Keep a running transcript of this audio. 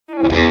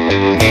Hey,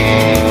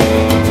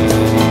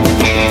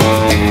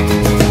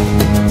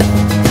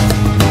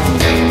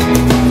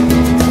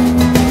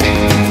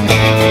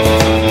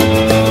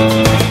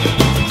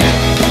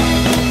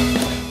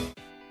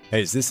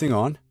 is this thing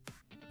on?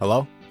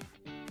 Hello?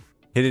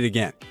 Hit it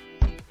again.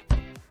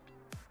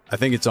 I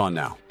think it's on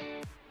now.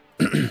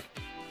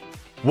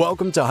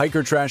 Welcome to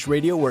Hiker Trash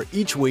Radio, where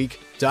each week,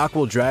 Doc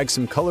will drag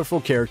some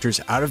colorful characters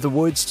out of the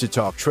woods to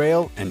talk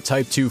trail and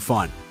Type 2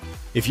 fun.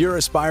 If you're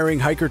aspiring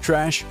hiker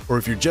trash, or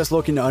if you're just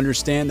looking to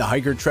understand the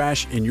hiker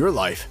trash in your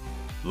life,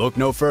 look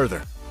no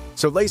further.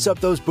 So lace up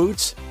those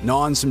boots,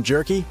 gnaw on some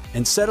jerky,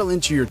 and settle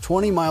into your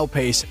 20-mile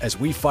pace as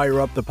we fire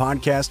up the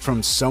podcast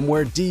from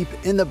somewhere deep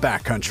in the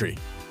backcountry.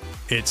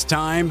 It's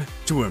time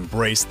to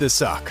embrace the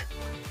suck.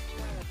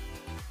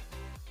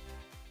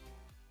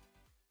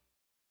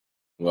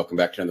 Welcome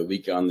back to another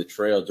week on the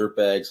trail,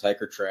 dirtbags,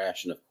 hiker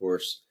trash, and of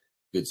course,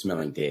 good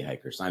smelling day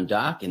hikers. I'm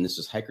Doc, and this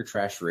is Hiker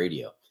Trash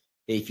Radio.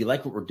 Hey, if you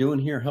like what we're doing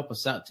here, help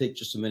us out. Take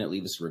just a minute,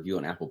 leave us a review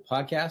on Apple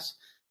Podcasts.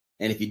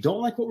 And if you don't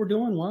like what we're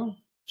doing, well,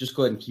 just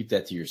go ahead and keep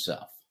that to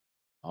yourself.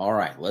 All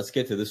right, let's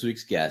get to this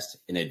week's guest,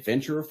 an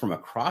adventurer from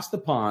across the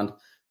pond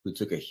who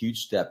took a huge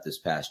step this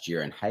past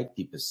year and hiked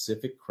the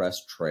Pacific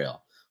Crest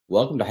Trail.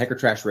 Welcome to Hiker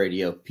Trash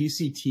Radio,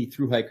 PCT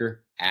through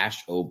hiker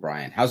Ash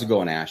O'Brien. How's it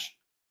going, Ash?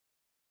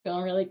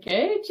 Feeling really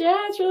good.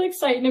 Yeah, it's really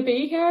exciting to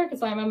be here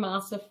because I'm a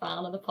massive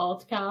fan of the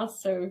podcast.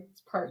 So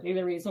it's partly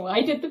the reason why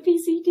I did the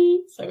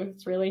PCT. So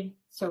it's really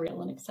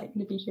surreal and exciting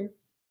to be here.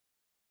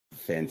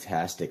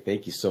 Fantastic.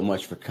 Thank you so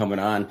much for coming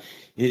on.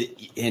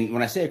 And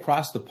when I say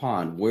across the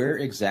pond, where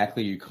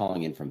exactly are you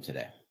calling in from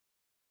today?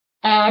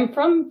 I'm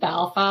from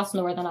Belfast,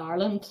 Northern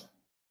Ireland.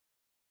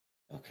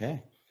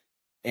 Okay.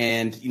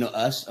 And, you know,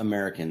 us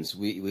Americans,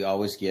 we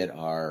always get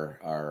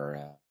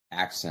our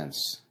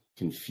accents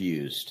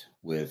confused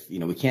with, you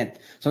know, we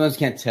sometimes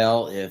can't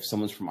tell if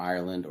someone's from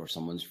Ireland or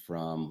someone's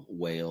from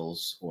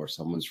Wales or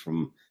someone's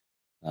from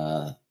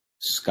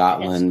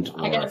Scotland.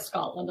 I get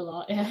Scotland a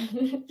lot, yeah.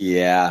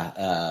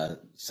 Yeah,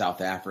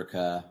 South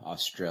Africa,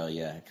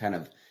 Australia, kind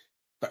of.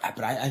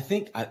 But I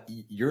think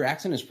your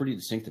accent is pretty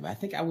distinctive. I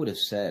think I would have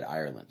said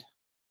Ireland.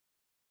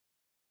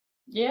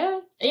 Yeah,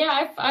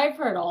 I've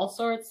heard all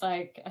sorts.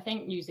 Like, I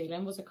think New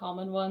Zealand was a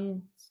common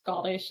one.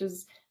 Scottish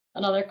is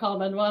another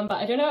common one, but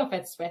I don't know if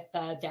it's with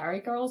Dairy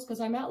Girls,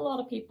 because I met a lot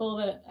of people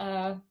that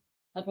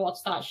had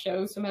watched that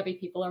show, so maybe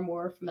people are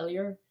more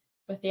familiar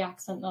with the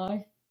accent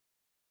now.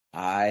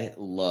 I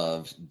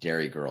loved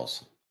Dairy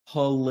Girls.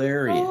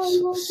 Hilarious.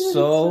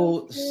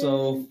 Oh,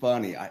 so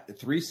funny.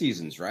 3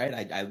 seasons,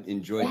 right? I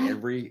enjoyed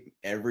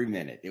every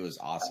minute. It was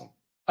awesome.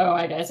 Oh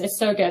my gosh, it's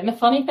so good. And the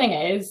funny thing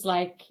is,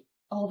 like,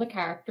 all the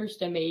characters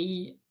to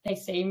me, they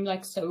seem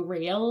like so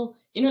real.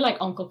 You know, like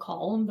Uncle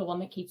Colin, the one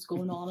that keeps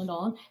going on and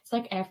on. It's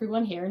like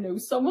everyone here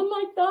knows someone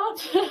like that.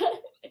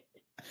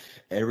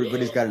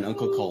 Everybody's got an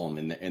Uncle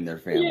Colin in their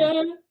family.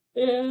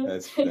 Yeah.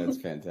 That's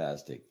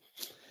fantastic.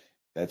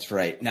 That's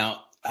right.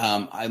 Now,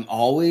 I'm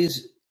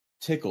always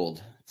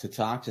tickled to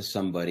talk to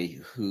somebody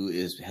who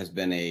has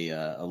been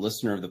a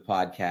listener of the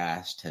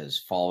podcast, has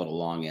followed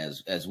along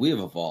as we have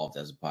evolved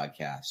as a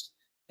podcast.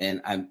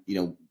 And I'm, you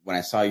know, when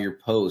I saw your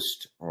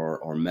post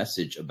or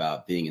message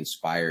about being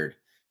inspired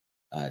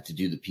to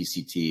do the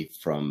PCT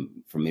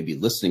from maybe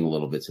listening a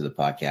little bit to the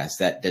podcast,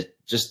 that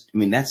just, I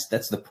mean, that's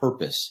the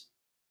purpose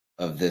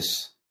of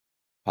this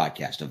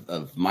podcast,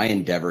 of my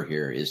endeavor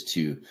here, is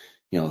to,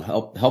 you know,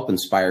 help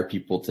inspire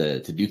people to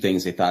do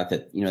things they thought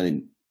that, you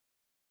know,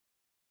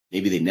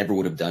 maybe they never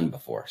would have done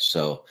before.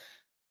 So,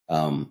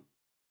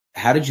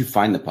 how did you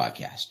find the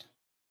podcast?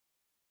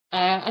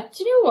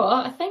 Do you know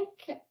what?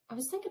 I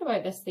was thinking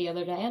about this the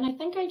other day, and I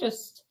think I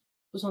just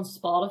was on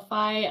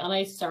Spotify and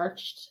I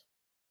searched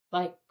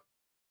like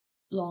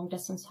long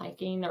distance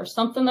hiking or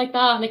something like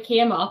that, and it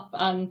came up,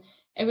 and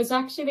it was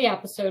actually the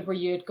episode where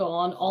you had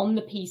gone on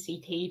the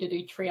PCT to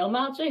do trail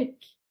magic,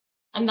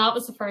 and that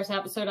was the first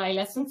episode I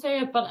listened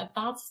to. But at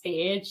that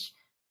stage,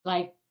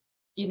 like,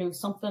 you know,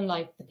 something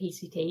like the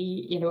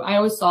PCT, you know, I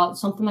always thought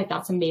something like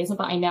that's amazing,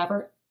 but I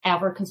never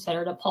ever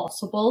considered it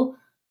possible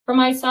for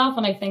myself.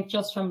 And I think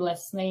just from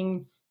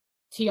listening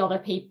to other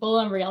people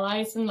and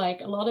realizing,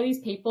 like, a lot of these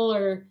people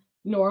are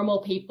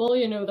normal people,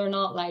 you know, they're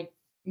not like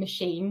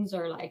machines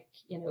or like,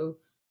 you know,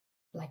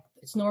 like,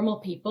 it's normal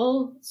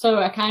people. So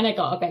I kind of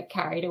got a bit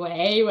carried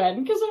away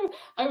because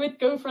I would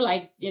go for,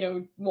 like, you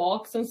know,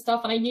 walks and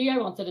stuff, and I knew I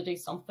wanted to do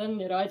something,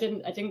 you know. I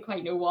didn't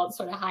quite know what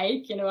sort of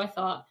hike, you know. I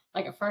thought,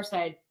 like, at first I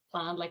had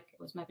planned, like, it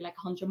was maybe like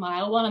a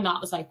 100-mile one, and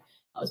that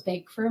was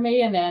big for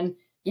me. And then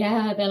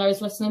I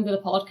was listening to the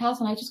podcast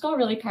and I just got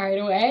really carried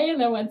away,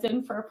 and I went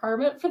in for a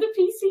permit for the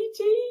PCT.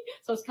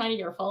 So it's kind of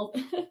your fault.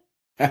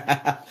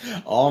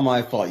 All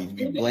my fault.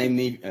 You blame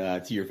me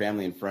to your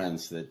family and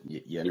friends that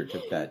you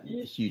undertook that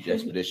huge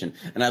expedition.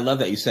 And I love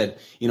that you said,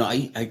 you know,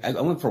 I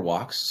went for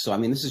walks. So, I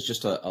mean, this is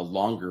just a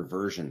longer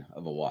version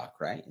of a walk,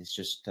 right? It's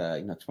just,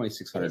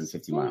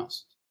 2,650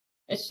 miles.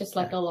 It's just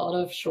like a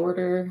lot of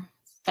shorter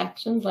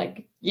sections.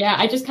 Like, yeah,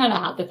 I just kind of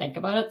had to think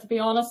about it, to be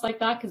honest, like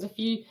that. Because if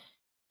you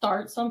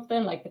start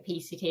something like the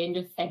PCT and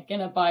you're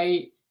thinking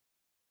about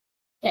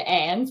the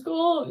end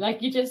goal.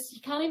 Like you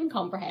can't even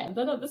comprehend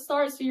it at the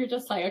start. So you're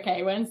just like,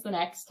 okay, when's the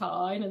next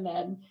town? And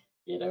then,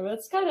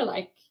 it's kind of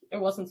like, it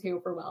wasn't too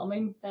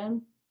overwhelming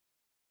then.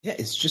 Yeah,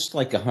 it's just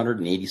like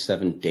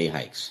 187 day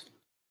hikes.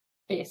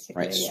 Basically.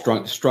 Right.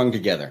 Yeah. Strung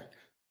together.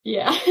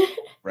 Yeah.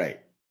 Right.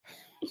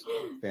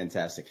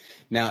 Fantastic.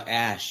 Now,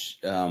 Ash,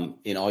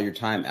 in all your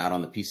time out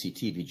on the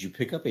PCT, did you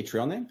pick up a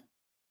trail name?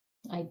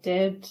 I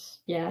did,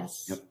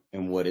 yes. Yep.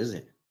 And what is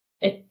it?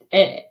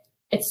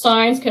 It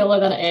sounds cooler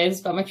than it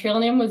is, but my trail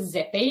name was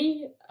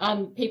Zippy,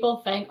 and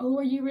people think, oh,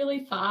 are you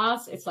really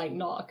fast? It's like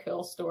not a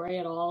cool story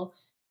at all.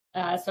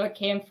 So it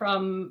came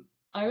from,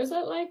 I was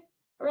at like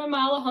around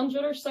mile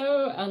 100 or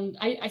so, and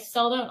I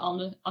still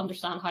don't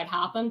understand how it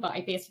happened, but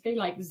I basically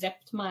like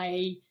zipped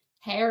my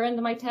hair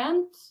into my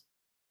tent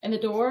in the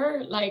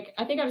door. Like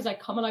I think I was like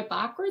coming out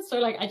backwards, so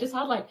like I just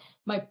had like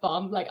my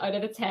bum like out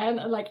of the tent,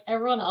 and like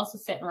everyone else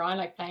was sitting around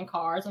like playing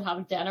cards and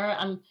having dinner.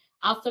 And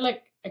after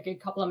like a good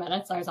couple of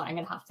minutes, I was like, I'm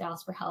gonna have to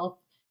ask for help.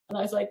 And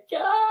I was like,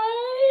 guys,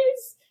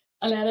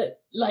 and then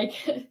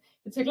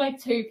it took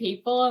like two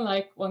people, and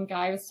like one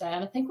guy was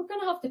saying, I think we're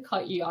gonna have to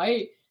cut you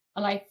out.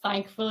 And like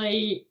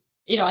thankfully,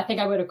 I think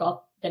I would have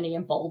got the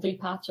name Baldy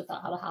Patch if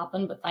that had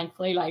happened, but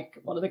thankfully like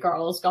one of the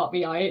girls got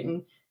me out,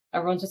 and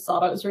everyone just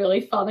thought it was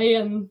really funny,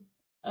 and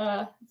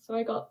so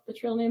I got the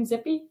trail name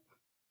Zippy.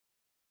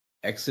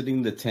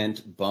 Exiting the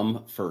tent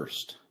bum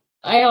first.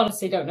 I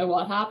honestly don't know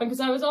what happened because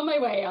I was on my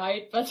way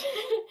out, but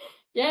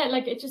yeah,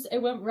 like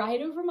it went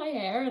right over my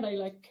hair, and I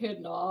like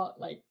could not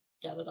like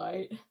get it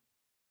out.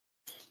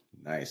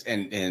 Nice.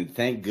 And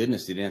thank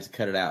goodness you didn't have to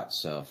cut it out.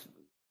 So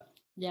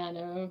yeah, I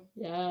know.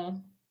 Yeah.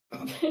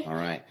 All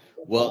right.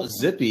 Well,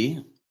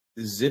 Zippy,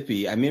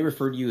 I may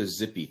refer to you as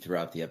Zippy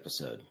throughout the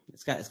episode.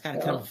 It's got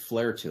kind of a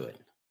flair to it.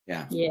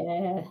 Yeah.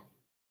 Yeah.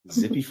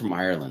 Zippy from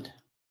Ireland.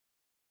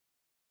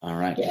 All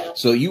right. Yeah.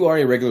 So you are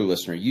a regular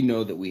listener. You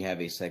know that we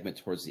have a segment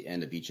towards the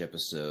end of each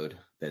episode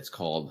that's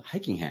called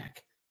Hiking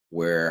Hack,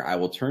 where I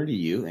will turn to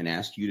you and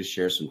ask you to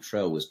share some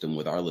trail wisdom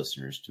with our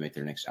listeners to make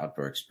their next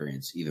outdoor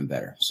experience even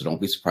better. So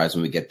don't be surprised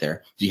when we get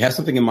there. Do you have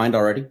something in mind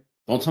already?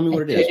 Don't tell me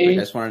what it is,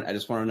 but I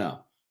just want to know.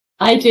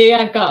 I do.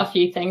 I've got a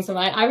few things in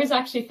mind. I was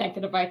actually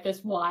thinking about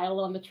this while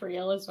on the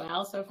trail as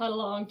well, so I've had a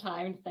long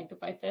time to think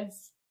about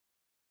this.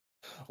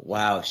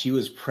 Wow, she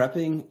was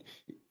prepping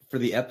for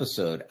the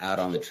episode out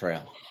on the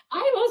trail.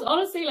 I was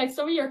honestly like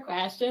some of your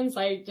questions,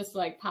 like just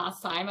like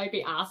past time, I'd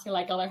be asking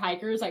like other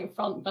hikers, like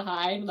front and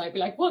behind, and I'd be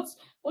like, "What's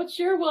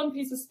your one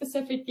piece of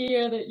specific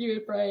gear that you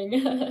would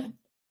bring?"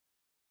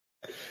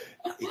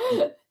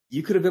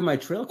 You could have been my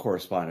trail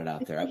correspondent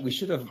out there. We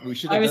should have done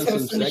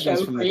some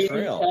segments from the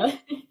trail.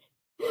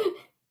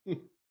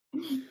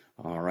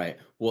 All right.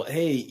 Well,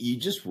 hey, you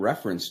just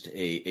referenced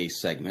a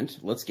segment.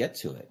 Let's get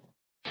to it.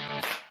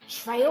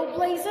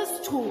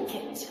 Trailblazers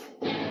Toolkit.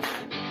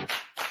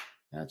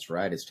 That's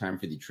right. It's time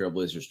for the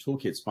Trailblazers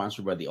Toolkit,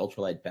 sponsored by the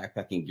ultralight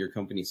backpacking gear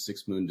company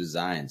 6 Moon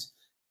Designs.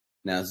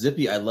 Now,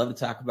 Zippy, I love to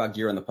talk about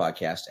gear on the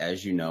podcast,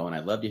 as you know, and I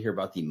love to hear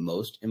about the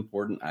most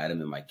important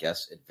item in my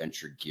guest's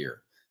adventure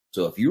gear.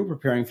 So if you were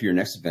preparing for your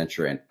next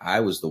adventure and I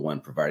was the one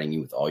providing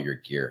you with all your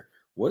gear,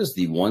 what is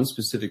the one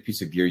specific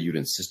piece of gear you'd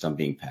insist on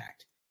being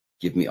packed?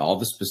 Give me all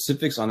the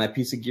specifics on that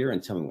piece of gear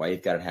and tell me why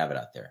you've got to have it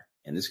out there.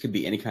 And this could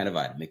be any kind of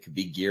item. It could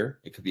be gear.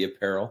 It could be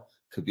apparel.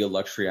 It could be a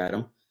luxury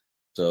item.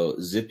 So,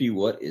 Zippy,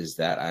 what is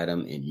that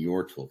item in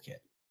your toolkit?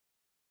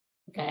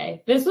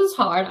 Okay, this was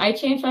hard. I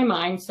changed my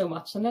mind so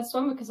much in this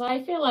one because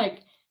I feel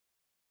like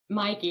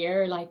my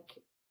gear, like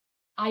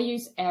I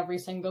use every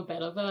single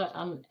bit of it,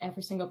 and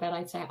every single bit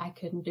I'd say I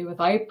couldn't do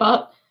without.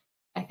 But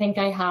I think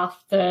I have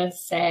to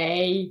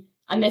say,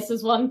 and this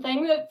is one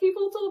thing that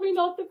people told me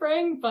not to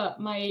bring, but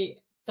my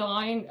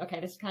down, okay,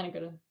 this is kind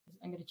of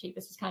I'm going to cheat.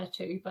 This is kind of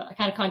two, but I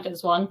kind of count it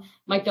as one.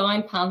 My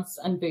down pants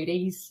and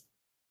booties,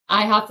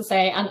 I have to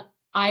say, and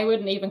I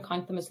wouldn't even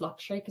count them as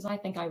luxury because I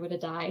think I would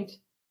have died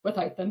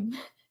without them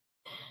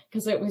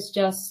because it was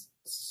just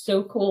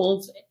so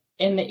cold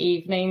in the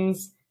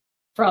evenings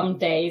from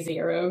day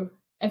zero.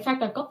 In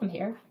fact, I've got them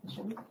here.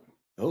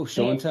 Oh,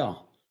 show and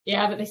tell.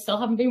 Yeah, but they still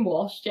haven't been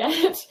washed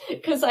yet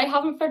because I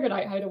haven't figured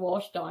out how to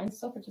wash down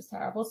stuff, which is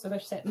terrible. So they're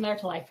sitting there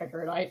till I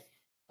figure it out.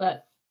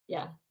 But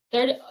yeah,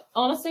 they're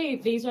honestly,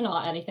 these are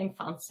not anything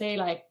fancy.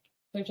 Like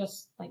they're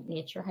just like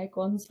nature hike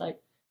ones. Like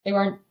they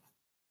weren't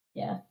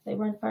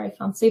very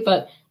fancy,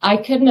 but I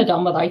couldn't have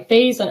done without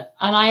these. And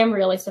I am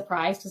really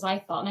surprised because I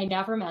thought, and I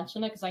never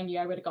mentioned it because I knew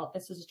I would have got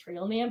this as a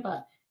trail name,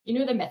 but you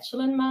know, the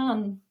Michelin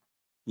Man.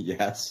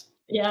 Yes.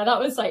 Yeah, that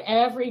was like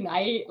every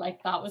night,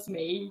 like that was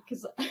me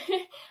because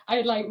I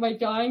had like my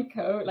down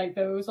coat, like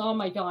those on,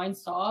 my down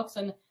socks.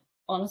 And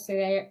honestly,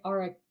 they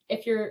are,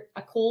 if you're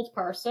a cold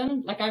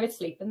person, like I would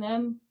sleep in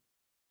them.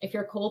 If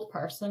you're a cold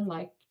person,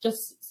 like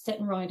just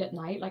sitting around at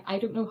night, like I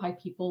don't know how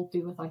people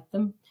do without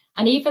them.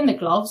 And even the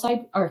gloves,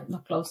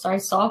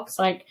 socks,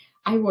 like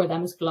I wore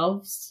them as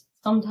gloves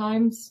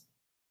sometimes.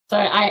 So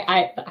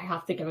I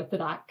have to give it to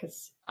that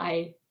because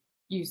I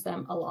use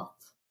them a lot.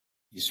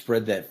 You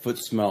spread that foot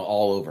smell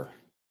all over.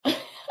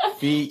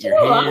 Feet, your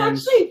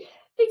hands. Actually,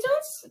 they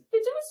don't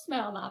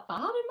smell that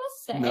bad, I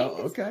must say. No,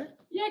 okay.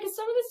 Yeah, because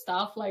some of the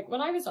stuff, like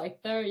when I was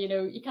out there, you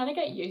know, you kind of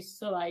get used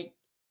to like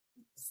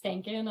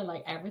stinking and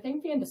like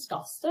everything being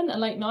disgusting.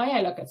 And like now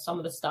I look at some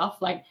of the stuff,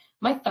 like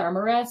my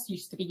Thermarest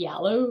used to be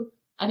yellow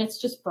and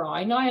it's just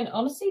brown now. And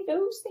honestly,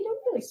 those, they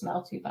don't really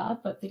smell too bad,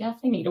 but they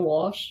definitely need a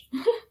wash.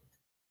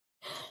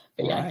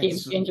 But yeah, Right. game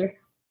changer.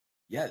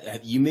 Yeah,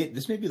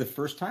 this may be the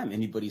first time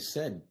anybody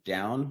said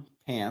down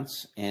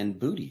pants and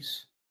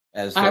booties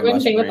as I their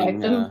wouldn't be without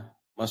them.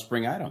 must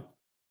bring item.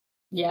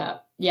 Yeah,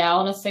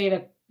 honestly,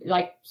 that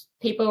like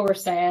people were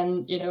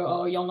saying, you know,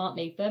 oh, you'll not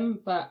need them,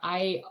 but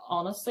I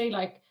honestly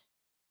like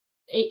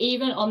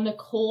even on the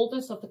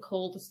coldest of the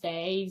coldest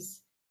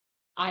days,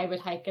 I would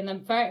hike in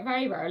them very,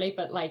 very rarely,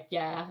 but like,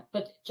 yeah,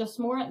 but just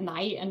more at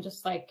night and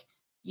just like,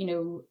 you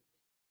know,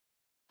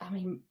 I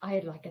mean, I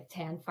had like a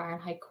 10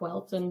 Fahrenheit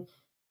quilt and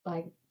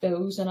like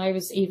those, and I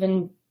was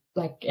even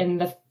like in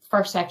the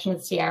first section of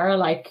the Sierra,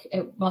 like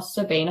it must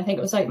have been, I think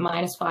it was like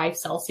 -5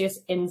 Celsius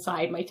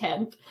inside my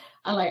tent.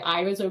 And like,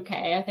 I was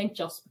okay, I think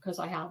just because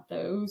I had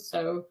those.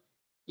 So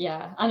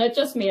yeah. And it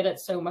just made it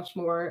so much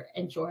more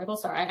enjoyable.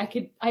 Sorry,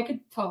 I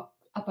could talk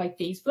about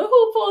these for the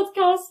whole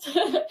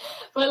podcast,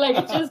 but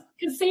like just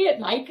to see at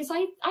night, because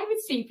I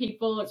would see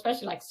people,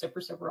 especially like super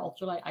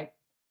ultralight. I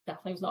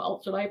definitely was not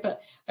ultralight,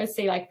 but I would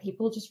see like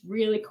people just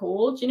really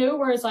cold, you know,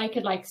 whereas I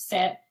could like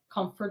sit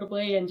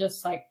comfortably and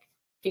just like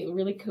feel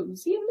really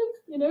cozy in them,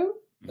 you know.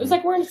 It was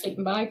like wearing a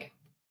sleeping bag.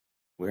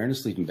 Wearing a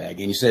sleeping bag.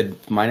 And you said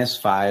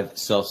 -5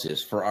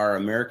 Celsius. For our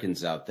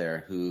Americans out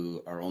there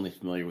who are only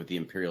familiar with the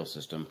imperial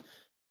system,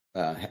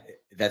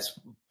 that's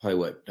probably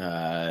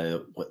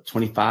what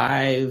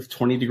 25,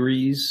 20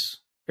 degrees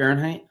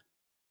Fahrenheit?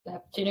 Yeah,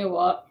 do you know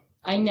what?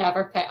 I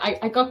never picked,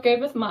 I got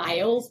good with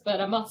miles, but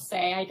I must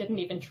say I didn't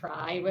even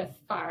try with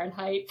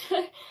Fahrenheit.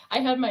 I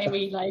had my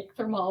wee like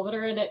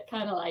thermometer and it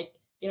kind of like,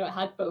 you know, it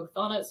had both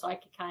on it, so I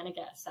could kind of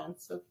get a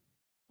sense of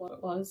what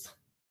it was.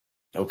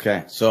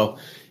 Okay, so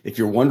if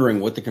you're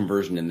wondering what the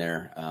conversion in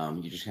there,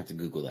 you just have to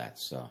Google that.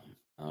 So,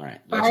 all right,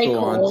 let's Very go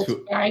cold, on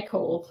to very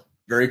cold.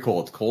 very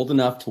cold, cold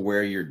enough to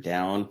wear your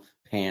down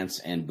pants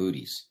and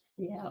booties.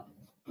 Yeah.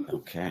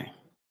 Okay.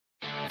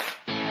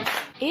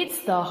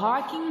 It's the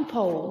hiking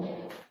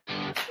pole.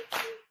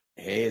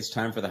 Hey, it's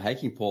time for the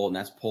hiking pole, and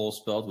that's pole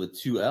spelled with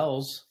 2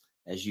 L's,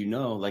 as you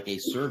know, like a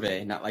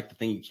survey, not like the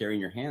thing you carry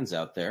in your hands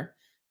out there.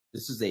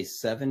 This is a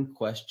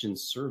 7-question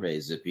survey,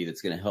 Zippy,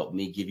 that's going to help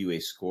me give you a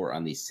score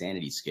on the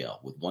sanity scale,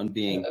 with 1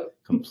 being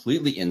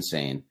completely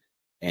insane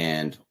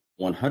and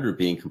 100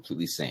 being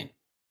completely sane.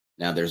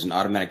 Now, there's an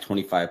automatic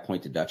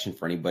 25-point deduction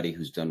for anybody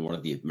who's done one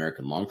of the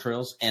American long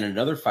trails, and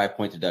another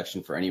 5-point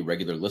deduction for any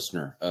regular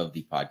listener of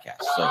the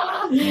podcast.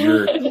 So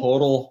your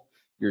total,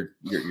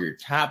 your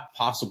top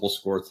possible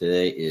score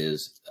today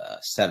is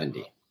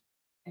 70.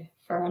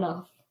 Fair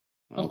enough.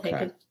 I'll take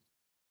it.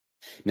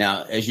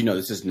 Now, as you know,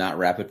 this is not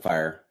rapid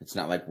fire. It's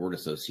not like word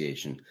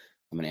association.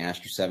 I'm going to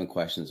ask you 7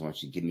 questions. I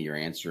want you to give me your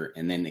answer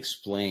and then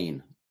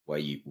explain why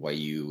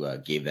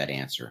you gave that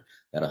answer.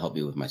 That'll help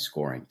me with my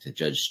scoring to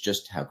judge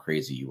just how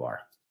crazy you are.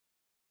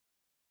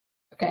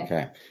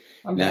 Okay.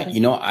 Now, you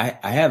know, I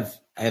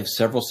have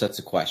several sets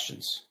of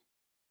questions.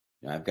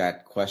 You know, I've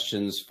got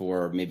questions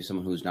for maybe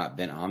someone who's not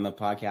been on the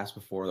podcast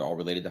before. They're all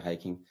related to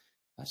hiking.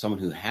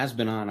 Someone who has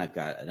been on, I've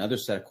got another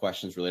set of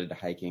questions related to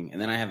hiking.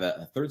 And then I have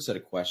a third set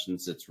of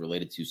questions that's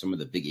related to some of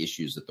the big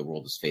issues that the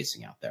world is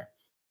facing out there.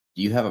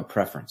 Do you have a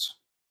preference?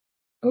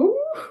 Oh,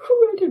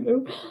 I don't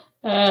know.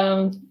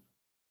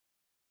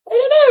 I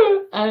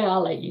don't know.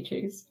 I'll let you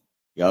choose.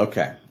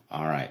 Okay.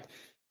 All right.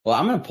 Well,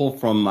 I'm going to pull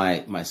from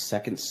my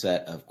second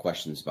set of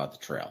questions about the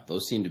trail.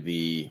 Those seem to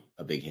be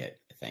a big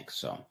hit, I think.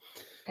 So,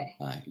 okay.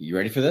 You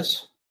ready for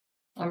this?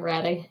 I'm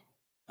ready.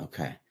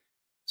 Okay.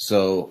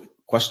 So,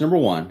 question number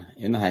 1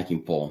 in the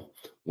hiking poll: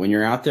 when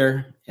you're out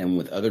there and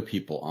with other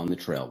people on the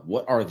trail,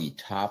 what are the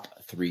top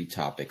 3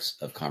 topics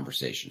of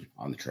conversation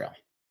on the trail?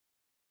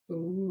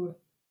 Ooh.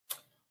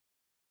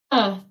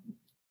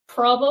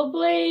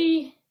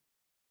 Probably,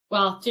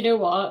 well, do you know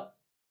what?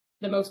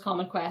 The most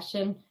common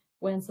question,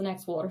 when's the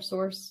next water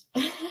source?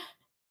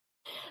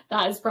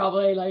 That is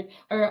probably like,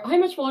 or how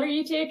much water are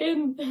you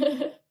taking?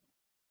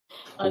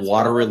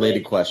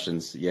 Water-related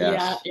questions,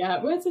 yes. Yeah.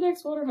 When's the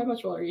next water? How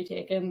much water are you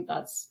taking?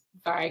 That's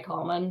very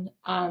common.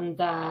 And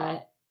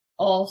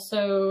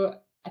also,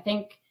 I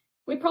think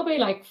we probably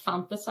like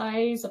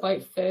fantasize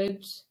about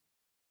food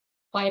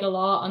quite a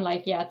lot and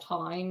like, yeah,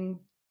 town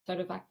sort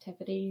of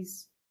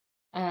activities.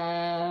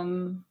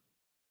 And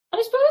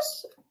I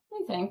suppose,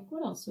 I think,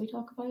 what else do we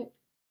talk about?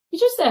 You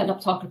just end up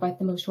talking about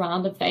the most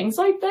random things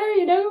out there,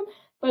 you know?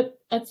 But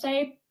I'd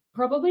say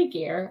probably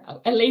gear,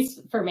 at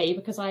least for me,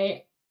 because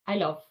I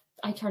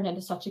turned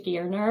into such a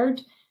gear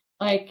nerd.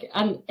 Like,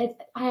 and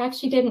I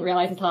actually didn't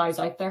realize until I was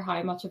out there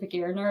how much of a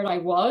gear nerd I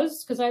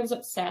was, because I was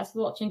obsessed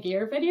with watching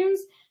gear videos.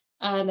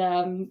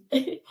 And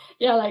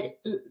yeah, like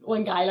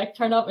one guy like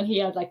turned up and he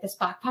had like this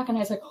backpack and I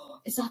was like, oh,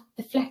 is that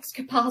the flex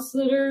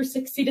capacitor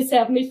 60 to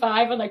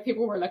 75? And like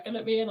people were looking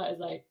at me and I was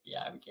like,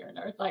 yeah, I'm a gear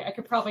nerd. Like I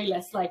could probably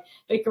list like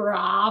the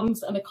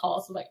grams and the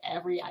cost of like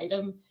every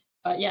item.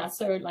 But yeah,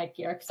 so like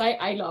gear, because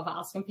I love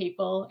asking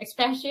people,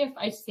 especially if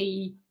I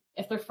see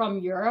if they're from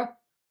Europe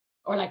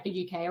or like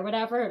the UK or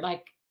whatever,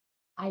 like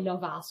I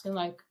love asking,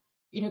 like,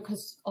 you know,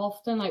 because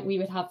often like we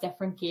would have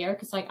different gear,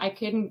 because like I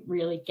couldn't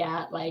really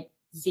get like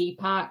Z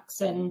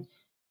packs and,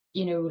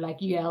 you know,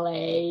 like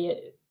ULA,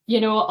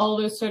 you know, all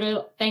those sort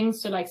of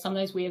things. So like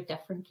sometimes we have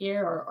different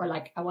gear, or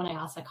like I want to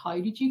ask like, how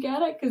did you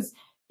get it? Because,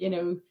 you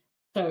know,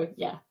 so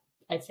yeah,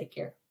 I'd say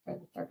gear for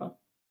the third one.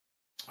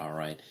 All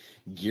right.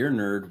 Gear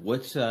nerd,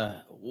 what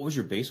was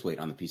your base weight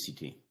on the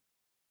PCT?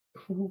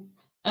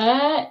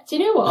 Do you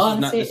know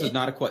what? This is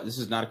not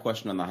a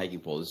question on the hiking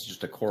pole. This is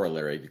just a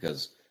corollary,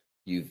 because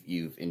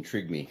you've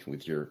intrigued me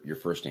with your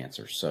first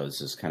answer. So this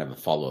is kind of a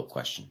follow-up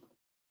question.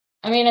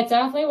 I mean, it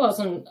definitely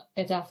wasn't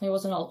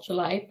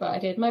ultralight, but I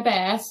did my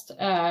best.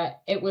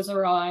 It was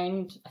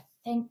around, I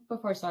think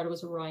before I started, it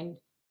was around,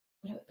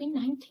 would it be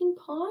 19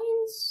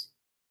 pounds?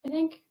 I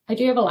think I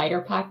do have a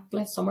lighter pack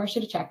list somewhere. I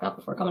should have checked that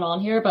before coming on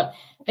here. But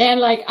then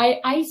like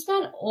I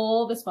spent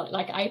all this money,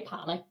 like I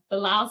panicked the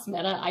last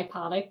minute. I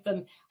panicked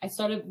and I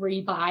started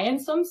rebuying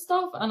some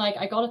stuff, and like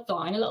I got it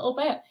down a little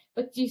bit.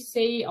 But do you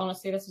see,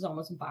 honestly, this is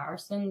almost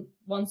embarrassing.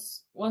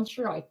 Once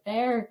you're out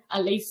there,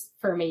 at least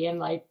for me and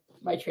like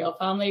my trail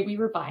family, we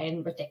were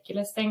buying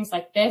ridiculous things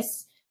like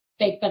this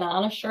big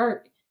banana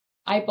shirt.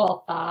 I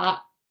bought that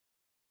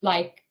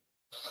like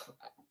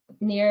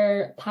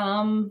near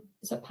Palm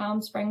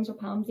Springs or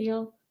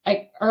Palmdale?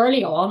 Like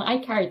early on, I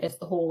carried this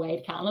the whole way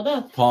to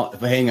Canada.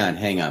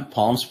 Hang on.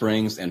 Palm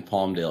Springs and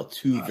Palmdale,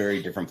 two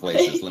very different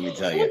places. Let me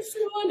tell you.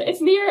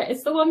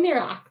 It's the one near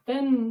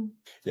Acton.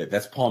 Yeah,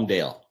 that's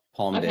Palmdale.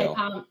 Okay,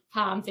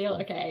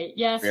 Palmdale. Okay,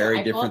 yes.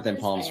 Very different than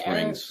Palm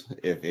Springs.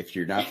 If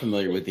you're not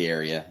familiar with the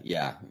area,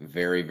 yeah,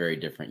 very, very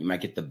different. You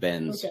might get the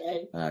bends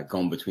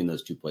going between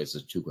those two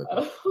places too quickly.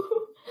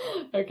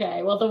 Oh.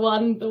 Okay, well, the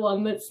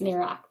one that's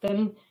near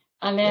Acton.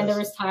 And then there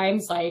was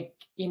times like,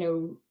 you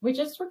know, we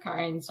just were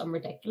carrying some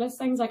ridiculous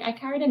things. Like I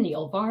carried a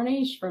nail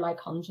varnish for like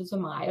hundreds of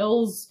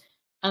miles.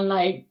 And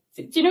like,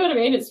 do you know what I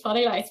mean? It's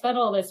funny, like I spent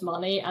all this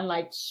money and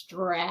like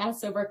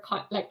stress over,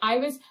 like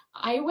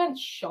I went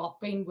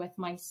shopping with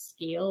my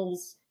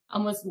scales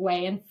and was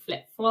weighing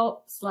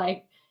flip-flops.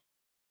 Like,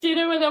 do you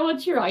know, and then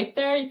once you're out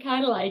there, you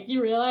kind of like,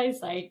 you realize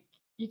like,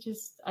 you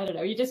just, I don't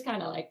know, you just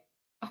kind of like,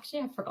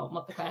 actually, I've forgotten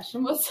what the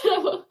question was.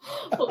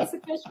 What was the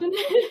question?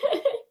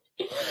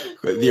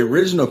 The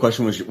original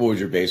question was, what was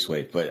your base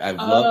weight? But I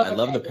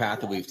love the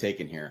path that we've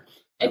taken here.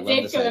 I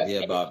love this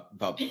idea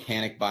about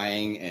panic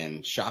buying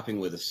and shopping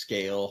with a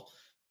scale.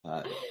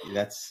 I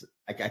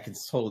can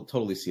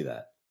totally see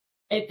that.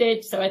 It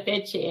did. So it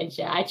did change.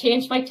 Yeah, I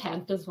changed my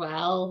tent as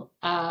well.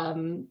 At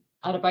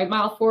about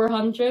mile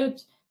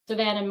 400. So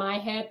then in my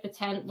head, the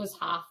tent was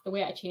half the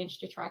way. I changed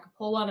to track a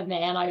pole one, and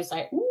then I was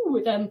like,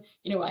 ooh, then,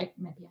 you know,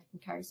 maybe I can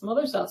carry some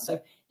other stuff.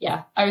 So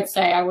yeah, I would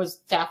say I was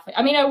definitely,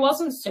 I mean, I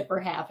wasn't super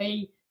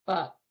heavy,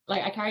 but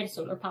like I carried a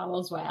solar panel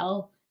as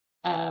well.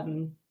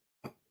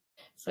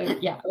 So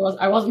yeah,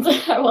 I wasn't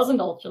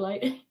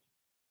ultralight.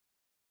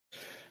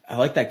 I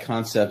like that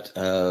concept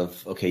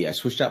of, okay, I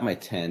switched out my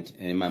tent,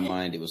 and in my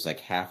mind, it was like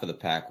half of the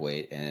pack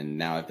weight, and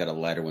now I've got a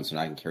lighter one, so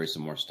now I can carry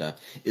some more stuff.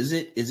 Is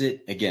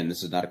it, again,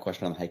 this is not a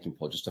question on the hiking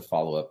pole, just a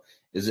follow up.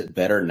 Is it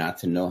better not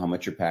to know how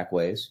much your pack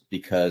weighs?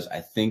 Because I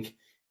think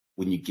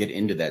when you get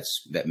into that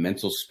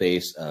mental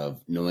space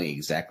of knowing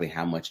exactly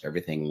how much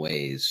everything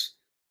weighs,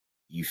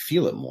 you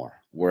feel it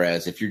more.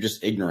 Whereas if you're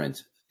just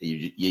ignorant,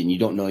 you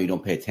don't know, you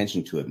don't pay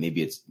attention to it,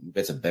 maybe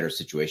that's a better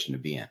situation to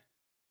be in.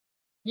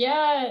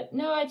 Yeah,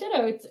 no, I don't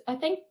know. I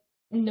think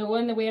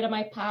knowing the weight of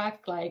my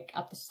pack, like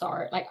at the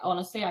start, like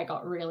honestly, I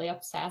got really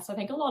obsessed. I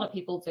think a lot of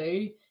people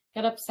do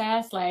get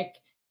obsessed. Like,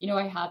 you know,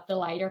 I had the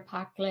lighter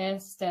pack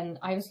list and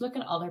I was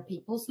looking at other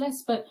people's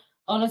lists, but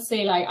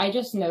honestly, like I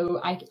just know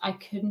I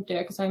couldn't do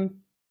it because I'm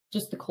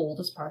just the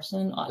coldest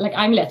person. Like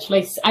I'm in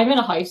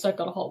a house, I've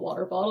got a hot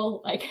water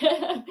bottle. Like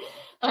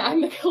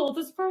I'm the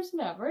coldest person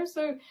ever.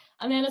 So,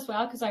 and then as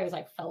well, because I was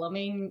like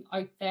filming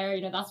out there,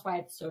 you know, that's why I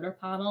had the solar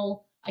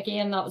panel.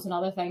 Again, that was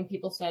another thing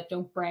people said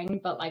don't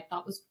bring, but like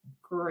that was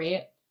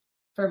great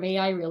for me.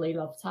 I really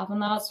loved having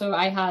that. So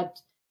I had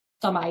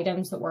some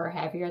items that were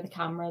heavier: the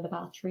camera, the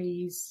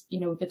batteries,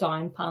 you know, the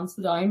down pants,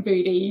 the down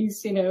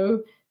booties, you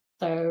know.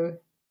 So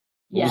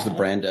yeah. What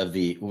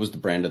was the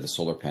brand of the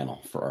solar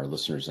panel for our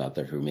listeners out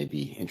there who may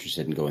be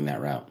interested in going that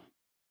route?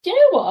 Do you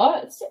know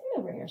what? It's sitting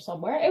over here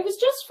somewhere. It was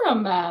just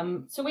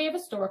from so we have a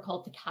store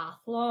called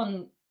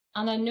Decathlon,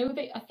 and I know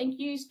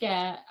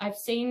that I've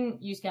seen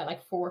you get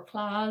like 4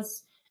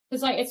 class.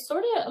 Because like it's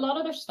sort of, a lot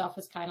of their stuff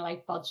is kind of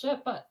like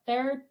budget, but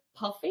their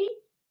puffy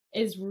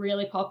is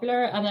really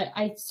popular. And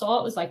I saw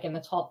it was like in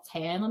the top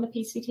 10 on the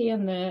PCT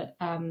and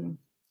the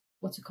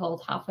what's it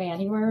called, Halfway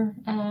Anywhere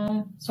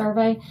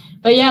survey.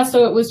 But yeah,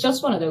 so it was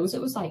just one of those.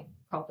 It was like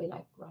probably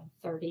like around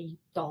 $30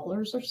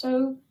 or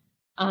so.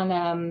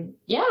 And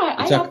yeah,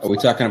 are we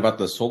talking about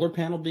the solar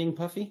panel being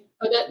puffy?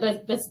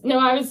 No,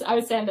 I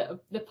was saying that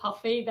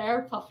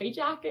their puffy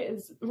jacket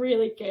is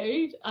really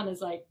good and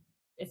is like,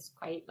 it's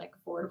quite like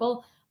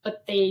affordable.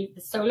 But the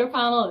solar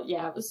panel,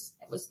 yeah, it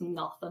was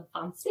nothing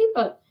fancy,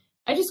 but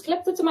I just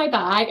clipped it to my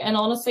bag, and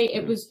honestly,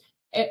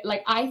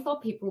 like, I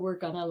thought people were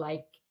gonna,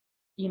 like,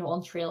 you know,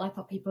 on trail, I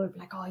thought people would be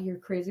like, "Oh, you're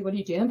crazy, what are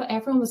you doing?" But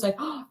everyone was like,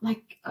 "Oh,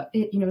 like,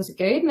 you know, is it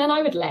good?" And then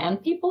I would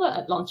lend people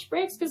at lunch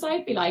breaks, because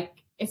I'd be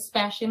like,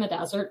 especially in the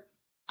desert,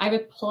 I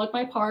would plug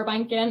my power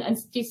bank in, and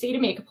do you see, to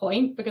make a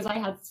point, because I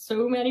had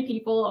so many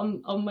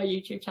people on my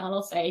YouTube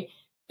channel say,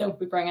 "Don't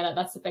be bringing it,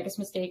 that's the biggest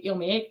mistake you'll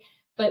make."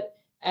 But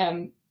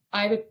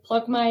I would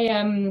plug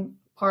my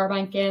power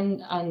bank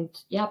in, and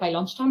yeah, by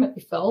lunchtime it'd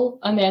be full.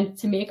 And then,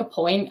 to make a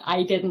point,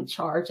 I didn't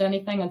charge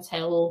anything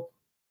until,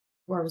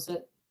 where was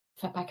it?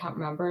 I can't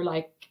remember.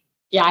 Like,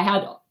 yeah, I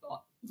had,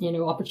 you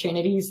know,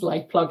 opportunities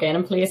like plug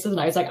in places, and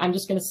I was like, I'm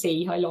just going to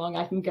see how long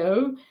I can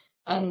go.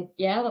 And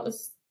yeah, that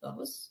was,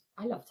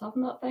 I loved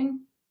having that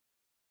thing.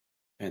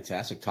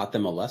 Fantastic. Taught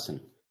them a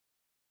lesson.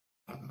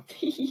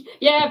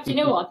 Yeah, do you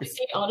know what? You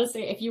see,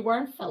 honestly, if you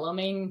weren't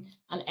filming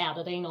and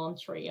editing on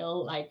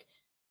trail, like,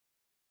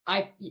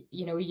 I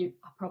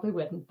probably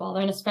wouldn't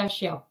bother, and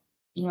especially up,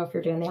 you know, if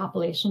you're doing the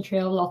Appalachian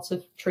Trail, lots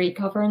of tree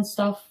cover and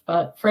stuff.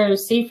 But for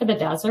the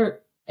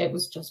desert, it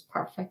was just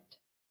perfect.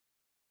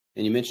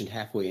 And you mentioned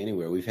Halfway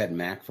Anywhere. We've had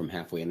Mac from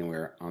Halfway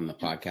Anywhere on the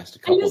podcast a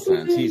couple of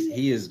times.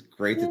 He is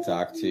great to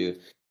talk to.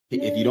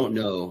 If you don't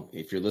know,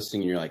 if you're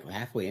listening and you're like, well,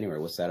 Halfway Anywhere,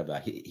 what's that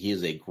about? He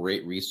is a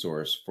great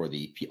resource for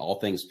all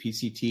things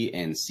PCT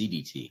and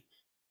CDT.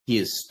 He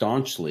is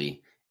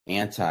staunchly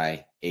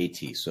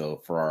anti-AT.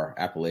 So for our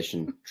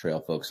Appalachian Trail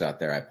folks out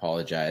there, I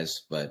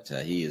apologize, but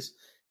he is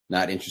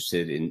not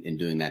interested in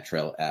doing that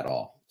trail at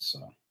all. So,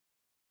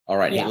 all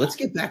right, yeah. Hey, let's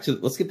get back to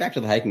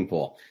the hiking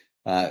pole.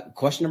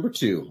 Question number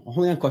 2,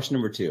 only on question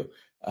number 2.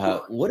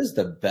 What is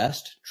the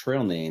best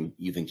trail name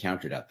you've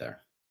encountered out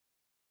there?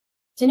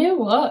 Do you know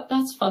what?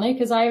 That's funny,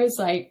 because I was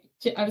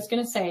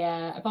going to say,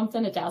 I bumped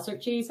into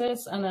Desert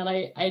Jesus, and then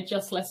I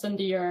just listened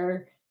to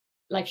your,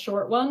 like,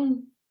 short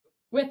one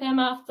with him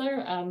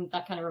after, and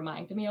that kind of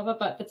reminded me of it.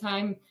 But at the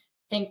time,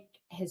 I think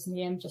his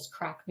name just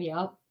cracked me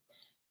up.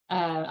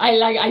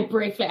 I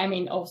briefly, I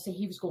mean, obviously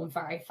he was going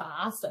very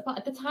fast, but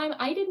at the time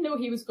I didn't know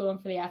he was going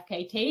for the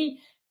FKT.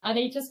 And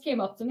he just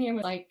came up to me and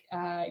was like,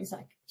 he's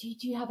like, do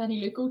you have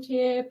any Luco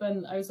tape?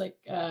 And I was like,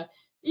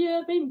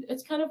 yeah, I mean,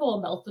 it's kind of all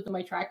melted in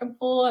my trekking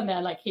pole. And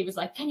then, like, he was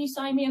like, can you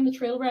sign me in the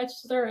trail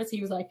register? As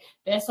he was like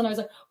this. And I was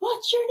like,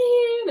 what's your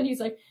name? And he's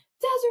like,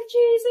 Desert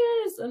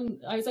Jesus.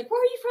 And I was like,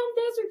 where are you from,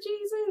 Desert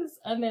Jesus?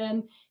 And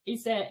then he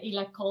said, he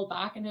like called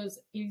back, and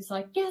he was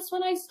like, guess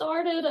when I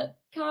started at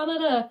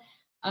Canada?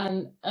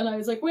 And I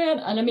was like, when?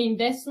 And I mean,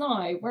 this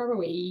now, where were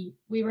we?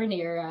 We were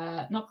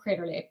near, not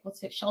Crater Lake,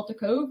 what's it, Shelter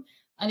Cove?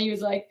 And he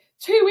was like,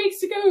 2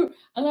 weeks ago.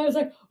 And I was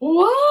like,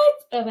 what?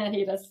 And then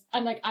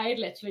I had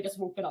literally just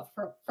woken up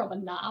from a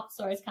nap.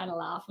 So I was kind of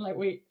laughing, like,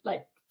 we,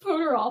 like,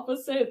 polar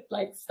opposite,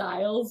 like,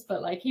 styles.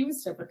 But, like, he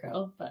was super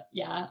cool. But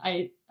yeah,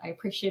 I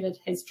appreciated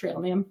his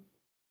trail name.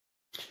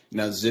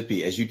 Now,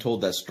 Zippy, as you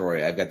told that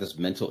story, I've got this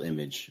mental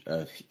image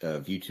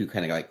of you two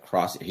kind of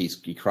like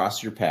he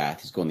crossed your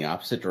path. He's going the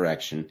opposite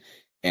direction,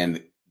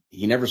 and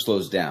he never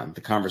slows down.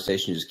 The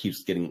conversation just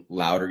keeps getting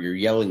louder. You're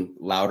yelling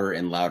louder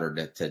and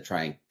louder to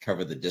try and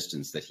cover the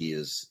distance that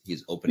he's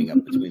opening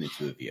up between the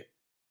two of you.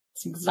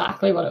 It's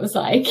exactly what it was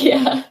like.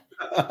 Yeah.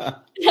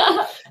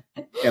 Yeah.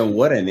 And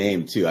what a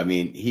name too. I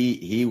mean,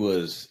 he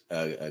was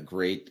a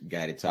great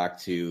guy to talk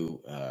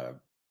to.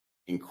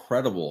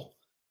 Incredible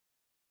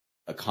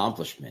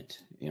accomplishment,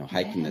 you know,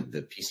 hiking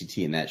the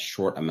PCT in that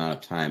short amount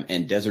of time.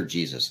 And Desert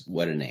Jesus,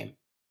 what a name.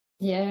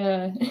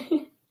 Yeah.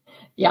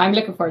 Yeah, I'm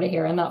looking forward to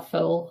hearing that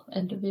full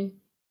interview.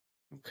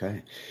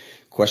 Okay.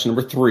 Question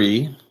number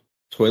 3,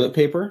 toilet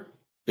paper,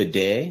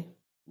 bidet,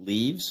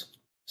 leaves,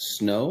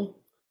 snow,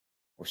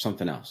 or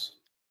something else?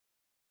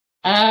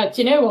 Do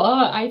you know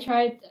what? I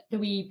tried the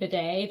wee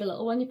bidet, the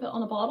little one you put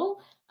on a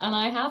bottle, and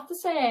I have to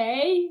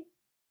say,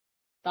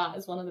 that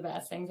is one of the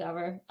best things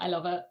ever. I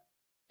love it.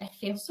 It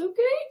feels so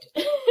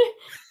good. It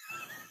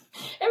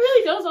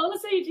really does,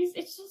 honestly.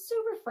 It's just so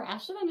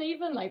refreshing. And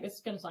even, like, this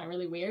is going to sound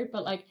really weird,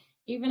 but, like,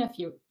 even if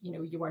you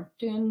weren't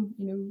doing,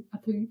 a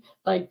poo,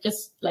 like,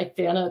 just, like,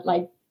 doing it,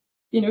 like,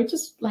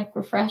 just, like,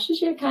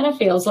 refreshes you. It kind of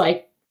feels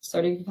like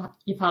sort of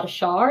you've had a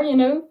shower,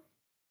 So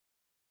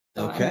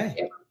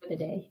okay. For the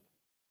day.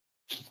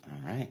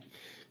 All right.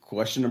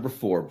 Question number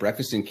 4,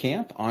 breakfast in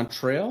camp, on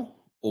trail,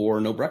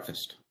 or no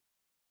breakfast?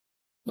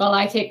 Well,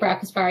 I take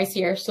breakfast very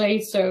seriously.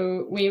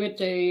 So we would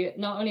do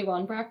not only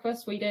one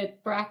breakfast, we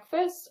did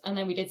breakfast, and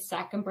then we did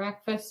second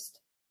breakfast.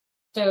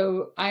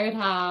 So I would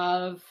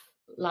have,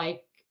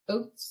 like,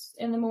 oats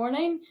in the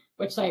morning,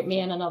 which, like, me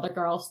and another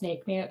girl,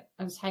 snake mate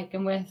I was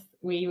hiking with,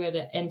 we would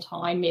in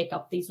town make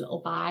up these little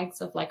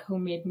bags of, like,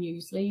 homemade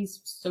mueslis.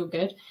 So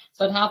good.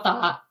 So I'd have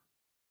that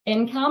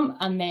in camp,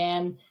 and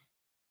then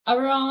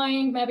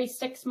around maybe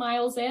 6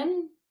 miles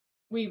in,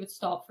 we would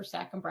stop for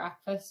second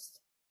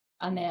breakfast,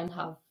 and then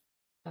have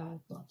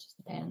well, it just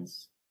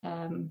depends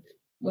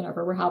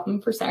whatever we're having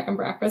for second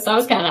breakfast.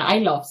 I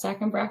love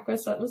second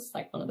breakfast. That was,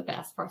 like, one of the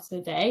best parts of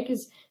the day,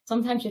 because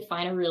sometimes you'd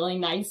find a really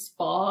nice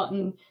spot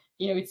and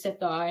we'd sit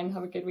down and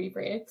have a good wee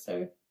break.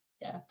 So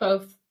yeah,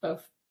 both.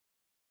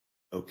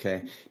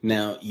 Okay.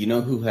 Now, you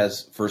know who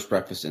has first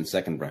breakfast and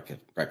second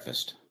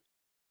breakfast?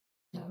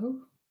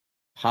 No.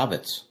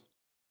 Hobbits.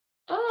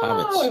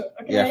 Oh,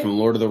 Yeah, okay. from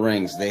Lord of the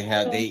Rings. They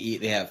have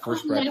Oh,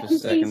 first let breakfast, me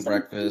see second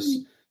breakfast,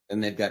 something. then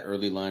they've got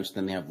early lunch,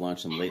 then they have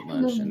lunch and late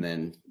lunch, and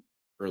then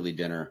early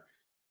dinner.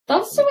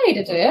 That's the way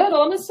to do it,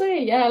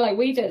 honestly. Yeah, like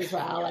we did as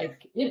well.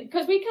 Like,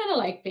 because we kind of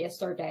like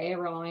based our day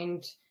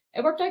around.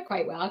 It worked out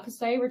quite well because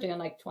they were doing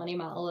like 20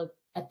 mile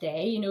a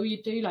day. You know,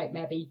 you do like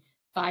maybe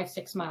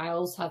 5-6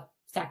 miles, have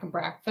second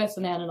breakfast,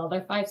 and then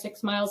another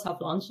 5-6 miles,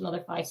 have lunch,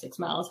 another 5-6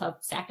 miles, have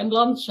second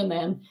lunch, and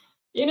then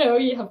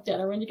you have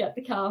dinner when you get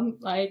to camp.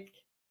 Like,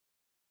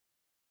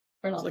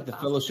 we're It's not like the the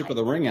fastest Fellowship of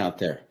the Ring out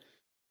there.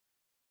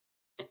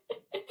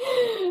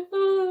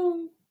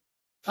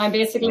 I'm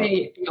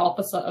basically the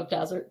opposite of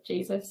Desert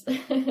Jesus.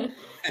 I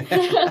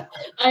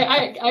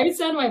was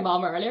saying to my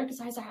mom earlier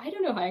because I was like, I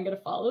don't know how I'm going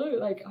to follow,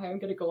 like how I'm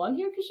going to go on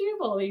here because you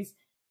have all these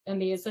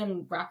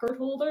amazing record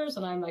holders,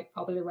 and I'm like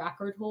probably the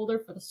record holder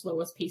for the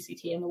slowest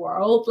PCT in the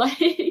world. Like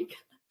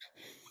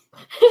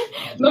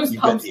most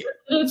You've got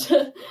pumps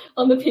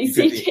on the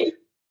PCT.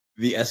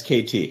 the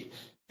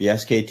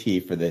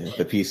SKT for the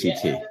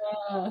PCT.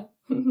 Yeah.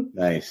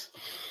 Nice.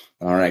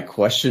 All right.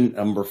 Question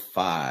number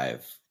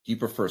 5. Do you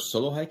prefer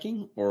solo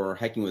hiking or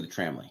hiking with a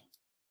tramley?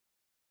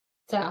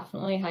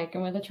 Definitely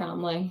hiking with a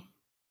tramway.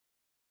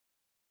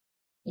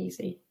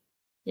 Easy.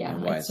 Yeah,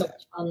 And why it's is so that?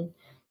 much fun.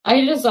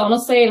 I just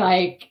honestly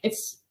like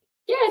it's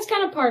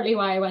kind of partly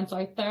why I went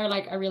out there.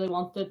 Like I really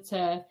wanted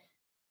to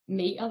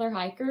meet other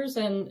hikers,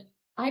 and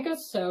I got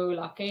so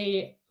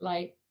lucky.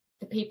 Like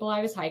the people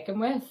I was hiking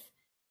with,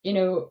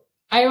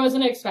 I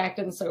wasn't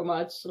expecting so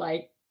much.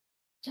 Like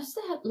just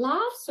to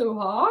laugh so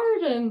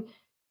hard, and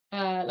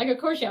like of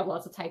course you have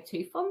lots of type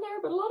 2 fun there,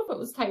 but a lot of it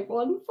was type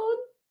 1 fun.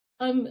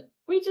 And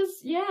we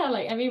just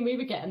like I mean we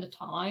would get into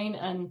town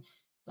and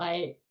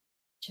like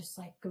just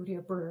like go to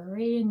a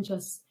brewery and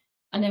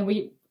then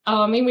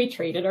we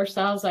treated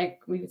ourselves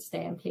like we would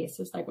stay in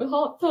places like with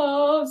hot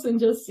tubs and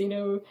just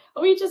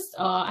we just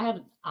I had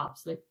an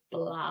absolute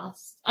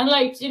blast. And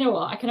like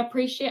what, I can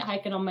appreciate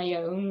hiking on my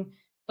own,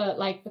 but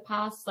like the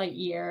past like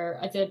year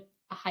I did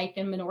a hike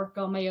in Menorca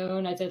on my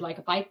own. I did like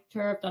a bike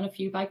tour. I've done a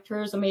few bike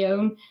tours on my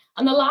own,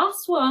 and the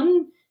last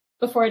one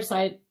before I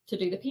decided to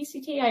do the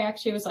PCT, I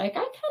actually was like I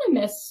kind of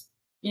miss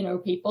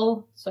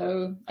people,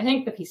 so I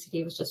think the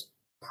PCT was just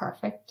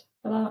perfect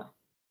for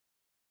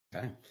that.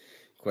 Okay.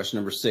 Question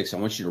number 6. I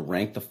want you to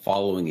rank the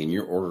following in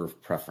your order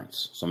of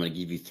preference. So I'm going to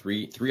give you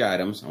three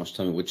items. I want you to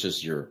tell me which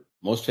is your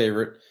most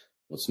favorite,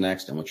 what's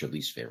next, and what's your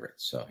least favorite.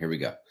 So here we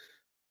go.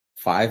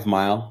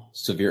 5-mile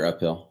severe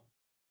uphill,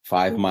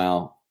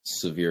 5-mile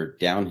severe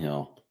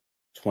downhill,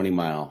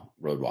 20-mile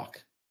road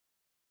walk.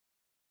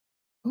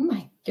 Oh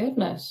my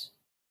goodness.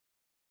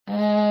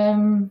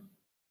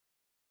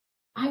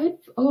 I would,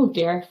 oh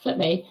dear, flip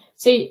me.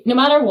 See, no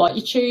matter what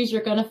you choose,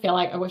 you're going to feel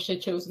like I wish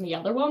I'd chosen the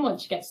other one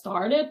once you get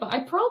started, but I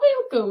probably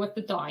will go with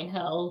the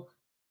downhill.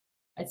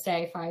 I'd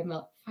say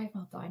 5-mile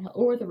downhill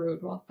or the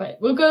road walk, but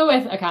we'll go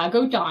with, okay, I'll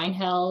go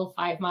downhill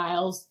 5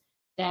 miles,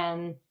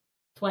 then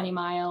 20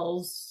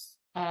 miles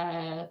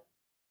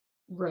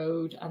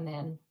road, and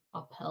then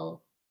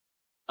uphill.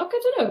 Oh,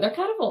 good to know. They're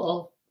kind of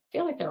all, I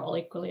feel like they're all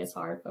equally as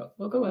hard, but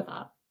we'll go with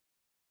that.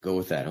 Go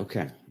with that.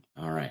 Okay.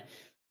 All right.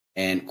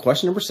 And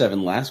question number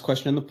 7, last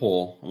question in the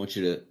poll. I want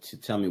you to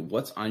tell me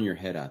what's on your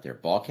head out there.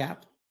 Ball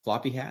cap,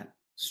 floppy hat,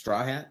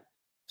 straw hat,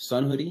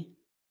 sun hoodie,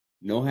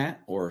 no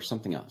hat, or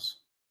something else?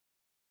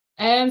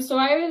 So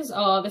I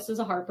was, this is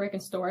a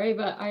heartbreaking story,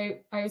 but I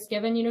was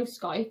given,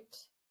 Scout,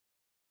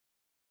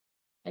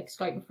 like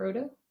Scout and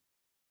Frodo.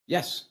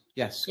 Yes.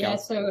 Scout. Yeah,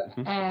 so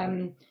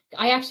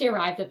I actually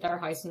arrived at their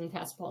house and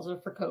tested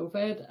positive for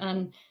COVID,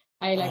 and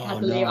I like had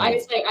to leave.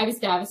 I was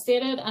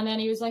devastated, and then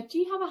he was like, "Do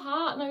you have a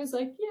hat?" And I was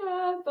like,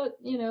 "Yeah," but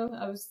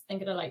I was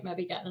thinking of like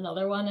maybe getting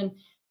another one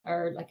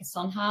or like a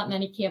sun hat. And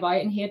then he came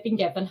out and he had been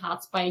given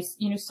hats by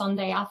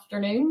Sunday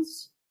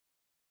afternoons.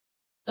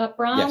 That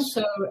brand, Yes.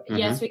 so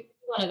yes, we got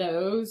one of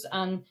those,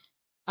 and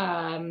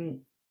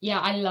yeah,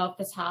 I love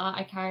this hat.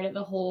 I carried it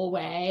the whole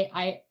way.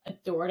 I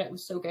adored it. It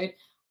was so good.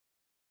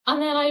 And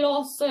then I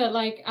lost it,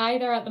 like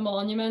either at the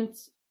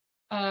monument,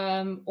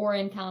 or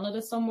in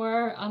Canada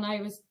somewhere, and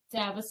I was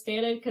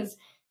devastated because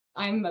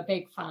I'm a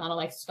big fan of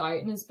like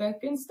Scout and his book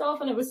and stuff,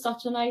 and it was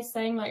such a nice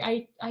thing.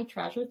 Like I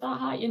treasured that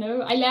hat.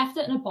 I left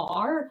it in a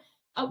bar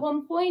at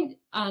one point,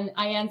 and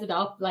I ended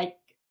up like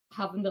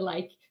having to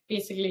like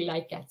basically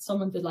like get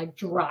someone to like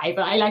drive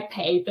it. I like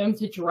paid them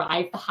to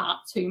drive the hat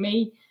to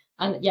me,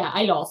 and yeah,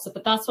 I lost it.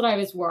 But that's what I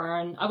was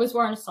wearing. I was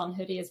wearing a sun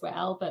hoodie as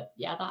well, but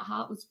yeah, that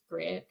hat was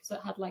great because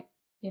it had like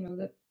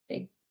the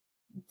big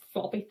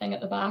floppy thing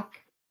at the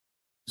back.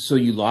 So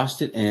you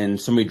lost it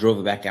and somebody drove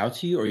it back out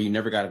to you, or you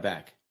never got it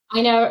back?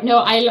 I know. No,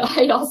 I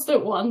lost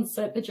it once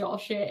at the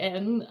Joshua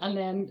Inn, and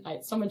then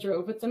someone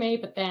drove it to me.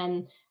 But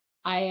then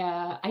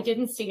I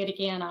didn't see it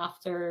again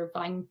after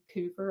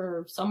Vancouver,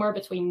 or somewhere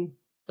between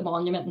the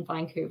monument and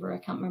Vancouver. I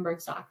can't remember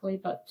exactly,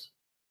 but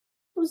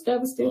I was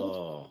devastated.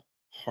 Oh,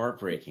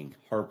 heartbreaking.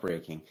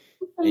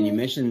 And you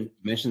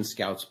mentioned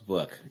Scout's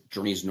book,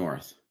 Journeys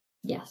North.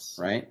 Yes.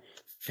 right?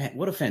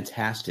 What a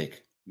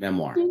fantastic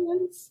memoir.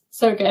 Yes.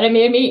 So good. It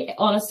made me,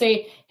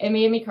 honestly, it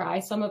made me cry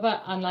some of it.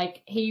 And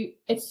like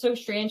it's so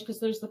strange because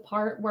there's the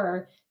part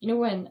where, you know,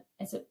 when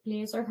is it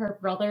Blazer, her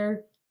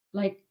brother,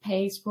 like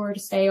pays for her to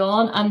stay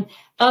on, and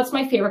that's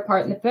my favorite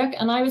part in the book.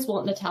 And I was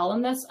wanting to tell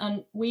him this,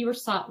 and we were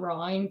sat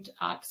round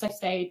because I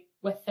stayed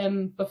with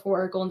him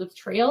before going to the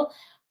trail,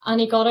 and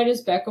he got out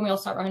his book and we all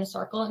sat around in a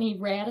circle and he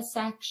read a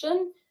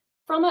section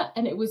from it,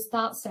 and it was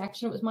that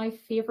section. It was my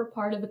favorite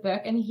part of the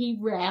book, and he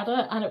read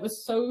it, and it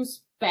was so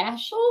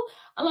special.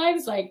 And I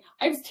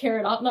was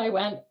tearing up, and I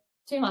went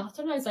to him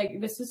after, and I was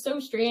like, "This is so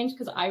strange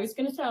because I was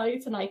going to tell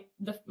you tonight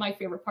my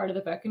favorite part of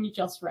the book, and you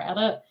just read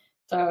it."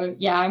 So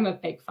yeah, I'm a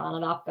big fan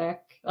of that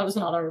book. That was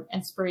another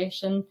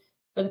inspiration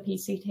for the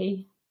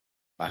PCT.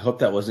 I hope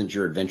that wasn't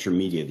your adventure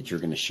media that you're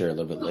going to share a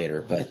little bit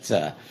later, but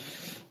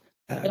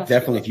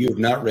definitely, if you have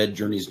not read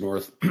Journeys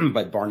North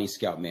by Barney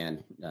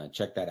Scoutman,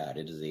 check that out.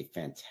 It is a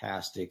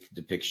fantastic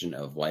depiction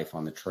of life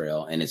on the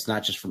trail, and it's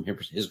not just from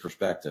his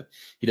perspective.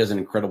 He does an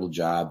incredible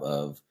job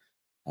of,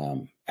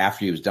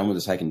 after he was done with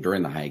his hike and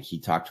during the hike, he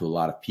talked to a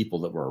lot of people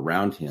that were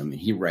around him,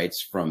 and he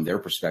writes from their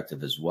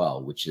perspective as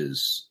well, which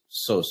is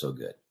so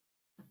good.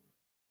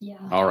 Yeah.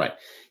 All right.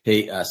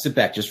 Hey, sit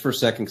back just for a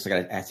second because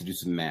I have to do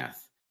some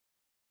math.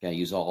 Got to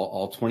use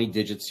all 20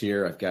 digits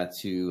here. I've got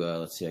to,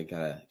 let's see, I got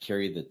to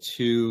carry the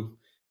 2.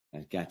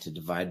 I've got to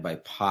divide by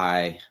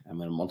pi. I'm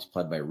going to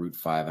multiply by root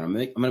 5. And I'm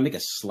going to make a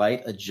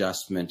slight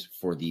adjustment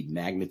for the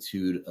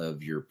magnitude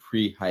of your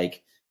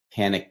pre-hike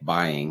panic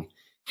buying.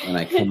 And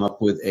I come up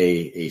with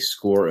a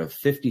score of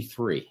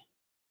 53.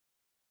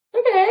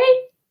 Okay.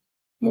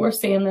 More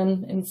sane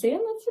than insane.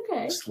 That's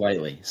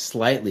okay.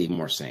 Slightly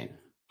more sane.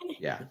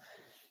 Yeah.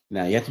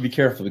 Now, you have to be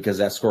careful because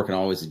that score can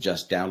always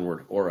adjust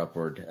downward or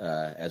upward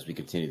as we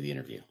continue the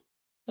interview.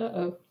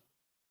 Uh-oh.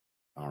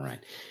 All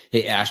right.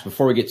 Hey, Ash,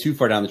 before we get too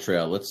far down the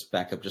trail, let's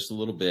back up just a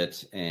little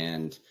bit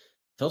and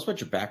tell us about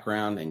your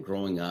background and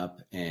growing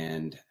up,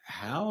 and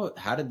how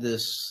did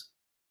this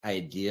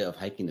idea of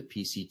hiking the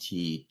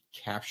PCT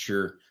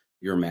capture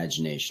your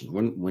imagination?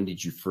 When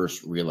did you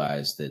first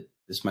realize that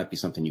this might be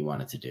something you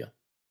wanted to do?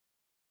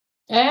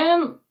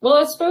 Well,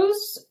 I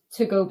suppose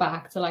to go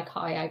back to like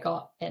how I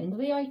got into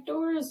the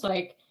outdoors,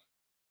 like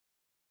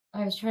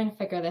I was trying to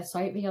figure this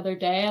out the other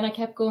day, and I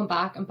kept going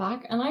back and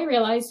back, and I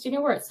realized, you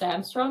know where it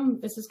stems from?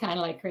 This is kind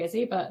of like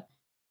crazy, but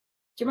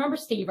do you remember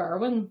Steve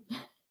Irwin?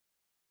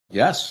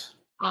 Yes.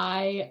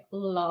 I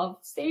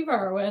loved Steve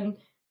Irwin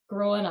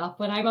growing up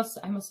when I must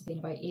have been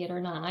about 8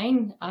 or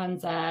 9,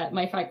 and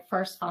my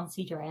first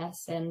fancy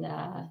dress in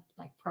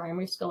like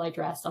primary school, I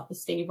dressed up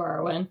as Steve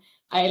Irwin.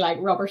 I like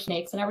rubber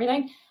snakes and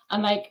everything,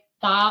 and like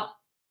that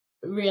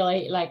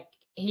really, like,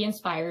 he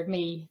inspired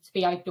me to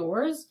be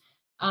outdoors.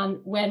 And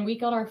when we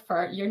got our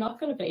first, you're not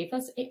going to believe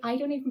this, I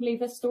don't even believe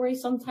this story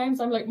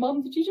sometimes. I'm like,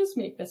 Mom, did you just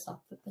make this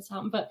up that this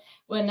happened? But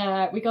when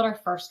we got our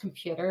first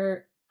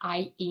computer,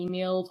 I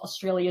emailed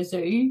Australia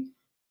Zoo,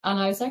 and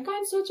I was like,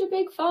 I'm such a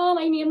big fan,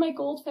 I named my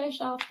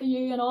goldfish after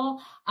you and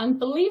all. And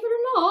believe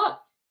it or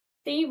not,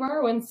 Steve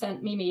Irwin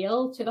sent me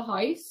mail to the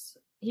house.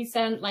 He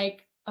sent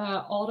like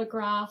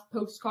autographed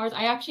postcards.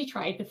 I actually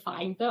tried to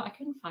find them. I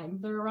couldn't find them.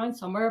 They're around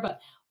somewhere,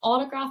 but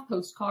autographed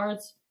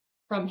postcards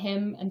from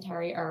him and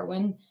Terry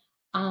Irwin,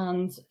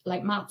 and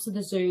like maps of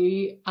the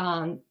zoo.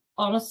 And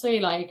honestly,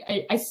 like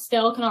I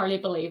still can hardly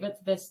believe it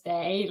to this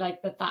day,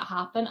 like that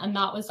happened. And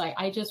that was like,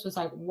 I just was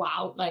like,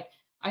 wow, like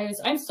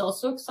I'm still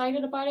so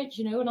excited about it,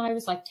 you know. And I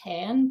was like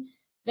 10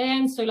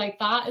 then, so like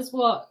that is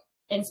what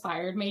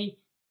inspired me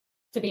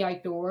to be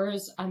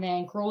outdoors. And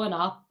then growing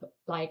up,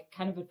 like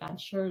kind of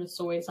adventure is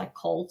always like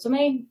called to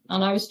me,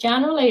 and I was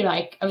generally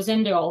like, I was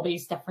into all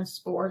these different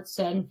sports,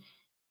 and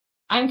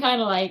I'm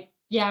kind of like,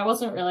 yeah, I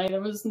wasn't really,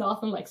 there was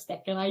nothing like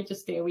sticking. I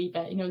just do a wee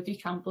bit, you know, do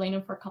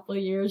trampolining for a couple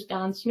of years,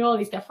 dance, you know, all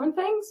these different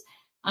things.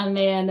 And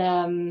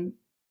then,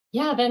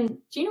 yeah, then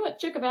do you know what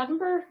Duke of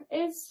Edinburgh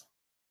is?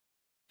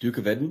 Duke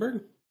of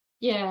Edinburgh?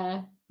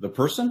 Yeah. The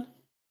person?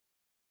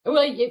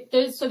 Well,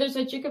 there's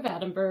a Duke of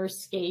Edinburgh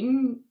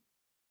scheme,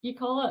 you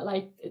call it.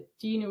 Like,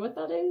 do you know what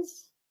that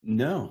is?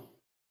 No.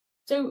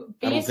 So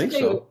basically, I don't think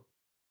so.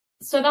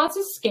 So that's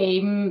a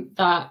scheme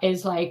that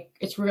is like,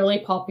 it's really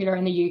popular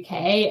in the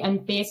UK,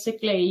 and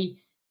basically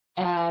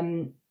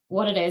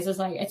what it is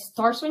like, it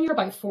starts when you're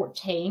about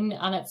 14,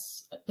 and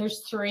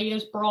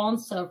there's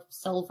bronze,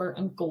 silver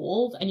and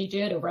gold, and you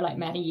do it over like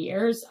many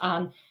years,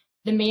 and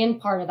the main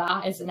part of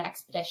that is an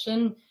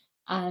expedition.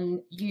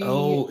 And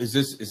is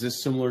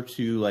this similar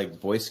to like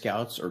Boy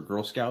Scouts or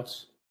Girl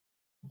Scouts?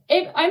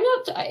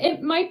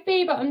 It might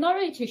be, but I'm not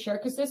really too sure,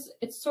 because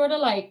it's sort of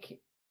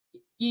like,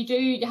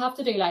 you have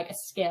to do like a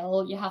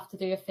skill, you have to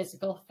do a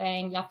physical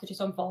thing, you have to do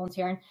some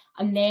volunteering,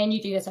 and then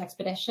you do this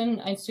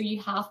expedition. And so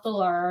you have to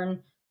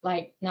learn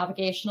like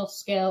navigational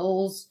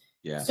skills.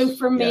 Yes. So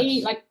for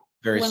me, like,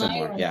 very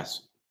similar.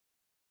 Yes.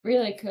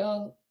 Really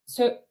cool.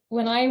 So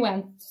when I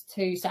went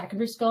to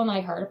secondary school and I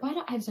heard about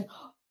it, I was like,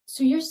 oh,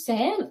 so you're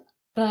saying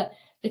that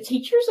the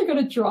teachers are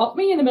going to drop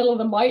me in the middle of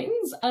the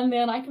mountains, and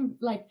then I can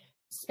like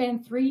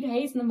spend 3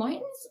 days in the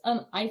mountains?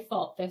 And I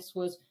thought this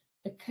was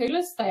the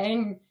coolest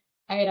thing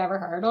I had ever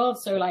heard of.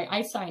 So like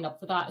I signed up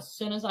for that as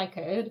soon as I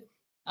could.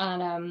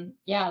 And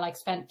yeah, like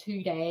spent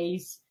 2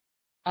 days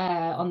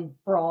on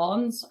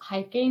bronze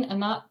hiking,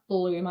 and that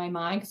blew my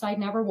mind because I'd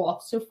never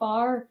walked so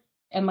far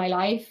in my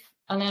life.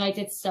 And then I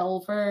did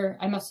silver.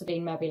 I must have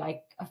been maybe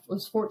like, I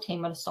was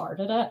 14 when I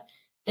started it.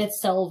 Did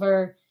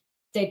silver,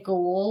 did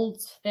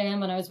gold then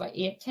when I was about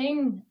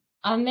 18.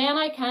 And then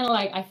I kind of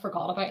like, I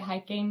forgot about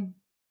hiking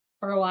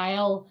for a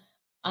while.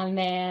 And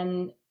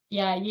then,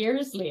 yeah,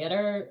 years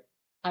later,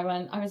 I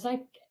was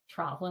like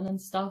traveling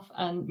and stuff.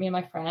 And me and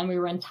my friend, we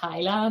were in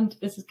Thailand.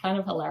 This is kind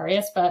of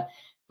hilarious, but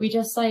we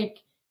just like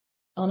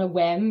on a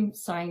whim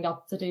signed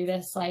up to do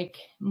this like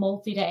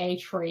multi-day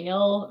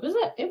trail.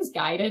 It was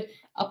guided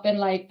up in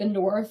like the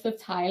north of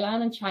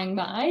Thailand and Chiang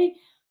Mai.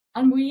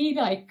 And we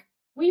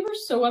were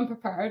so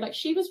unprepared. Like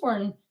she was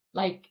wearing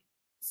like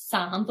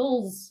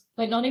sandals,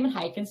 like not even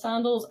hiking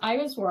sandals. I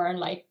was wearing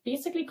like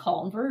basically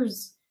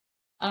Converse.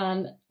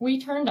 And we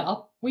turned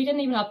up, we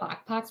didn't even have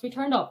backpacks. We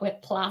turned up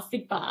with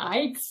plastic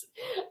bags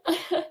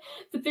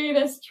to do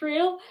this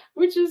trail,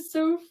 which is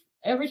so,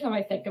 every time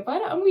I think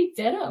about it, and we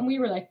did it and we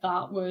were like,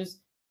 that was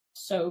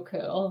so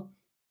cool.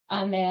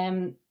 And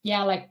then,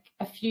 yeah, like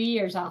a few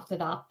years after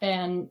that,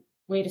 then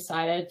we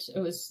decided it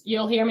was,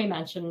 you'll hear me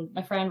mention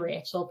my friend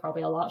Rachel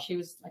probably a lot. She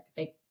was like a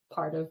big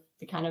part of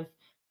the kind of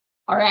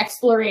our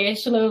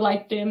exploration of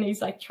like doing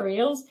these like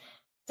trails.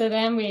 So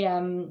then we,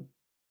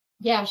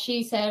 yeah,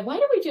 she said, why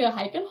don't we do a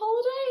hiking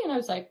holiday? And I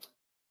was like,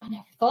 I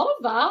never thought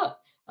of that.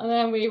 And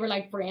then we were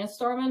like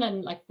brainstorming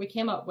and like we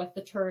came up with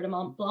the Tour de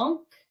Mont Blanc,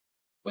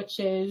 which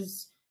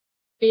is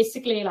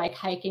basically like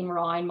hiking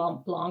around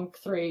Mont Blanc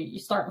through, you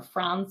start in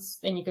France,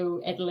 then you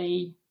go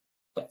Italy,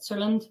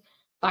 Switzerland,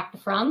 back to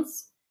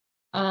France.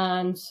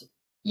 And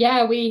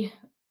yeah, we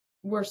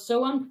were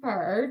so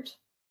unprepared.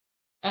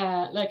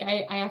 Like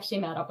I actually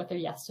met up with her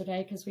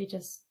yesterday because we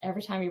just,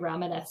 every time we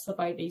reminisce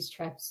about these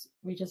trips,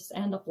 we just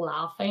end up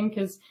laughing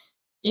because,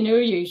 you know,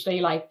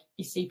 usually like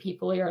you see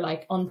people who are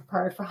like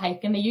unprepared for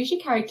hiking, they usually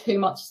carry too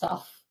much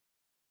stuff.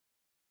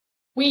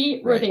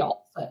 We were the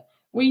opposite.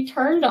 We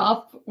turned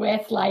up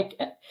with like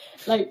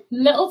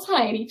little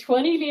tiny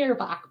 20-liter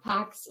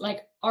backpacks.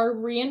 Like our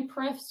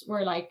rainproofs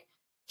were like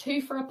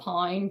 2 for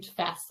 £1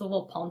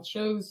 festival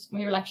ponchos.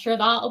 We were like, sure,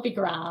 that'll be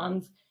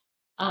grand.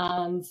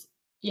 And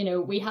you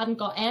know, we hadn't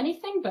got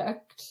anything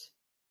booked.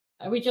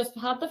 We just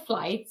had the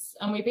flights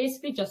and we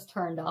basically just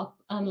turned up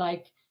and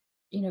like,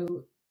 you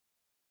know,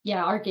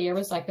 yeah, our gear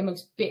was like the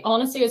most,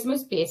 honestly, it was the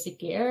most basic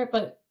gear,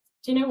 but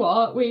do you know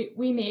what? We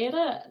made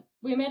it.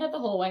 We made it the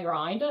whole way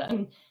around it.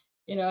 And,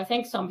 you know, I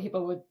think some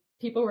people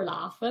were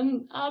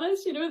laughing at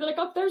us, you know, they're like,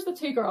 oh, there's the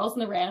 2 girls in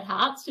the red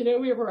hats, you know,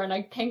 we were wearing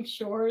like pink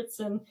shorts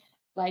and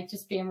like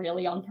just being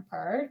really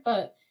unprepared.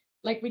 But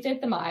like we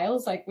did the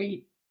miles, like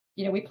we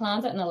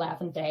planned it in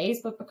 11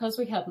 days, but because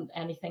we hadn't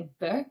anything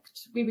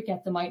booked, we would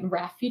get them out in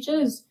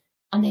refuges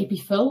and they'd be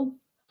full.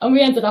 And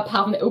we ended up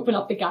having to open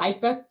up the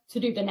guidebook to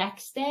do the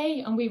next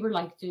day. And we were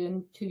like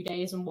doing 2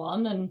 days in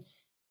one.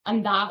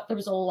 And that, there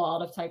was a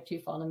lot of type 2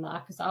 fun in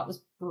that because that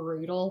was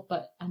brutal,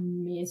 but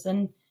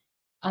amazing.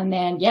 And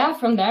then, yeah,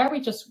 from there,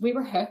 we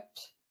were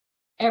hooked.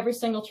 Every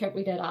single trip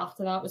we did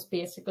after that was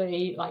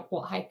basically like,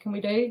 what hike can we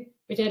do?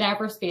 We did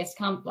Everest Base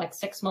Camp like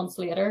 6 months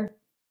later.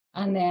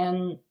 And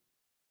then,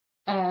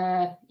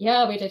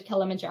 yeah, we did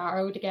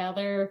Kilimanjaro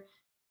together.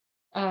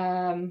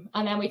 And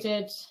then we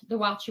did the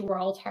Wachi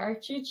World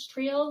Heritage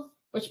Trail,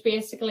 which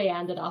basically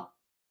ended up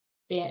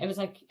being, it was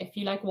like, if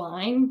you like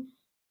wine,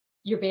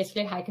 you're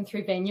basically hiking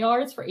through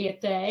vineyards for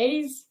 8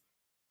 days.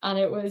 And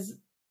it was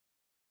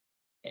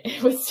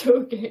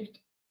so good.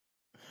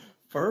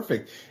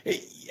 Perfect.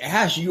 Hey,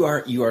 Ash, you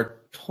are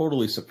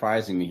totally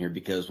surprising me here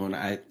because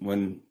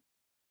when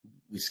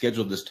we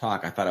scheduled this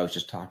talk, I thought I was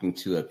just talking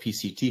to a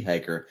PCT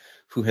hiker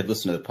who had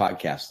listened to the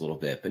podcast a little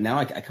bit. But now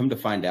I come to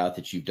find out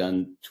that you've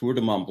done Tour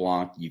de Mont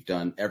Blanc, you've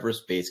done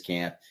Everest Base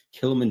Camp,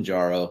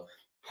 Kilimanjaro,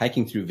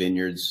 hiking through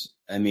vineyards.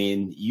 I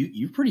mean,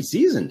 you're pretty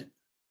seasoned.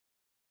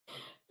 I've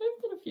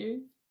done a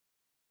few.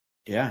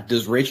 Yeah.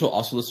 Does Rachel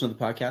also listen to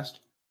the podcast?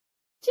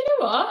 Do you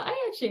know what?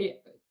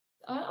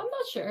 I'm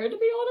not sure, to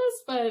be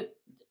honest, but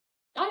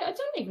I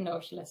don't even know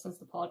if she listens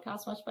to the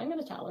podcast much, but I'm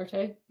going to tell her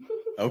to.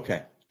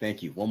 Okay.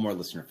 Thank you. One more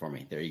listener for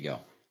me. There you go.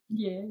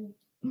 Yeah.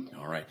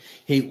 All right.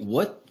 Hey,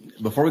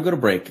 before we go to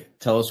break,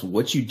 tell us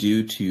what you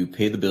do to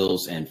pay the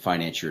bills and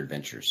finance your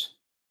adventures.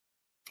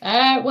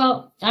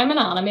 Well, I'm an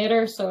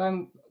animator, so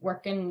I'm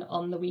working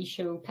on the wee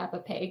show Peppa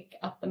Pig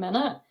at the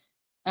minute,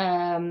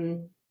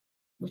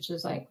 which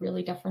is like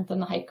really different than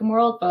the hiking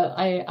world, but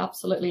I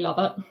absolutely love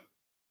it.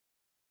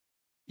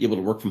 You able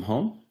to work from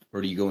home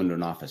or do you go into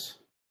an office?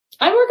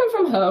 I'm working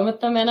from home at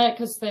the minute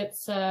because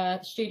it's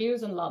the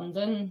studio's in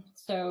London.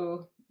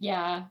 So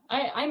yeah,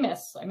 I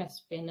miss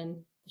being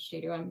in the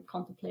studio. I'm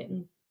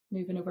contemplating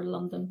moving over to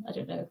London. I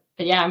don't know.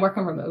 But yeah, I'm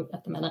working remote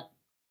at the minute.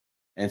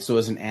 And so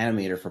as an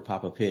animator for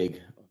Peppa Pig,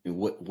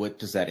 what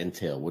does that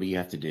entail? What do you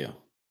have to do?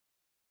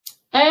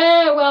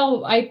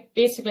 Well, I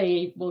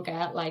basically will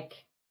get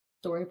like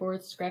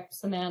storyboard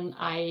scripts, and then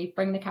I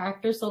bring the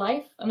characters to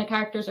life, and the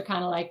characters are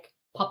kind of like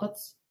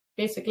puppets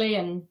basically,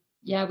 and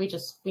yeah, we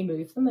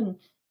move them and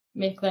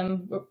make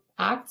them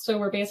act. So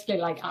we're basically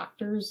like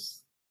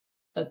actors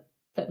that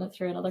putting it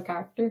through another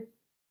character.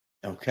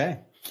 Okay.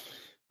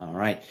 All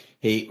right.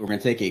 Hey, we're going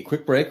to take a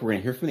quick break. We're going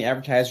to hear from the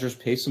advertisers,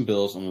 pay some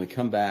bills, and when we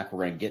come back,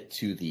 we're going to get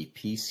to the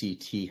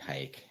PCT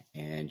hike,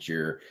 and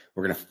we're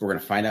going to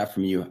find out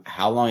from you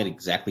how long it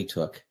exactly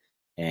took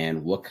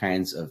and what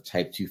kinds of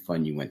type 2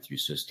 fun you went through.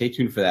 So stay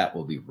tuned for that.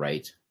 We'll be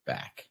right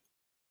back.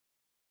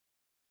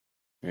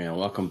 And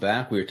welcome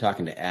back. We were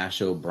talking to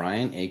Ash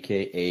O'Brien,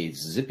 aka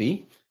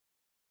Zippy.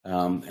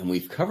 And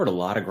we've covered a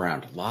lot of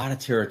ground, a lot of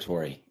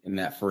territory in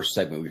that first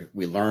segment.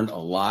 We learned a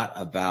lot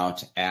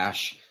about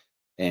Ash,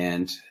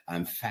 and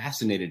I'm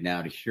fascinated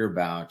now to hear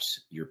about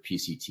your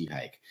PCT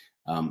hike.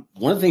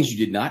 One of the things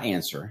you did not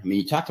answer, I mean,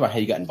 you talked about how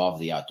you got involved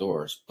with the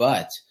outdoors,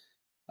 but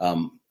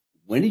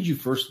when did you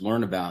first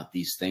learn about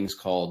these things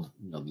called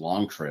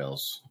long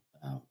trails,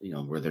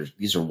 where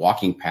these are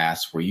walking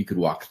paths where you could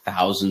walk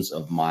thousands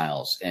of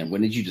miles? And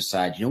when did you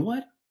decide, you know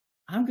what,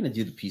 I'm going to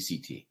do the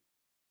PCT?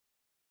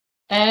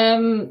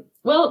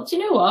 Well, do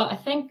you know what? I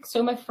think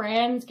so. My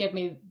friend gave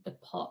me the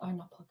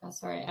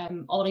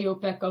audio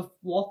book of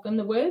Walk in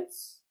the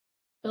Woods,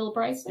 Bill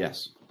Bryson.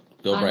 Yes,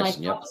 Bill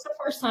Bryson. That was the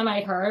first time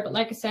I'd heard. But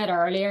like I said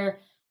earlier,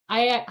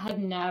 I had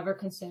never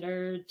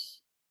considered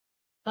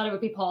that it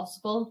would be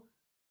possible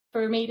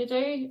for me to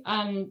do.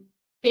 And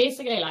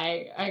basically,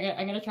 like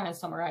I'm going to try and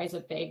summarize a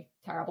big,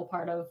 terrible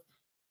part of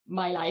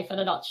my life in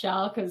a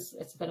nutshell, because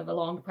it's a bit of a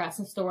long,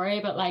 depressing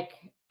story. But like,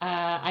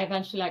 I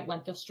eventually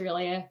went to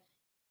Australia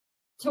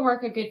to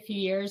work a good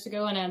few years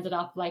ago, and ended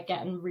up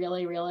getting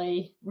really,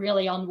 really,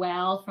 really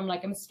unwell from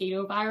a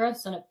mosquito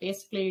virus, and it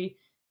basically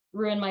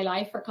ruined my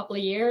life for a couple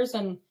of years.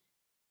 And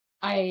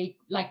I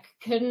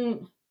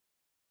couldn't,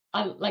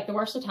 the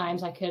worst of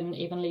times I couldn't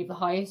even leave the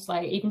house.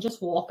 Even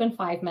just walking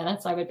 5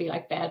 minutes, I would be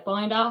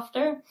bedbound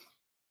after.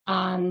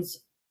 And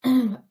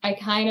I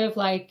kind of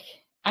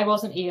I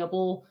wasn't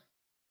able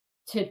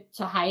to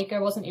hike.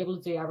 I wasn't able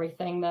to do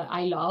everything that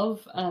I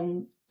love.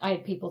 And I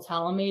had people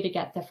telling me to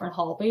get different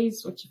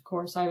hobbies, which of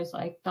course I was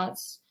like,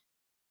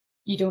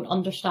 you don't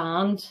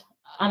understand.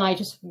 And I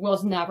just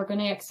was never going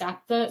to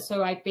accept it.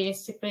 So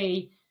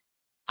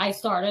I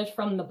started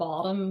from the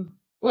bottom.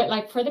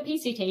 For the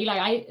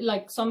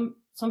PCT, some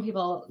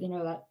people,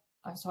 that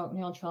I was talking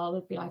to on trial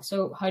would be like,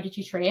 so how did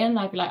you train?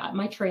 I'd be like,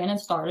 my training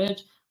started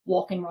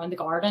walking around the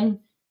garden.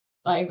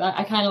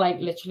 I kind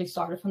of literally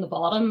started from the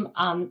bottom.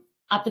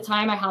 At the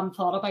time I hadn't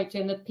thought about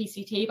doing the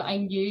PCT, but I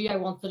knew I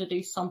wanted to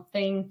do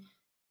something.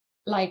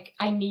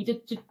 I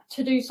needed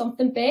to do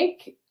something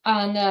big,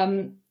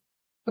 and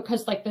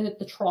because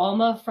the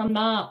trauma from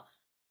that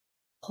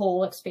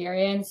whole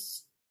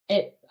experience,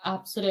 it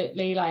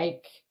absolutely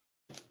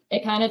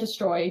it kind of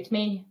destroyed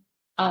me.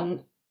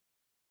 And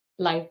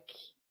I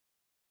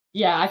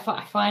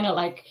find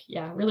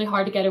it really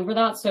hard to get over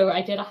that. So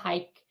I did a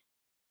hike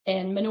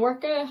in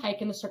Menorca,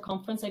 hiking the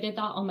circumference. I did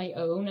that on my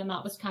own, and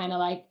that was kind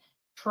of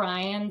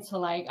trying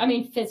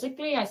to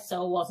physically I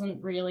still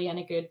wasn't really in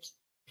a good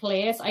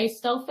place. I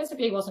still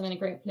physically wasn't in a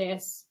great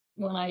place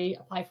when I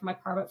applied for my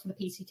permit for the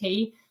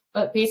PCT,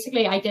 but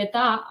basically I did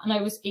that, and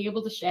I was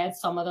able to shed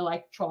some of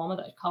the trauma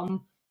that had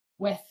come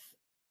with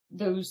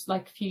those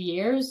few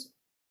years,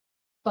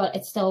 but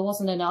it still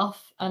wasn't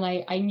enough. And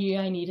I knew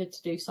I needed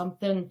to do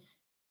something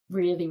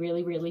really,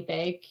 really, really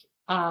big.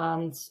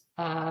 And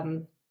I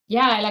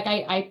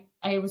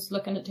was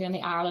looking at doing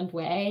the Ireland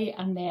Way,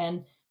 and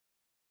then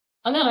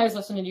I was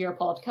listening to your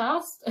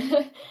podcast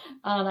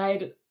and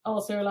I'd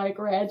also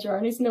read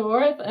Journeys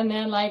North, and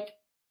then I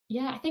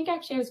think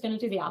actually I was going to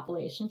do the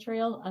Appalachian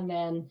Trail, and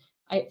then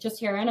I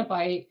just hearing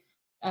about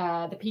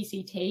the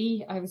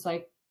PCT, I was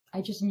I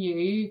just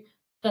knew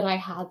that I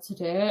had to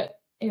do it.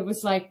 It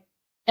was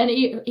and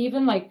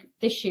even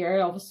this year,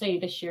 obviously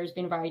this year has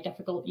been a very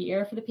difficult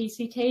year for the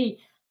PCT,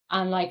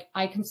 and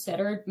I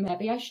considered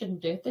maybe I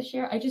shouldn't do it this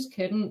year. I just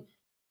couldn't.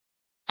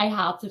 I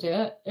had to do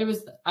it. It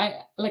was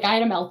I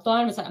had a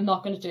meltdown. I was I'm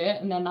not going to do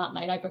it, and then that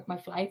night I booked my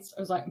flights.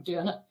 I was I'm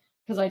doing it,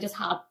 because I just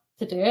had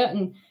to do it.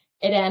 And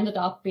it ended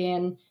up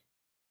being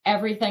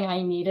everything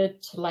I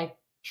needed to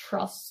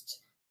trust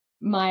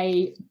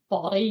my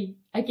body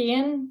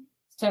again.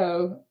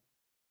 So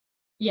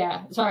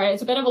yeah, sorry,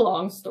 it's a bit of a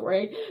long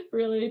story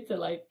really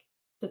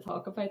to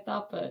talk about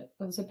that, but it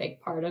was a big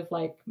part of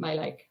my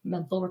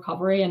mental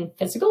recovery and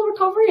physical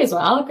recovery as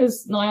well,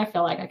 because now I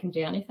feel I can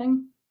do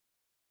anything.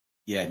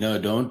 Yeah, no,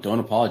 don't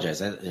apologize.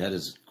 That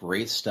is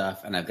great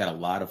stuff. And I've got a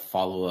lot of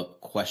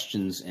follow-up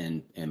questions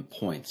and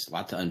points, a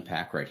lot to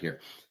unpack right here.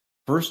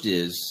 First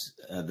is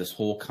this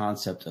whole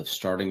concept of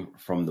starting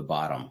from the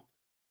bottom.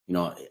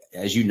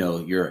 As you know,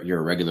 you're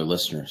a regular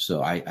listener,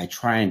 so I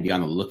try and be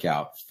on the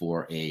lookout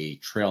for a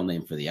trail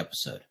name for the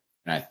episode.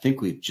 And I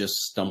think we've just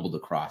stumbled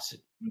across it.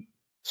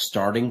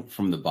 Starting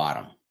from the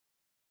bottom.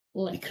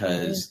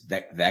 Because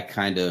that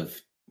kind of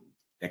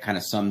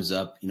sums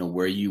up,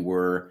 where you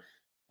were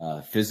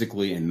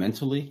physically and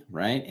mentally,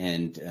 right?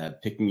 And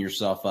picking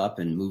yourself up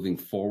and moving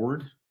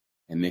forward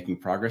and making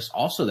progress.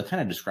 Also, that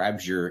kind of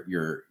describes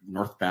your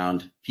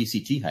northbound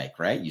PCT hike,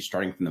 right? You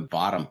starting from the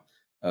bottom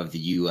of the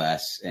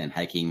U.S. and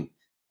hiking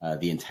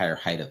the entire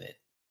height of it.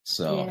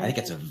 So I think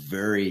it's a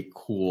very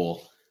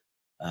cool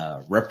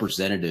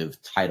representative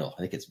title.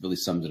 I think it's really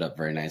sums it up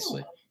very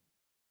nicely.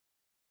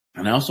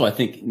 And also, I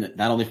think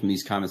not only from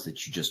these comments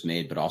that you just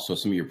made, but also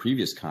some of your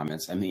previous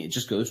comments, I mean, it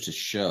just goes to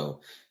show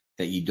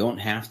that you don't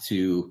have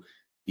to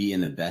be in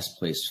the best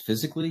place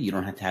physically. You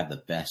don't have to have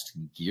the best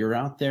gear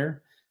out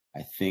there.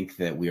 I think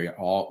that we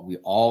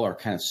all are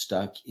kind of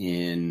stuck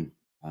in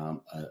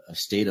a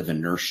state of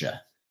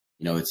inertia.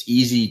 You know, it's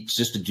easy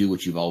just to do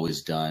what you've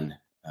always done,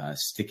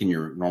 stick in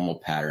your normal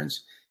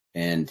patterns,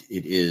 and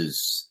it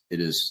is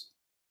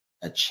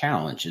a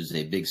challenge. Is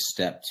a big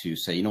step to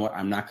say, you know what,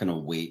 I'm not going to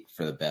wait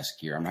for the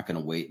best gear. I'm not going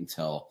to wait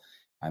until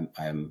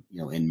I'm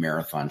in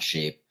marathon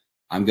shape.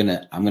 I'm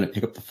gonna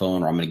pick up the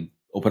phone, or I'm gonna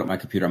open up my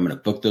computer. I'm gonna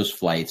book those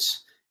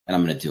flights, and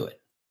I'm gonna do it.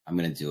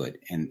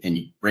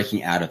 And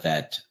breaking out of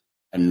that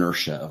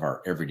inertia of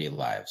our everyday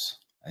lives.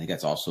 I think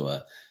that's also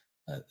a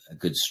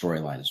good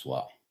storyline as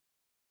well.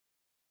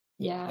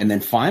 Yeah. And then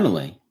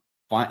finally,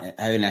 I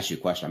didn't ask you a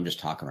question. I'm just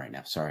talking right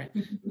now. Sorry.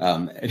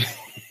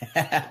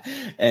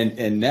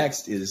 And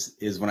next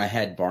is when I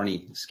had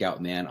Barney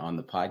Scoutman on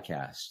the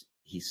podcast,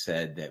 he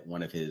said that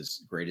one of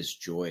his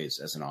greatest joys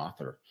as an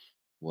author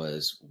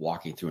was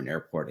walking through an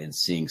airport and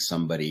seeing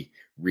somebody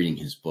reading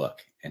his book,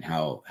 and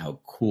how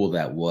cool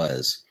that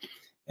was.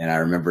 And I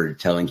remember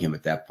telling him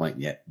at that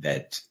point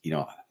that,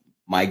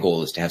 my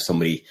goal is to have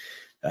somebody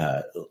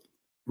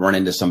run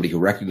into somebody who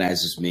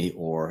recognizes me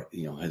or,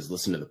 has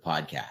listened to the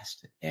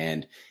podcast.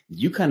 And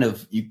you kind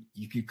of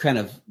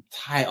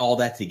tie all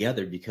that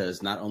together,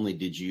 because not only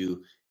did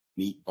you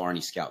meet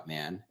Barney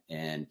Scoutman,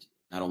 and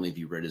not only have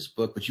you read his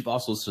book, but you've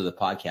also listened to the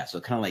podcast. So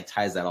it kind of like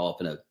ties that all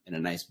up in a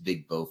nice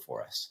big bow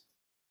for us.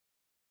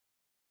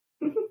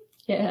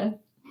 Yeah.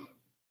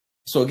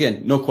 So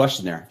again, no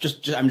question there.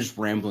 I'm just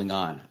rambling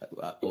on.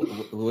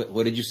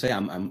 What did you say?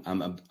 I'm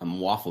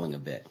waffling a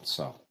bit.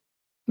 So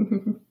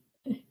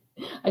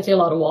I do a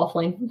lot of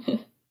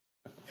waffling.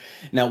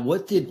 Now,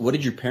 what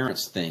did your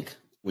parents think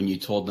when you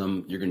told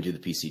them you're going to do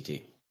the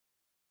PCT?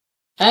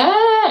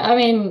 I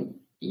mean,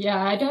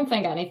 yeah, I don't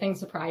think anything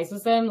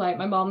surprises them. Like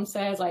my mom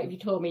says, like, if you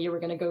told me you were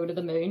going to go to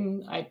the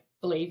moon, I'd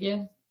believe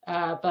you.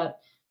 But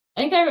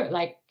I think they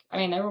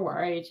were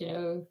worried,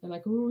 they're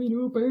like,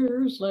 oh,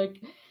 bears,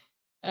 like,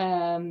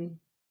 and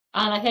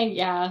I think,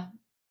 yeah,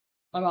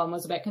 my mom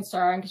was a bit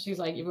concerned, because she's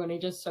like, you've only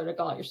just sort of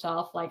got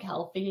yourself like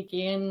healthy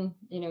again,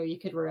 you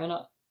could ruin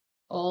it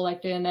all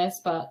like doing this.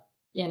 But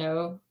yeah,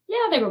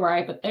 they were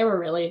worried, but they were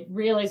really,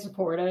 really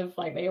supportive,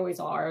 like they always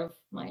are, of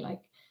my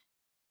like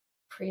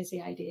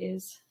crazy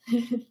ideas.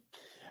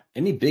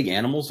 Any big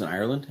animals in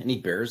Ireland? Any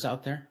bears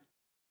out there?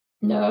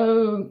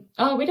 No.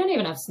 Oh, we don't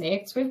even have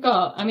snakes. We've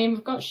got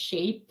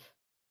sheep.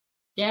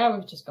 Yeah,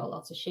 we've just got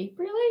lots of sheep,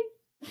 really.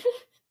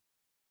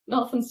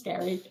 Nothing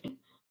scary.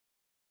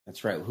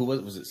 That's right. Who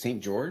was it?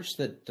 St. George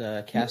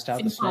that cast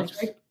out the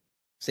snakes?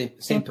 Was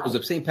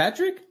it St.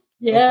 Patrick?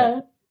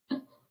 Yeah.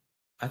 Okay.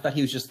 I thought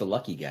he was just the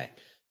lucky guy.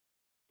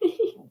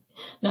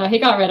 No, he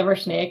got rid of our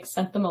snakes,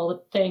 sent them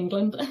all to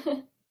England.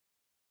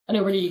 And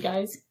over to you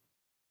guys.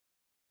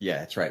 Yeah,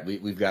 that's right.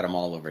 We've got them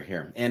all over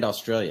here. And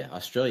Australia.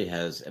 Australia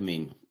has,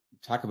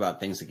 talk about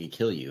things that can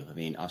kill you.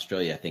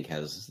 Australia, I think,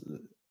 has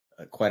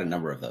quite a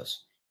number of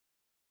those.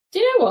 Do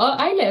you know what?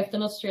 I lived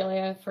in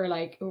Australia for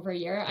like over a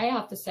year. I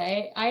have to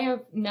say, I have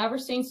never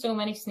seen so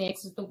many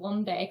snakes as the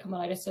one day coming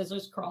out of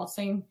Scissors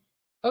Crossing.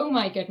 Oh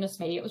my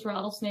goodness me. It was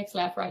rattlesnakes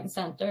left, right, and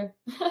center.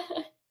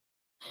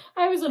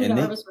 I was a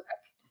nervous wreck.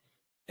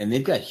 And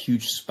they've got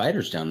huge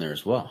spiders down there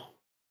as well.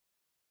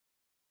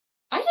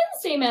 I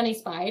didn't see many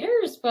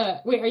spiders,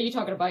 but wait, are you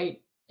talking about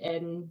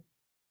in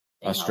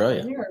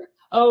Australia?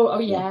 Oh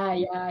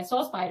yeah. I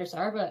saw spiders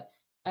there, but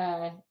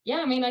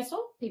I saw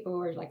people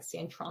were like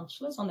seeing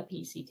tarantulas on the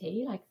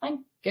PCT. Like,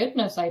 thank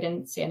goodness I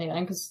didn't see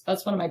anything, because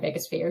that's one of my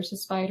biggest fears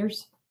is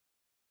spiders.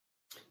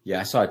 Yeah,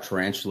 I saw a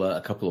tarantula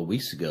a couple of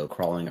weeks ago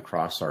crawling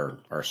across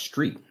our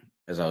street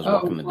as I was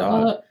walking the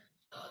dog.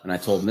 And I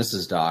told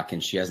Mrs. Doc,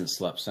 and she hasn't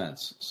slept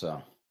since.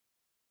 So.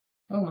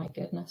 Oh my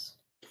goodness.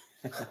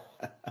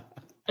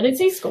 I did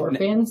see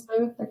scorpions,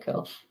 though. They're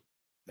cool.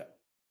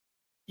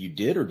 You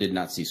did or did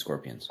not see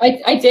scorpions?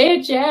 I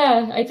did,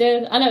 yeah, I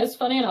did. And it was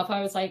funny enough,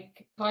 I was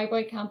like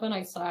cowboy camping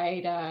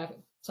outside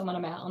someone I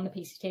met on the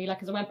PCT, like,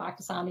 because I went back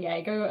to San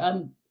Diego,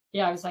 and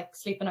yeah, I was like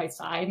sleeping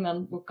outside, and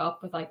then woke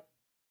up with like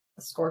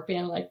a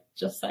scorpion like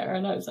just there,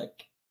 and I was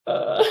like,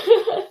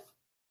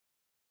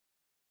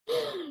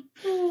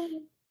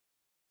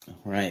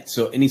 Right.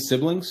 So any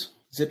siblings,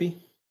 Zippy?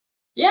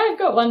 Yeah, I've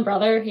got one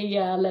brother. He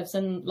lives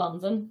in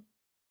London.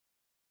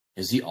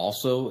 Is he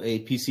also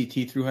a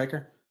PCT thru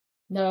hiker?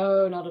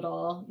 No, not at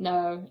all.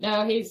 No, no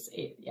one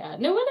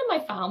in my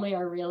family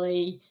are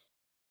really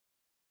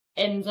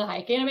into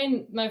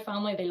hiking. My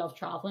family, they love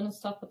traveling and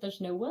stuff, but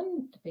there's no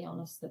one, to be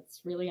honest,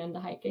 that's really into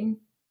hiking.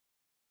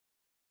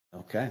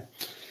 Okay.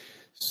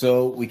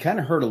 So we kind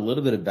of heard a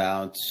little bit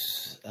about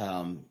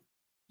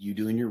you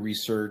doing your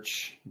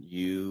research,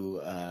 you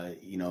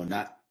know,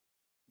 not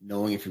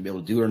knowing if you'll be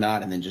able to do it or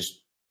not, and then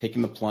just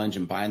taking the plunge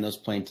and buying those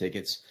plane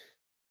tickets.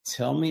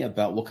 Tell me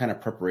about what kind of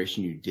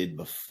preparation you did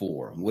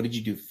before. What did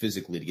you do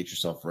physically to get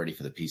yourself ready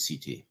for the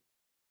PCT?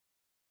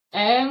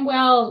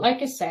 Well,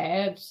 like I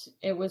said,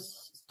 it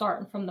was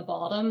starting from the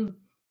bottom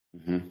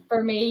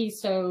for me.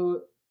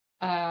 So,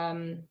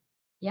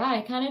 yeah,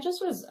 I kind of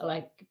just was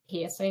like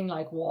pacing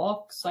like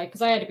walks, like,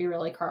 because I had to be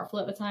really careful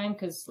at the time,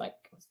 because like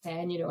I was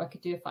saying, you know, I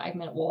could do a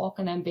 5-minute walk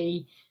and then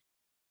be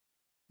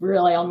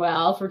really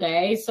unwell for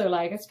days. So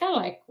like it's kind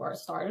of like where it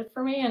started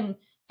for me, and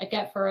I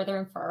get further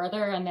and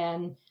further, and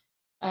then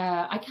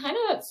I kind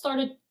of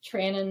started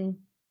training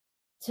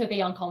to be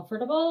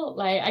uncomfortable,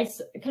 like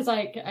because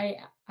I'm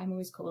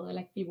always cold, I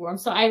like to be warm,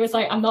 so I was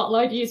like, I'm not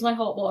allowed to use my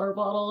hot water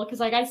bottle, because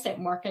like I sit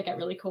and work, I get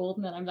really cold,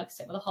 and then I'm like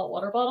sitting with a hot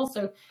water bottle.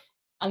 So,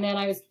 and then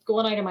I was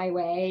going out of my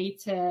way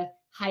to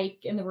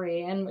hike in the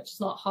rain, which is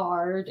not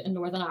hard in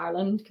Northern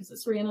Ireland because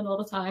it's raining all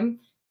the time,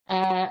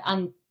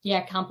 and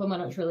yeah, camping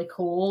when it was really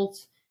cold.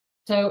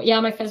 So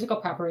yeah, my physical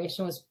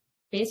preparation was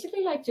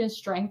basically like doing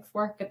strength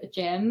work at the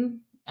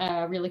gym,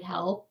 really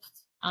helped,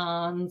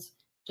 and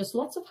just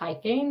lots of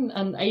hiking.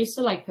 And I used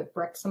to like put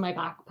bricks in my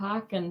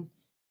backpack and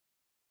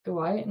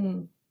go out,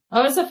 and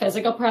that was the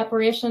physical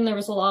preparation. There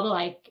was a lot of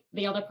like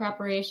the other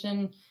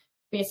preparation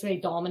basically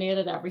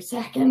dominated every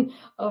second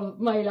of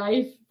my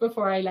life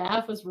before I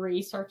left, was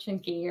researching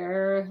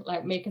gear,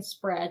 like making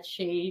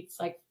spreadsheets,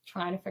 like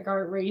trying to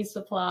figure out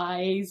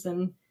resupplies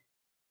and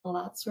all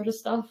that sort of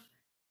stuff.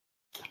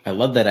 I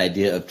love that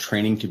idea of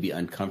training to be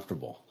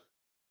uncomfortable,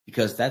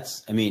 because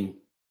that's, I mean,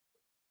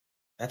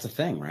 that's a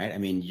thing, right? I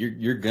mean,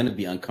 you're going to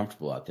be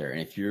uncomfortable out there. And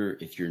if you're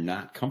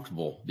not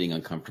comfortable being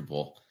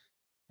uncomfortable,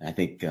 I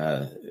think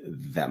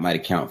that might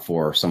account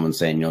for someone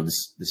saying, you know,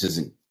 this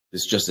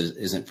just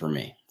isn't for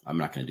me. I'm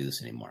not going to do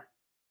this anymore.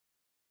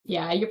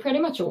 Yeah, you're pretty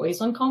much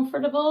always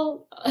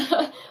uncomfortable.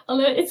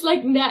 It's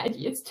like,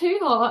 it's too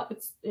hot,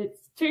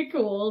 it's too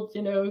cold,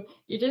 you know,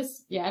 you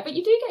just, yeah, but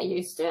you do get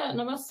used to it.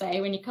 And I must say,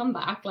 when you come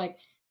back, like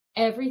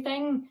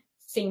everything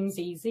seems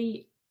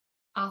easy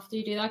after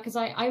you do that, because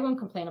I won't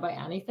complain about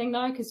anything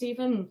now, because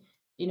even,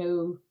 you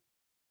know,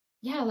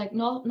 yeah, like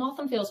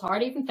nothing feels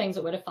hard. Even things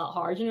that would have felt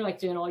hard, you know, like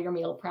doing all your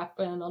meal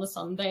prepping on a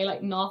Sunday,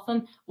 like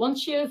nothing.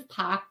 Once you've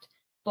packed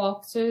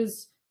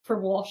boxes for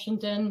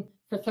Washington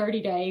for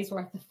 30 days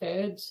worth of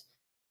food,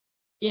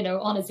 you know,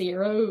 on a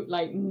zero,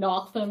 like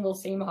nothing will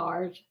seem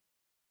hard.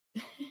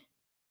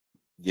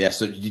 Yeah.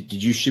 So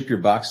did you ship your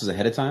boxes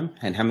ahead of time?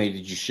 And how many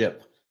did you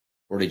ship?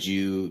 Or did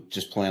you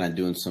just plan on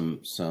doing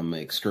some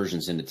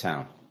excursions into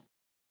town?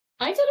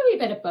 I did a wee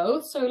bit of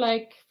both. So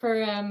like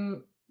for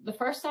the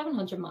first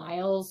 700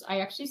 miles, I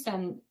actually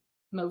sent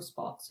most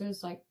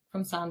boxes like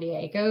from San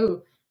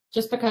Diego,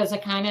 just because I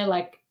kind of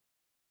like,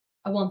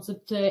 I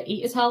wanted to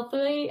eat as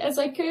healthily as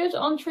I could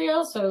on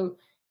trail. So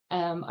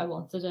I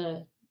wanted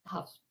to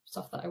have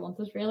stuff that I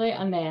wanted, really.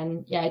 And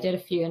then, yeah, I did a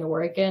few in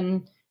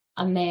Oregon.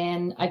 And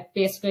then I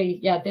basically,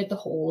 yeah, did the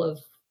whole of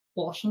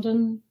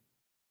Washington.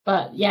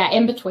 But yeah,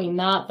 in between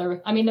that, there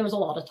was a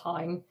lot of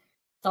time.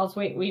 So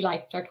we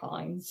liked our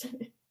times.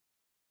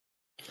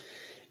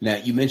 Now,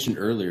 you mentioned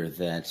earlier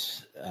that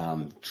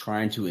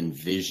trying to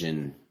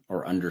envision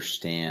or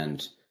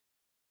understand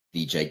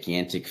the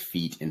gigantic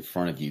feat in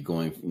front of you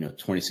going, you know,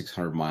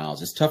 2,600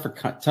 miles, it's tough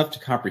to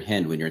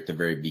comprehend when you're at the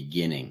very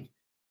beginning.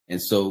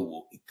 And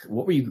so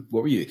what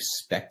were you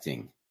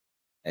expecting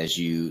as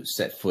you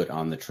set foot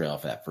on the trail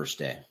for that first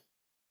day?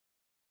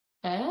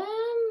 I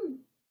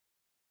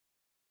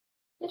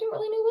don't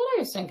really know what I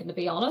was thinking, to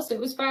be honest. It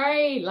was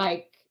very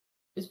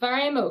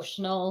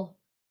emotional,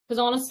 because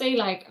honestly,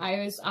 like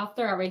I was,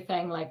 after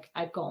everything like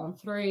I'd gone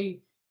through,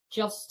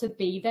 just to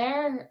be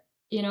there,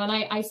 you know, and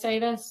I say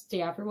this to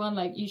everyone,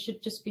 like you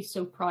should just be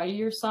so proud of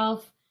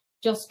yourself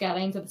just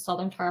getting to the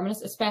southern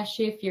terminus,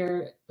 especially if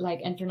you're like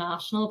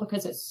international,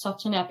 because it's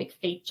such an epic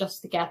feat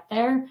just to get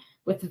there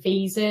with the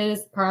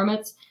visas,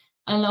 permits.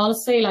 And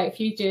honestly, like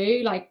if you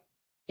do like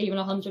even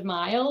 100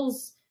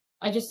 miles,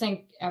 I just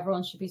think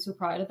everyone should be so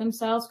proud of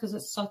themselves, because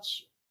it's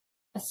such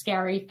a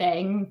scary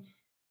thing,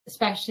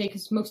 especially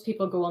because most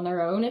people go on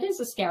their own. It is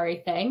a scary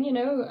thing, you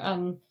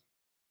know.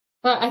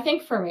 But I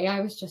think for me,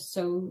 I was just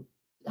so,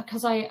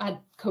 because I had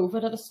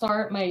COVID at the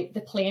start,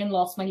 the plane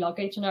lost my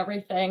luggage and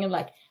everything, and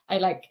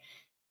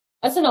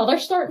that's another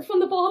start from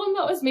the bottom.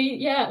 That was me.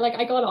 Yeah, like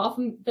I got off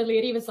and the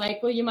lady was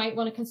like, well, you might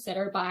want to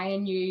consider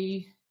buying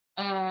new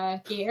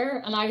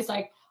gear. And I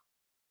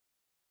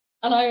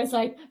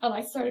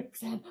started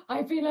saying,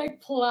 I've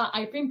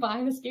been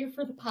buying this gear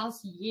for the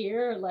past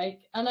year,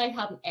 like, and I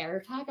had an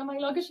air tag on my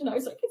luggage, and I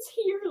was like, it's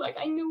here, like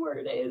I know where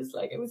it is,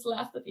 like it was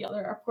left at the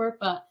other airport.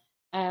 But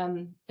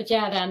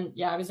yeah, then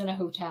I was in a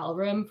hotel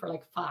room for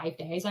like 5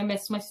 days. I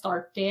missed my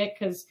start date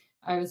because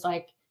I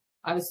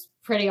was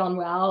pretty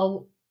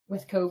unwell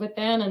with COVID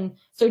then, and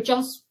so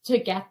just to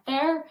get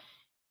there,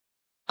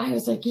 I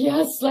was like,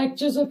 yes, like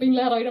just have been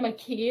let out of my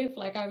cave.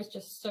 Like I was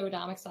just so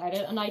damn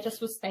excited. And I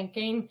just was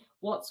thinking,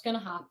 what's going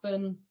to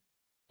happen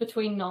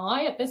between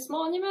now at this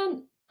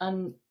monument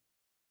and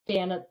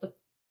being at the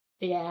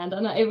the end.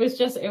 And it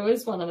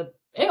was one of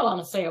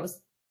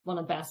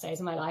the best days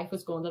of my life,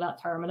 was going to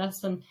that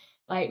terminus. And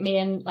like me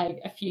and like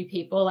a few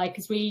people, like,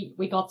 because we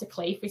got to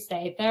Cleef, we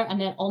stayed there,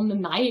 and then on the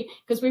night,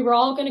 because we were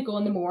all going to go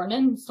in the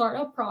morning, start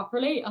up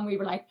properly, and we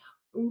were like,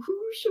 ooh,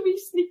 should we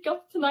sneak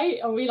up tonight?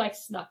 And we like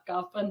snuck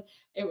up, and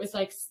it was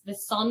like the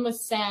sun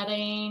was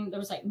setting, there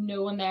was like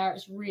no one there, it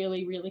was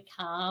really, really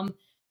calm.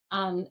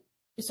 And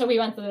so we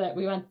went to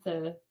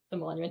the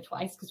monument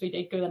twice, because we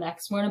did go the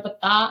next morning,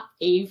 but that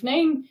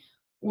evening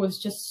was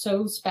just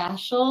so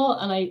special.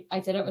 And I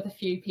did it with a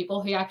few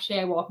people who actually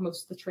I walked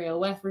most of the trail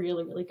with,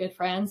 really, really good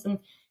friends. And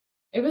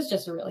it was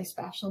just a really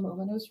special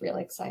moment. It was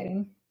really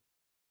exciting.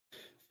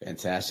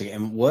 Fantastic.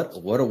 And what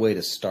a way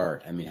to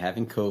start. I mean,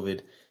 having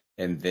COVID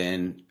and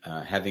then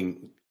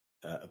having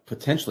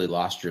potentially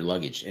lost your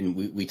luggage. And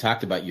we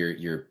talked about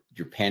your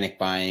panic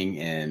buying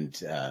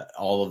and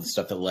all of the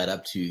stuff that led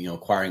up to, you know,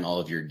 acquiring all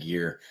of your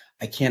gear.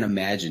 I can't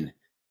imagine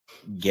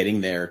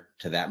getting there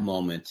to that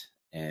moment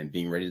and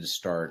being ready to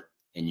start,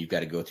 and you've got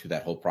to go through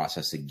that whole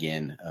process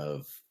again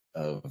of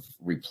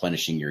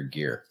replenishing your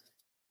gear.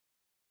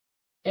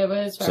 It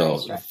was very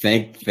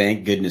stressful.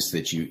 Thank goodness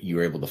that you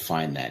were able to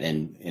find that,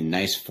 and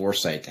nice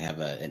foresight to have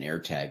an air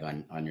tag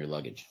on your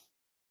luggage.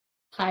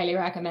 Highly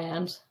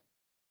recommend.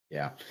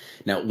 Yeah.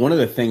 Now, one of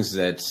the things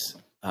that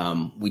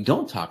we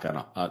don't talk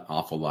an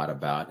awful lot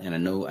about, and I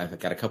know I've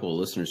got a couple of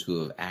listeners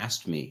who have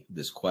asked me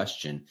this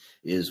question,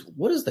 is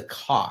what is the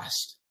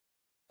cost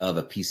of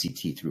a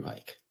PCT through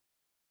hike?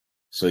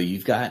 So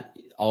you've got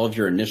all of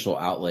your initial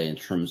outlay in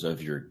terms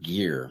of your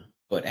gear,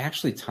 but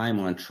actually time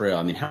on trail.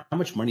 I mean, how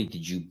much money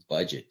did you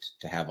budget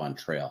to have on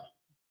trail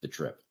the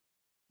trip?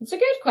 It's a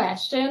good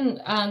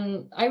question.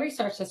 And I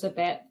researched this a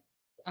bit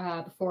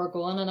before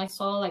going, and I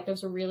saw like there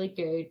was a really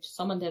good,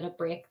 someone did a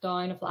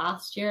breakdown of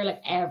last year,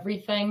 like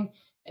everything.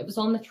 It was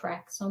on the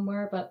Trek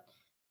somewhere, but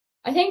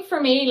I think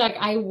for me, like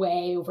I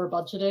way over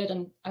budgeted,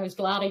 and I was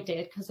glad I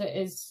did, because it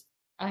is,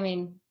 I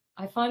mean,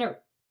 I found it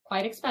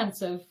quite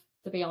expensive,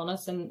 to be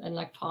honest, in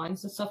like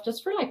towns and stuff,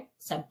 just for like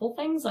simple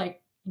things,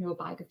 like, you know, a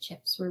bag of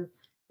chips were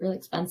really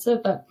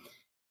expensive. But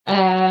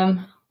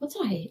what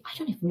did I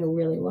don't even know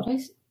really what I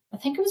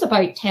think it was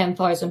about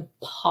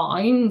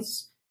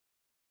 £10,000,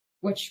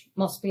 which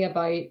must be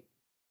about, I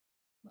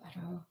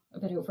don't know, a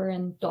bit over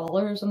in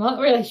dollars. I'm not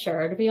really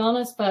sure, to be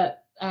honest,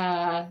 but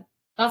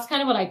that's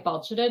kind of what I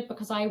budgeted,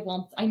 because I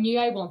knew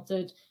I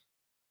wanted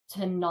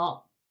to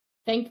not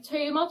think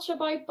too much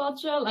about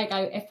budget. Like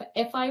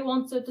if I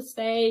wanted to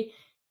stay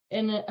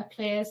in a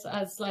place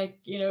as like,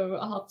 you know,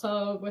 a hot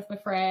tub with my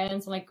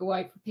friends and like go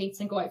out for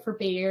pizza and go out for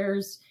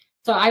beers.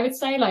 So I would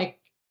say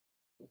like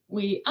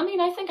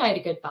I think I had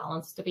a good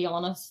balance, to be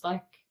honest.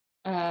 Like,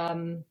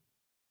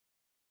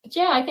 but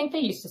yeah, I think they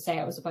used to say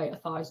it was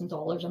about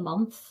 $1,000 a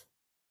month.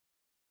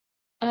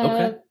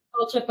 Okay.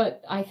 Budget,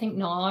 but I think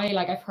now,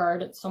 like I've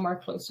heard it's somewhere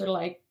closer to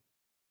like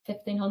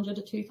 $1,500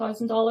 to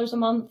 $2,000 a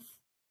month.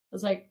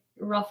 It's like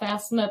a rough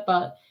estimate,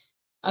 but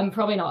I'm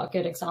probably not a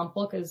good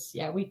example, because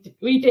yeah, we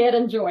did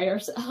enjoy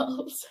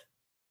ourselves.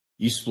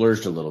 You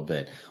splurged a little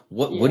bit.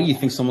 What do you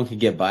think someone could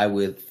get by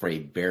with for a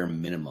bare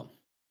minimum?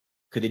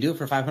 Could they do it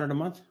for $500 a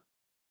month?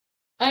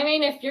 I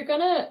mean, if you're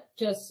gonna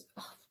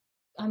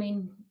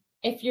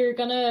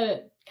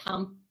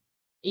camp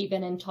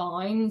even in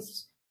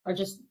towns, or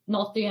just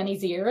not do any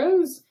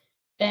zeros,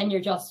 then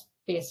you're just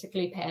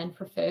basically paying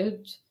for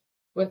food,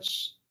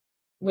 which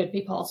would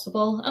be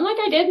possible. And like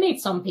I did meet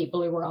some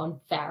people who were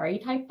on very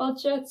tight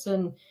budgets,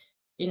 and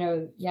you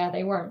know, yeah,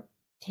 they weren't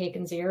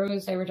taking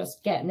zeros, they were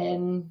just getting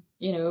in,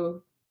 you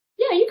know.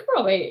 Yeah, you could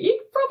probably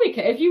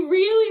could, if you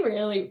really,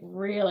 really,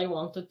 really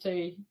wanted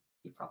to,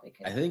 you probably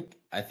could.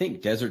 I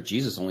think Desert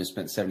Jesus only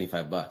spent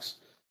 $75.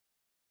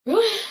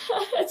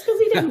 It's because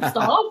he didn't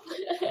stop.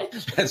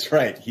 That's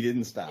right, he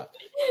didn't stop.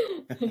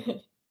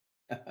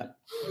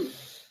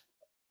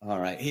 All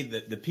right. Hey,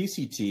 the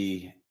PCT,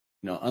 you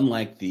know,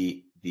 unlike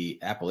the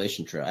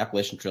Appalachian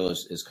Trail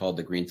is called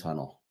the Green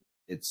Tunnel.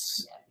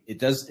 It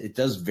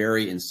does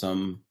vary in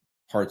some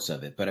parts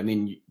of it, but I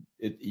mean,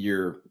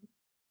 you're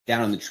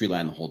down on the tree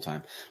line the whole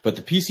time. But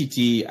the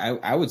PCT,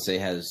 I would say,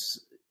 has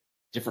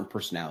different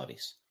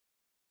personalities.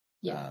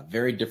 Yeah.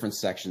 Very different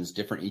sections,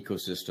 different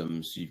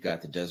ecosystems. You've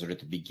got the desert at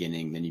the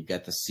beginning, then you've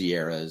got the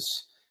Sierras,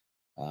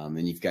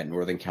 then you've got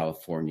Northern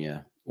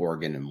California,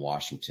 Oregon, and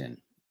Washington.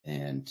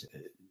 And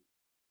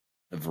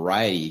the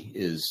variety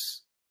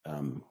is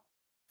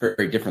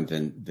very different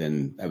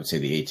than I would say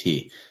the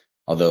AT.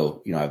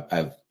 Although, you know,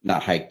 I've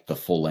not hiked the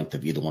full length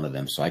of either one of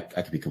them, so I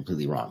could be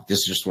completely wrong. This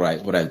is just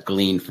what I've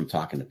gleaned from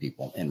talking to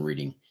people and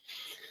reading.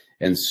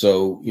 And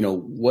so, you know,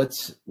 what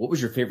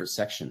was your favorite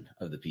section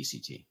of the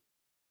PCT?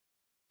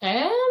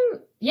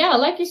 Yeah,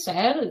 like you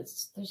said,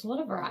 there's a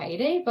lot of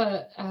variety,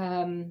 but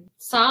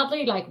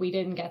sadly, like we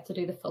didn't get to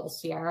do the full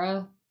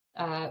Sierra.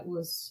 It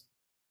was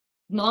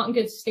not in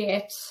good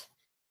state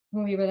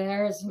when we were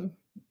there, as I'm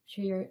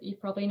sure you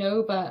probably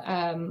know. But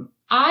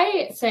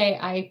I say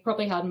I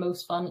probably had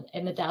most fun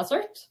in the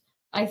desert.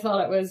 I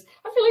thought it was,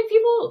 I feel like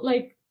people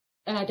like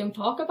don't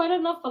talk about it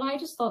enough, but I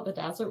just thought the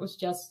desert was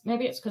just,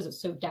 maybe it's because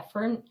it's so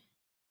different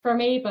for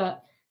me,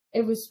 but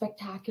it was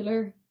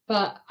spectacular.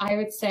 But I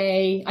would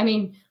say, I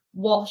mean,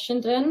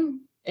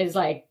 Washington is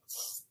like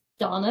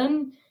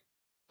stunning,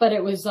 but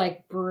it was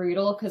like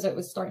brutal because it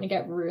was starting to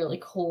get really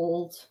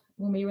cold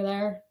when we were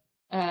there.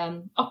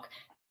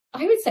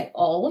 I would say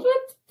all of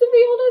it, to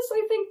be honest.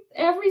 I think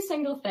every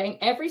single thing,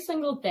 every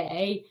single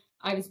day,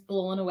 I was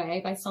blown away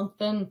by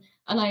something.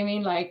 And I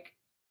mean, like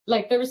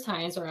there was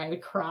times where I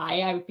would cry.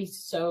 I would be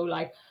so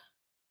like,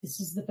 this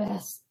is the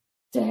best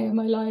day of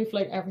my life,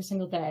 like every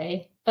single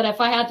day. But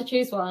if I had to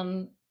choose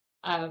one,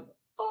 I don't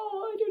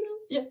know.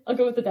 Yeah, I'll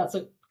go with the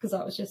desert because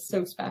that was just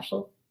so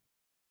special.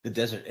 The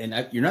desert.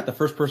 And you're not the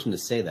first person to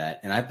say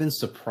that. And I've been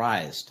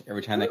surprised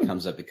every time that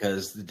comes up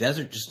because the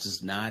desert just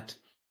does not,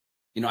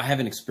 I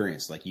haven't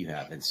experienced like you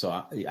have. And so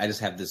I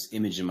just have this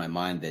image in my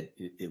mind that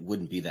it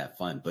wouldn't be that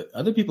fun. But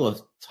other people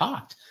have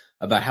talked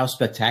about how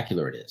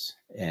spectacular it is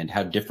and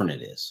how different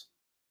it is.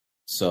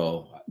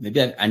 So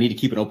maybe I need to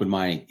keep an open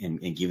mind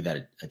and give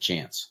that a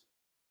chance.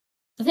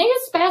 I think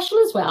it's special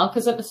as well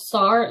because at the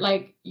start,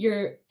 like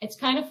it's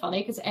kind of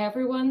funny because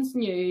everyone's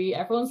new,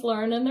 everyone's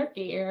learning their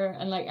gear,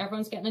 and like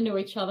everyone's getting to know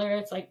each other.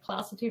 It's like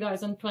class of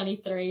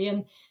 2023,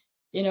 and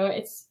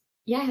it's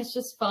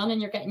just fun,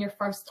 and you're getting your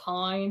first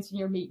towns and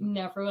you're meeting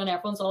everyone.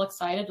 Everyone's all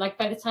excited. Like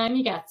by the time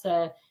you get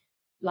to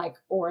like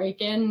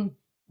Oregon,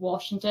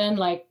 Washington,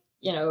 like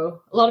a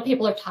lot of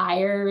people are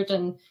tired,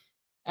 and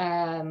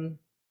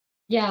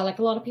like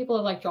a lot of people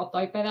have like dropped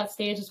out by that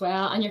stage as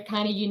well. And you're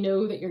kind of,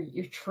 that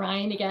you're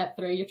trying to get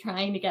through, you're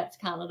trying to get to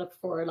Canada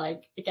before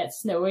like it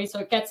gets snowy. So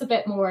it gets a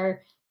bit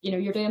more,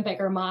 you're doing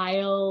bigger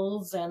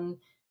miles, and,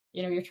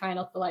 you're trying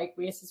not to like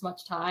waste as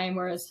much time.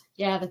 Whereas,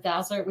 the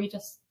desert, we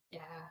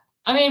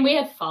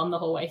had fun the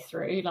whole way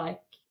through. Like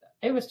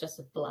it was just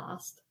a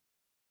blast.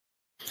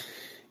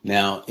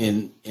 Now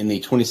in the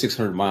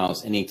 2,600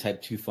 miles, any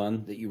type 2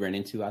 fun that you ran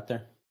into out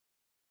there?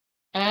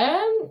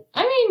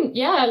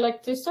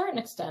 Like to a certain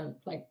extent,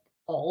 like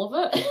all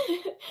of it,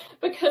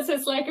 because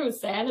it's like I was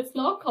saying, it's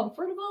not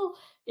comfortable,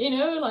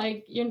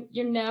 like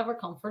you're never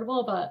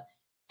comfortable. But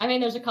I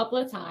mean, there's a couple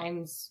of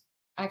times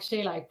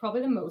actually, like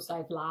probably the most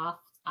I've laughed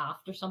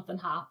after something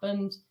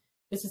happened.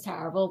 This is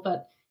terrible,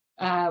 but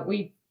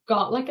we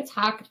got like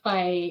attacked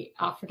by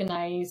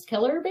Africanized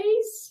killer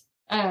bees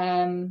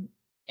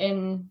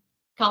in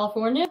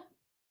California,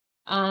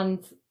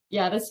 and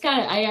this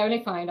kind of, I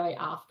only found out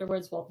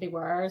afterwards what they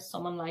were.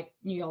 Someone like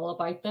knew all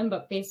about them,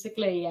 but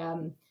basically,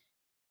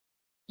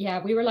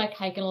 we were like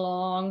hiking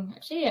along.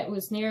 Actually, it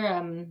was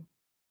near,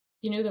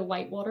 the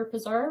Whitewater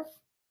Preserve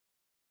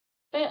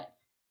bit.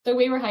 So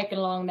we were hiking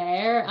along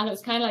there, and it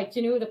was kind of like,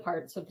 the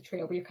parts of the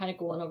trail where you're kind of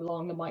going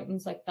along the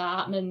mountains like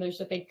that, and then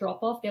there's a big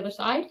drop off the other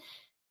side.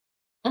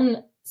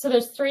 And so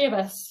there's 3 of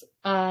us,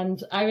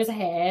 and I was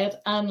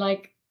ahead, and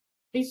like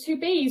these 2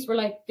 bees were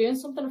like doing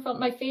something in front of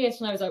my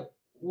face, and I was like,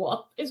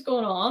 what is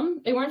going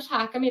on? They weren't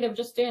attacking me, they were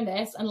just doing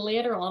this. And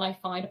later on I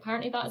found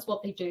apparently that is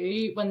what they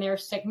do when they're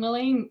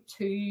signaling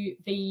to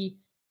the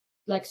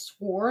like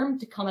swarm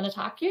to come and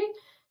attack you.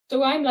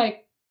 So I'm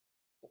like,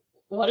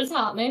 what is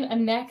happening?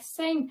 And next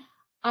thing,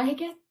 I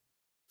get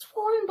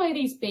torn by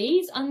these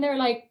bees, and they're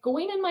like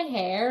going in my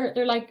hair,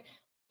 they're like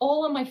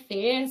all on my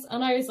face,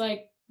 and I was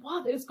like,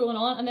 what is going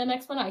on? And then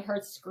next one I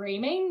heard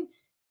screaming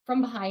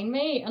from behind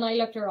me, and I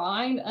looked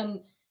around,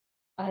 and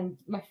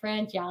my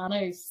friend Jana,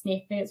 who's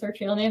Snake Mate's her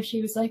trail name,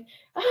 she was like,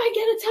 I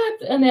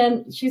get attacked. And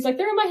then she's like,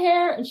 they're in my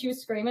hair, and she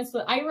was screaming. So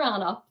I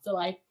ran up to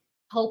like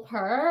help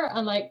her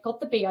and like got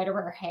the bee out of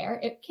her hair.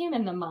 It came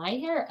into my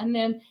hair, and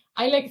then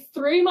I like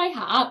threw my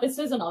hat. This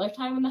is another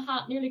time when the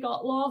hat nearly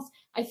got lost.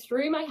 I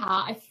threw my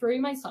hat, I threw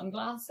my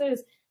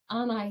sunglasses,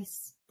 and I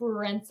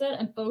sprinted,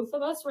 and both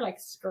of us were like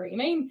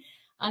screaming.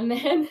 And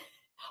then,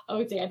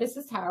 oh dear, this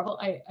is terrible.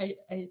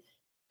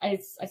 I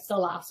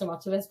still laugh so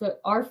much of this,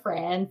 but our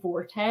friend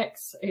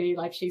Vortex, who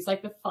like, she's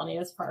like the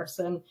funniest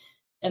person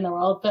in the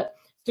world, but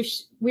so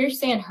we're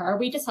seeing her,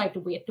 we decide to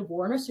wait to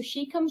warn her. So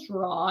she comes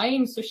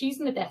round, so she's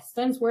in the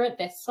distance, we're at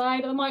this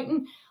side of the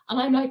mountain, and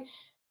I'm like,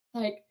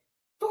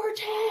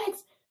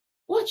 Vortex,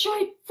 watch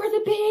out for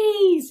the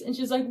bees. And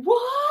she's like,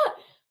 what?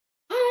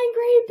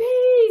 Angry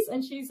bees.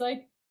 And she's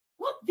like,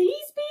 what, these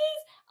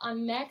bees?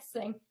 And next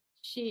thing,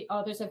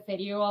 there's a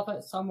video of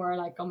it somewhere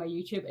like on my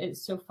YouTube.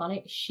 It's so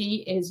funny.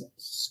 She is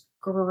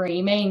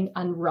screaming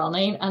and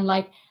running, and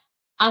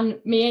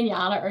me and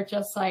Yana are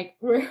just like,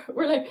 we're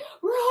like,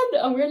 run,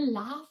 and we're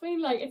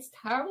laughing like it's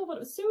terrible, but it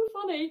was so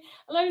funny.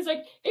 And I was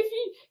like, if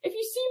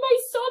you see my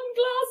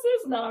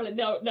sunglasses, and then I'm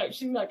like, no,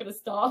 she's not gonna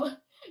stop.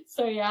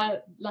 So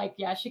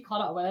she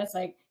caught up with us.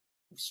 Like,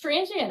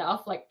 strangely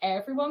enough, like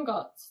everyone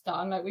got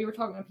stung. Like we were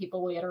talking to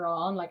people later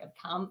on, like at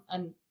camp,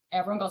 and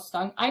everyone got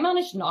stung. I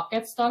managed to not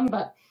get stung,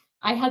 but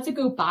I had to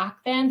go back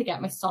then to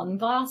get my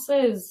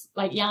sunglasses.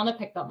 Like Yana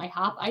picked up my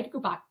hat. I had to go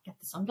back and get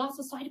the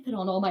sunglasses. So I had to put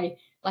on all my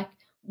like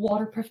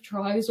waterproof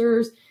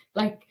trousers.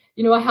 Like,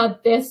 I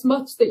had this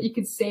much that you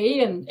could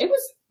see, and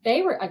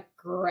they were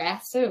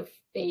aggressive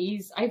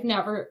bees. I've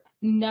never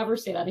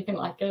seen anything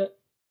like it.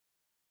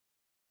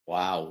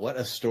 Wow, what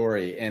a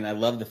story. And I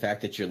love the fact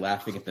that you're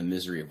laughing at the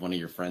misery of one of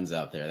your friends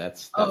out there.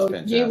 That's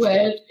fantastic. You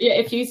would. Yeah,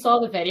 if you saw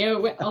the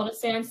video,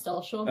 honestly, I'm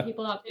still showing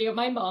people that video.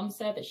 My mom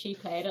said that she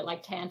played it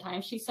like 10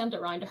 times. She sent it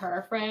around to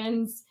her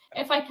friends.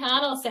 If I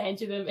can, I'll send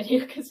you the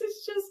video because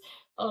it's just,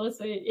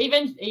 honestly,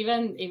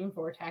 even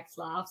Vortex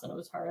laughs, and it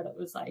was her that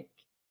was like,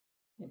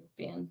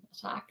 being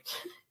attacked.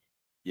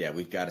 Yeah,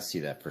 we've got to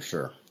see that for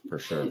sure. For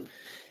sure.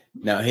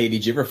 Now, hey,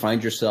 did you ever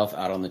find yourself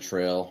out on the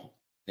trail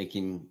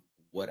thinking,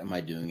 what am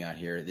I doing out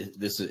here?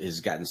 This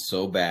has gotten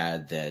so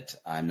bad that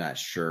I'm not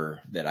sure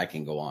that I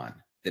can go on.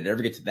 Did it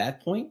ever get to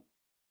that point?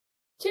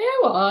 Do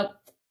you know what?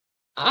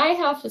 I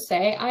have to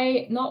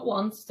say, not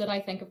once did I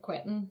think of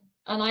quitting.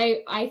 And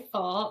I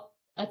thought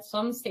at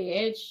some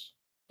stage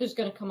there's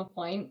going to come a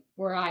point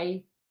where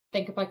I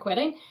think about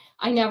quitting.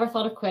 I never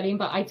thought of quitting,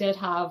 but I did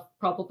have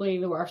probably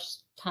the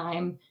worst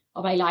time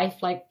of my life,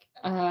 like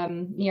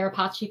near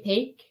Apache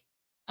Peak.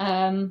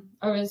 I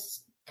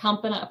was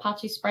camping at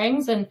Apache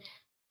Springs, and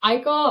I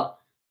got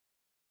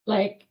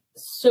like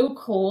so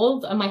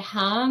cold, and my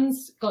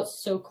hands got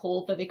so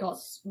cold that they got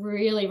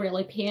really,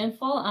 really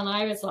painful. And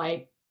I was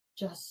like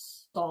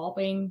just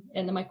sobbing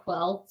into my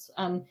quilt,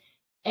 and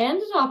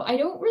ended up, I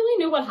don't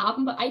really know what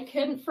happened, but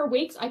for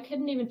weeks, I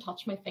couldn't even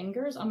touch my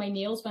fingers, and my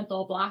nails went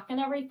all black and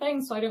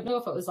everything. So I don't know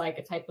if it was like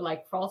a type of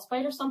like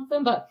frostbite or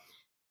something, but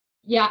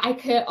yeah, I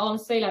could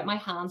honestly, like, my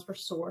hands were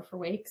sore for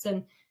weeks.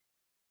 And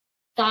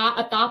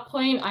at that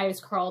point, I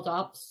was curled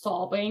up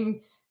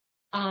sobbing,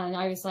 and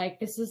I was like,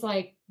 this is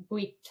like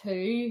week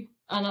 2.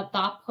 And at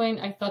that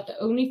point, I thought the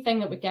only thing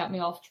that would get me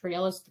off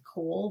trail is the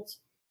cold.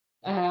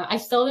 I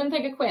still didn't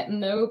think of quitting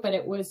though, but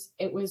it was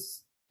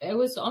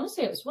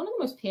honestly, it was one of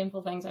the most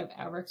painful things I've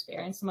ever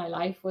experienced in my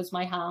life, was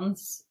my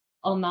hands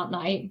on that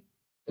night.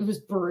 It was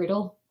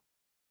brutal.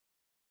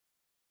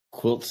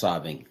 Quilt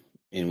sobbing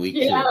in week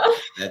 2.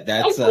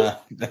 That's I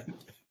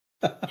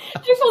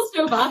felt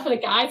so bad for the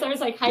guys. I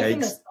was like hiking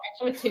this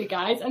section with 2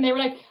 guys, and they were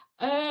like,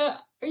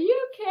 are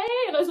you okay?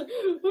 And I was like,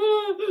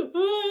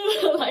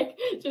 like,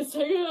 just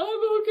saying,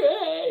 I'm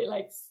okay,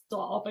 like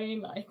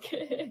sobbing, like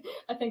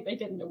I think they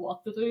didn't know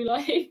what to do,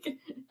 like.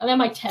 And then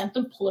my tent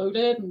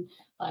imploded, and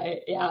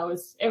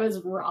it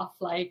was rough,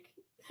 like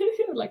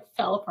like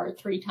fell apart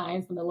 3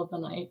 times in the middle of the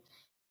night.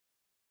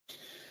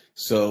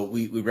 So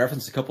we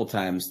referenced a couple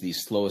times the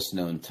slowest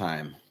known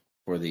time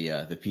for the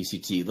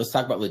PCT. Let's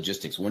talk about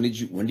logistics. When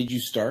did you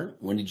start?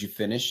 When did you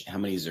finish? How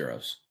many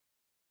zeros?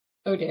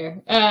 Oh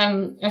dear.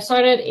 I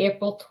started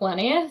April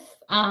 20th,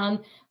 and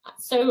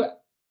so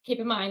keep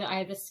in mind that I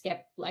had to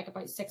skip like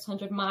about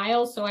 600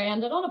 miles, so I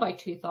ended on about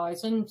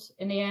 2,000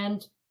 in the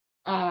end.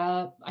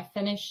 I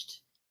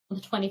finished on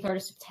the 23rd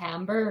of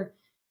September,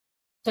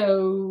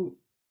 so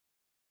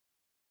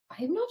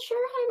I'm not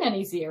sure how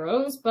many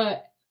zeros,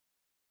 but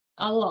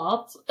a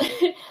lot.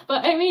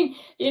 But I mean,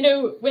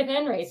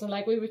 within racing,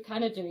 like, we would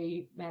kind of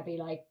do maybe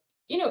like,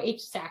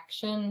 each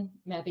section,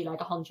 maybe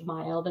like 100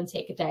 miles, then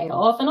take a day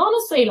off. And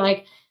honestly,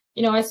 like,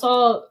 I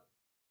saw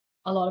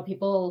a lot of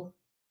people,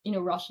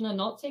 rushing and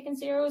not taking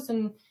zeros.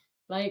 And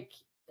like,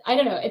 I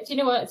don't know, it's,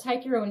 it's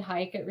hike your own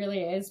hike. It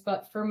really is.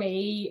 But for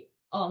me,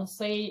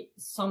 honestly,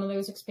 some of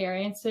those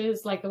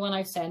experiences, like the one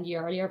I sent you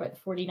earlier about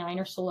the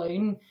 49er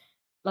saloon,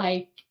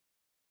 like,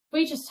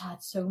 we just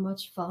had so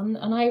much fun,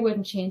 and I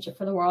wouldn't change it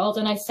for the world.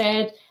 And I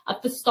said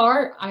at the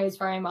start, I had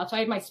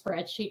my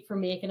spreadsheet for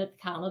making it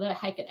to Canada,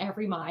 hike it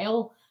every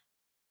mile.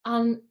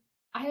 And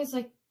I was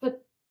like,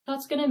 but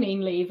that's going to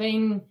mean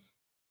leaving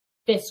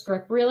this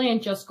group really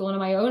and just going on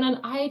my own. And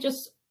I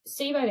just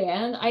see by the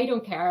end, I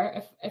don't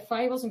care if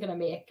I wasn't going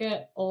to make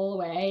it all the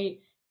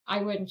way,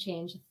 I wouldn't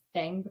change a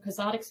thing, because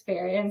that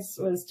experience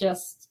was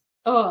just,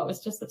 it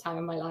was just the time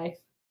of my life.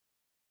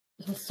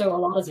 So a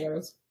lot of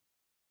zeros.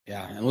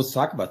 Yeah, and let's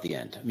talk about the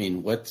end. I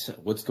mean, what's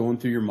going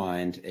through your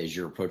mind as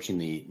you're approaching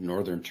the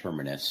northern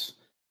terminus?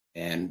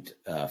 And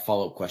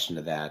follow-up question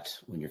to that,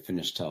 when you're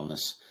finished telling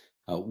us,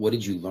 what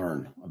did you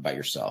learn about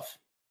yourself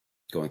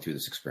going through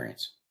this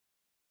experience?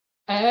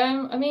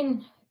 I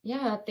mean,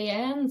 yeah, at the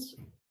end,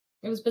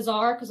 it was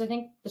bizarre, because I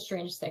think the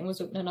strangest thing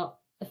was opening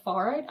up the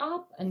Far Out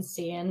app and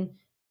seeing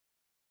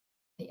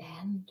the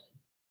end.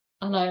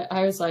 And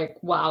I was like,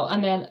 wow.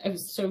 And then it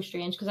was so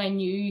strange, because I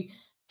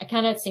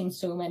kind of had seen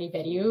so many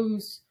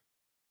videos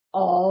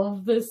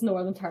of this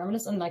northern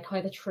terminus, and like how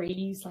the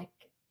trees, like,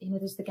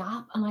 there's the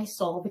gap, and I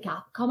saw the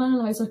gap coming,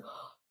 and I was like,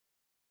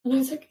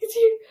 it's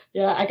you.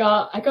 Yeah, I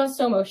got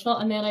so emotional.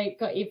 And then I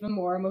got even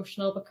more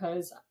emotional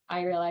because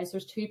I realized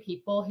there's 2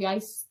 people who I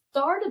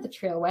started the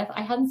trail with.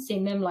 I hadn't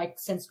seen them like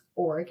since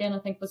Oregon, I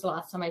think was the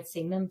last time I'd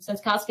seen them, since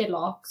Cascade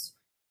Locks.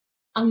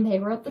 And they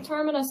were at the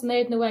terminus, and they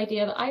had no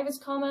idea that I was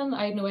coming.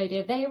 I had no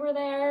idea they were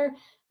there.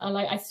 And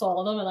like, I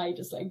saw them, and I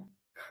just like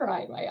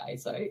cried my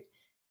eyes out.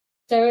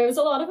 So it was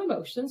a lot of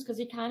emotions, because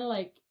you kind of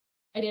like,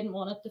 I didn't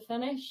want it to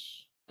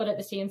finish, but at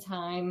the same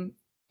time,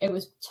 it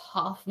was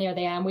tough near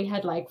the end. We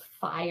had like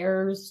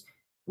fires,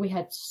 we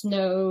had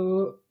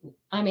snow.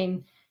 I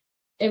mean,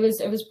 it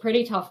was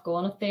pretty tough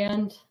going at the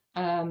end.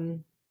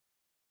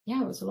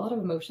 Yeah, it was a lot of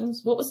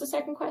emotions. What was the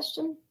second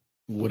question?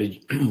 What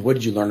did what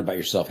did you learn about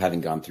yourself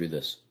having gone through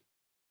this?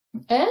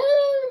 I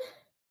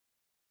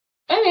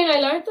mean, I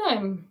learned that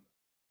I'm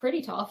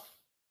pretty tough,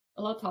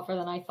 a lot tougher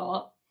than I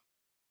thought.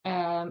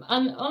 And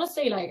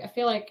honestly, like, I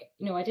feel like,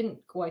 I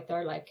didn't go out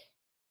there, like,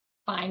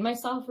 find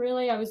myself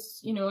really. I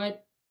was,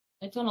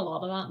 I'd done a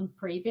lot of that in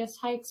previous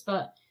hikes,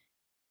 but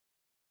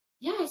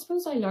yeah, I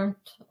suppose I learned,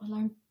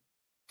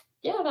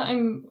 yeah, that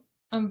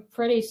I'm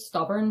pretty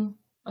stubborn,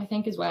 I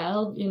think, as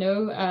well,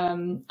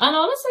 and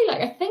honestly,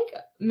 like, I think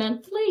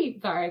mentally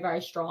very,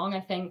 very strong. I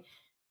think,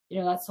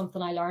 that's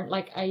something I learned.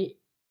 Like, I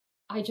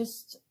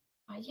just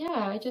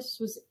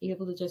was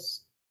able to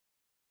just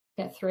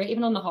get through it,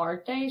 even on the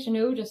hard days,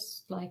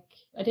 just like,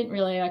 I didn't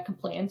really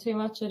complain too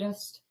much. And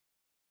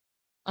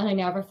I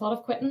never thought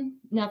of quitting,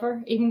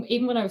 never,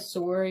 even when I was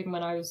sore, even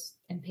when I was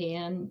in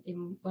pain,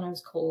 even when I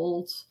was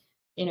cold,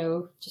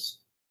 just,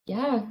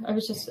 yeah, I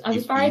was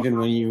very,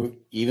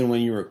 even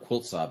when you were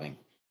quilt sobbing.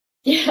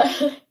 yeah.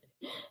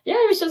 Yeah,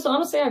 it was just,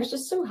 honestly, I was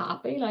just so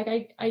happy. Like,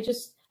 I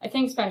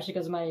think especially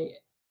because of my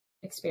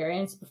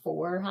experience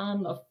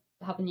beforehand of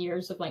having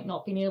years of, like,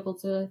 not being able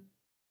to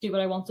do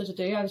what I wanted to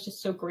do, I was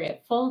just so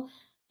grateful.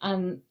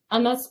 And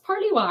that's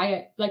partly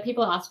why, like,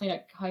 people ask me,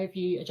 like, how have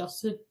you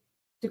adjusted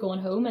to going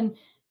home? And,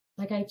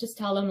 like, I just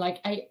tell them,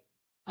 like, I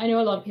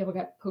know a lot of people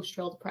get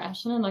post-trail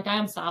depression, and, like, I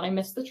am sad I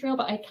missed the trail,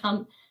 but I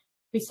can't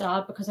be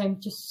sad because I'm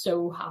just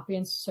so happy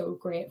and so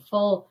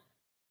grateful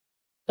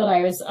that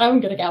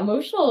I'm going to get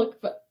emotional,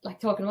 but, like,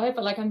 talking about it,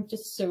 but, like, I'm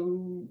just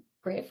so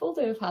grateful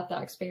to have had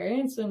that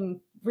experience, and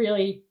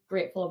really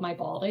grateful of my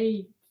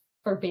body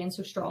for being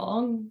so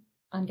strong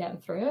and getting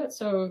through it.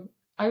 So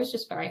I was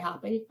just very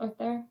happy out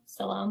there,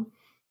 still am.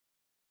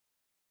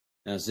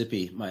 Now,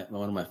 Zippy, one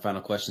of my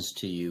final questions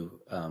to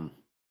you, are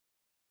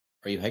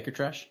you hiker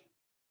trash?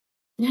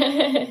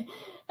 I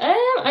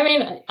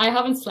mean, I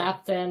haven't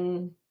slept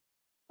in,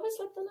 have I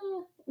slept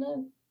in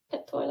a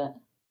pit toilet?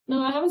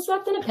 No, I haven't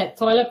slept in a pit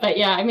toilet, but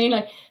yeah, I mean,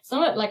 like,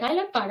 I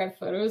look back at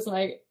photos,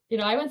 like,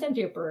 I went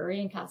into a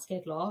brewery in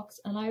Cascade Locks,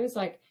 and I was,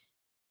 like,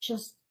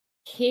 just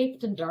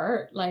caked in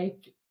dirt,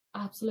 like,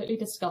 absolutely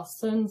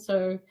disgusting.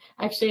 So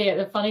actually,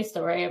 the funny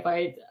story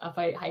about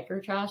hiker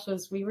trash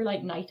was, we were,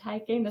 like, night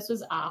hiking. This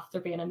was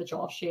after being in the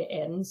Joshua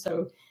Inn,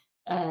 so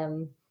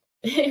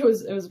it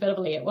was a bit of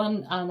a late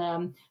one,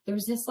 and there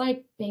was this,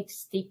 like, big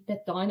steep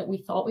bit down that we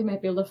thought we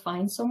might be able to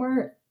find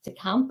somewhere to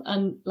camp,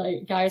 and,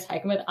 like, guy was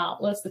hiking with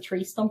Atlas, the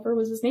tree stumper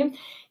was his name.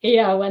 He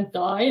went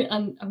down,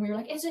 and we were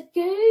like, is it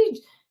good?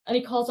 And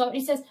he calls out and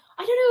he says,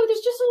 I don't know,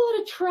 there's just a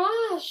lot of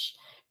trash.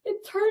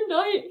 It turned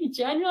out he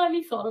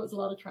genuinely thought it was a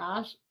lot of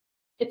trash.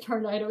 It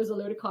turned out it was a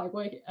load of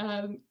cowboy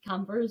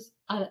campers,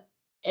 and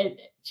it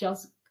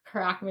just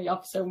cracked me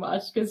up so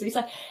much, because he's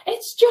like,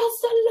 it's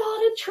just a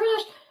lot of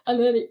trash. And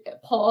then he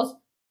paused.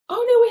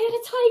 Oh no,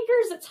 it's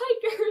hikers.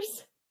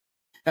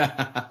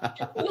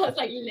 That's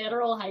like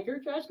literal hiker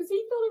trash, because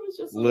he thought it was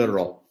just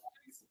literal.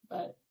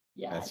 But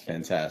yeah, that's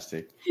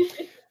fantastic.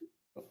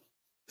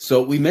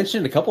 So we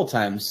mentioned a couple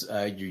times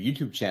your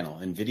YouTube channel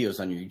and videos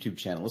on your YouTube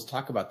channel. Let's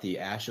talk about the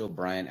Ash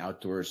O'Brien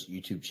Outdoors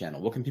YouTube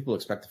channel. What can people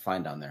expect to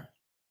find on there?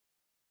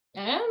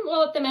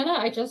 Well, at the minute,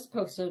 I just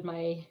posted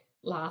my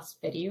last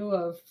video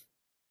of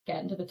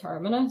getting to the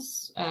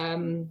terminus.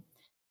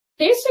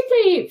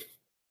 Basically,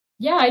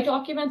 yeah, I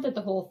documented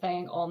the whole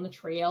thing on the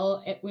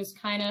trail. It was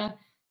kind of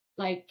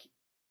like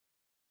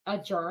a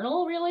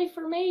journal, really,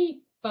 for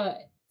me,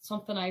 but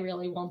something I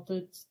really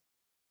wanted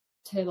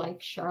to,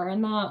 like, share,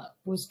 and that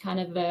was kind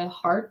of the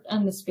heart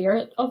and the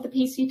spirit of the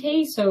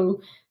PCT. So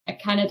I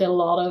kind of did a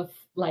lot of,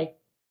 like,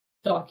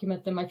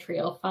 documenting my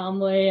trail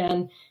family,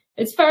 and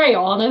it's very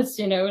honest,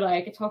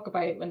 like, I talk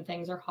about when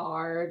things are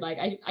hard.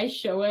 Like, I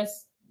show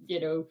us,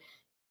 getting,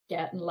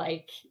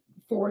 like,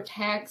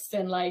 vortex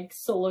and, like,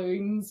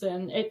 saloons,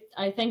 and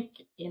I think,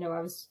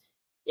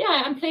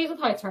 I'm pleased with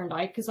how it turned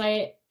out, because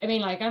I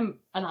mean, like, I'm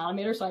an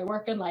animator, so I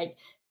work in, like,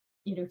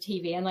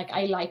 TV, and, like,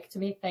 I like to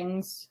make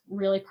things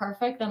really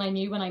perfect. And I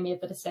knew when I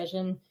made the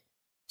decision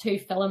to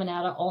film and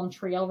edit on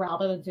trail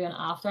rather than doing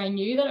after, I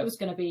knew that it was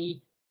going to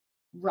be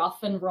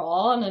rough and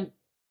raw. And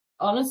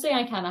honestly,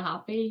 I'm kind of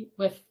happy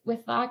with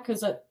that,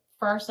 because at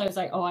first I was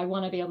like, oh, I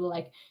want to be able to,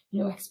 like,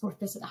 export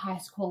this at the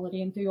highest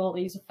quality and do all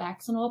these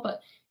effects and all.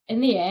 But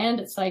in the end,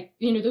 it's like,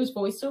 those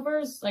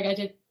voiceovers, like, I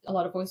did a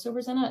lot of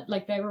voiceovers in it,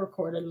 like, they were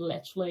recorded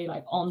literally,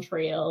 like, on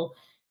trail,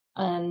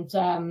 and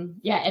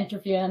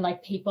interviewing,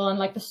 like, people, and,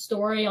 like, the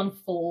story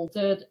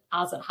unfolded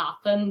as it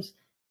happened,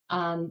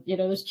 and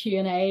there's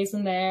Q&As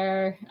in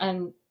there,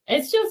 and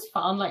it's just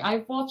fun. Like,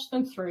 I've watched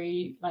them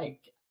through, like,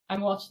 I'm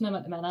watching them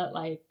at the minute,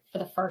 like, for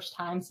the first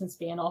time since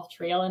being off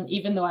trail, and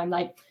even though I'm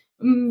like,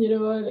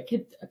 I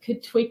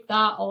could tweak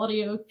that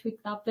audio,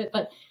 tweak that bit,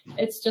 but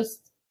it's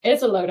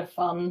a load of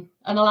fun.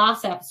 And the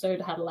last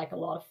episode had, like, a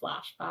lot of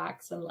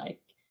flashbacks, and, like,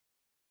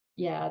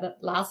 yeah, that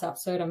last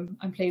episode,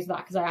 I'm pleased with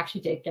that, because I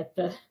actually did get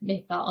to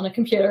make that on a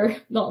computer,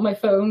 not on my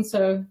phone.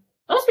 So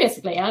that's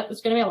basically it.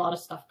 There's going to be a lot of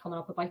stuff coming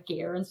up about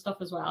gear and stuff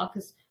as well,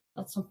 because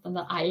that's something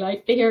that I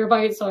like to hear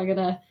about. So I'm going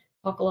to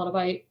talk a lot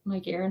about my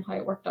gear and how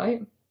it worked out.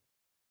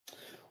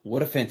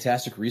 What a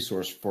fantastic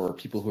resource for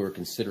people who are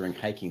considering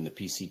hiking the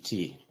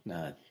PCT.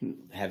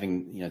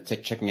 Having,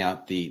 checking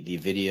out the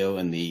video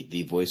and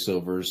the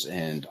voiceovers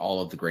and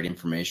all of the great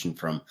information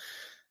from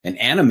an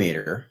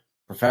animator,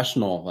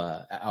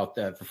 professional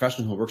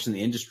professional who works in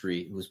the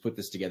industry, who has put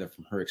this together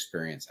from her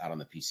experience out on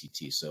the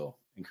PCT. So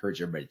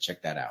encourage everybody to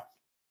check that out.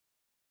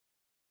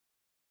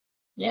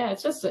 Yeah,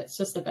 it's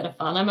just a bit of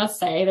fun. I must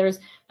say,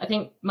 I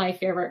think my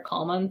favorite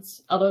comment,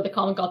 although the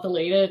comment got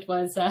deleted,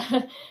 was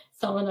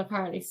someone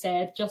apparently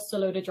said, just a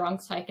load of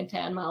drunks hiking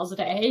 10 miles a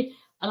day.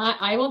 And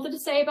I wanted to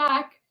say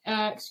back,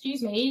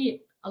 excuse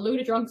me, a load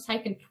of drunks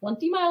hiking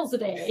 20 miles a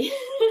day.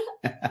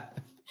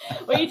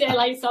 We did,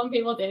 like, some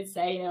people did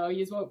say,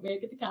 you won't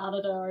make it to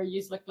Canada, or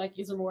you look like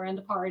you're more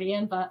into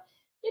partying. But,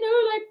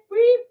 like,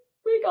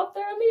 we got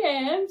there in the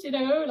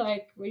end,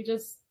 like, we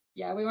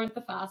weren't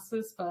the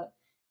fastest, but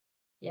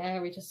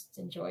yeah, we just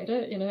enjoyed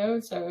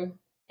it, so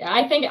yeah,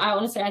 I think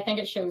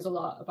it shows a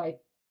lot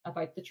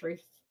about the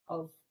truth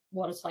of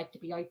what it's like to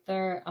be out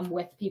there and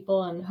with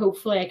people, and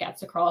hopefully it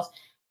gets across.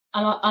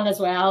 And as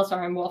well,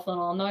 sorry, I'm waffling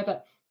on now,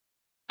 but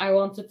I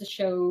wanted to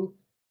show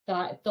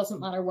that it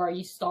doesn't matter where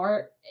you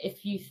start.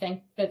 If you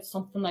think that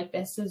something like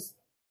this is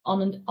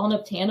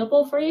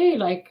unobtainable for you,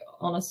 like,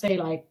 honestly,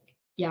 like,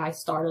 yeah, I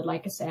started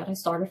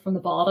from the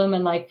bottom,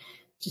 and like,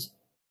 just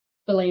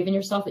believe in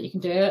yourself that you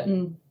can do it,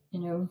 and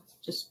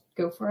just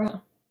go for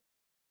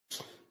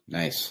it.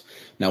 Nice.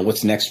 Now,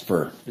 what's next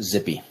for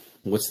Zippy?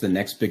 What's the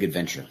next big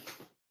adventure?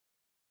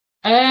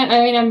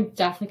 I'm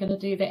definitely going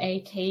to do the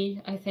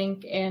AT, I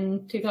think,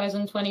 in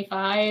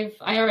 2025.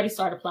 I already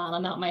started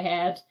planning that in my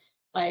head.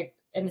 Like,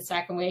 in the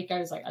second week, I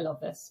was like, I love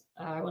this.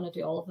 I want to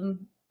do all of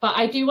them. But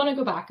I do want to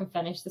go back and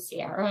finish the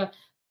Sierra.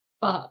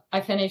 But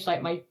I finished,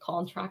 like, my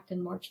contract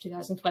in March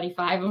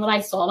 2025. And when I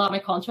saw that, my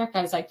contract,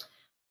 I was like,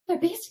 they're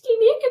basically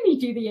making me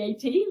do the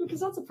AT, because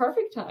that's a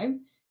perfect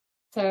time.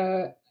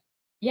 So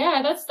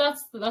yeah, that's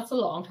a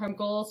long-term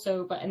goal.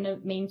 So, but in the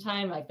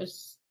meantime, like,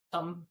 there's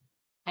some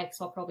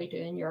hikes I'll probably do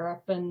in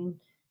Europe and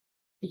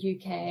the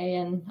UK,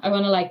 and I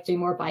want to, like, do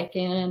more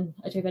biking, and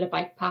I do a bit of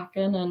bike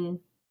packing, and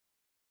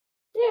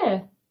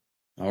yeah.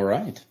 All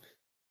right.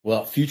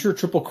 Well, future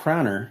Triple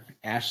Crowner,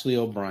 Ashley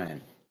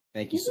O'Brien.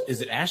 Thank you. Mm-hmm.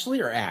 Is it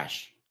Ashley or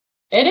Ash?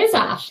 It is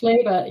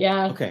Ashley, but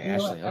yeah. Okay,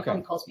 Ashley. Okay.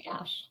 Everyone calls me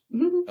Ash.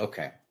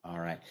 Okay. All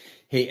right.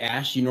 Hey,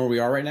 Ash, you know where we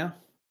are right now?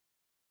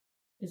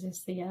 Is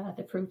this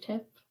the pro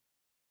tip?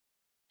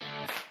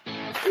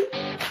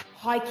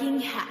 Hiking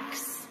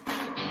hacks.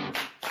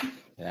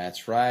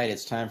 That's right.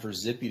 It's time for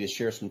Zippy to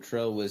share some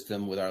trail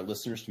wisdom with our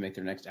listeners to make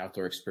their next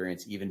outdoor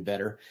experience even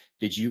better.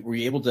 Were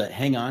you able to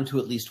hang on to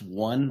at least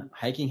one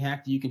hiking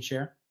hack that you can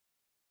share?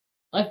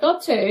 I've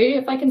got two,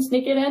 if I can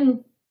sneak it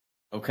in.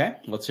 Okay,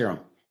 let's hear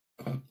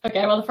them.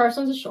 Okay, well, the first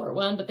one's a short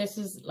one, but this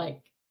is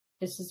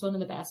one of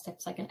the best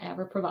tips I can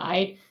ever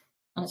provide.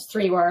 And it's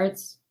 3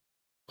 words: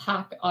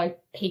 pack out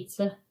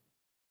pizza.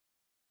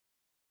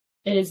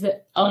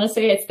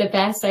 Honestly, it's the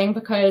best thing,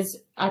 because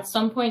at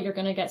some point you're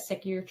going to get sick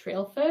of your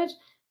trail food.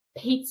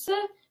 Pizza,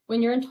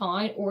 when you're in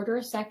town, order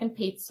a second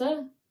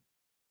pizza,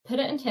 put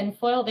it in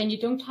tinfoil, then you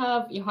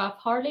have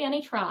hardly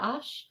any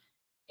trash.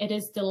 It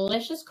is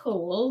delicious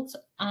cold,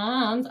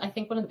 and I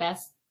think one of the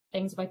best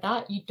things about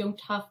that, you don't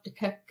have to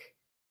cook.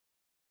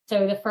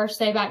 So the first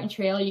day back in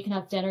trail, you can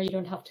have dinner, you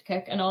don't have to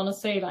cook. And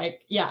honestly,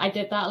 like, yeah, I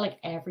did that like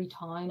every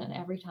time, and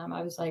every time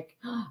I was like,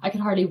 I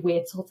could hardly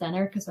wait till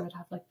dinner, because I would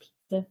have like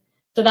pizza.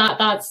 So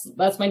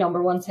that's my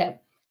number one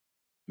tip.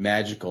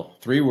 Magical.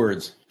 3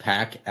 words: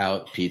 pack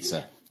out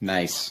pizza.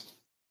 Nice.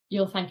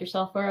 You'll thank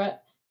yourself for it.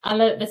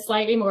 And the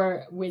slightly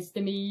more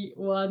wisdom-y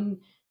one,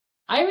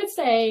 I would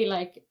say,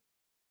 like,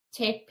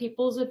 take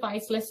people's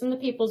advice, listen to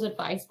people's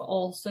advice, but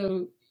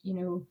also,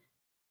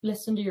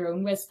 listen to your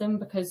own wisdom,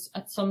 because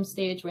at some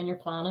stage when you're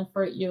planning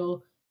for it,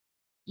 you'll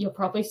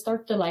probably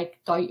start to, like,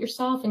 doubt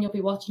yourself, and you'll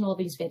be watching all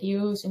these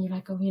videos, and you're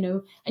like,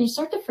 and you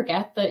start to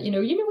forget that, you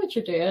know what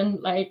you're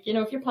doing. Like,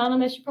 if you're planning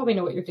this, you probably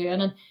know what you're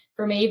doing. And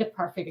for me, the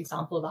perfect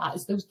example of that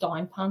is those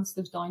down pants,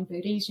 those down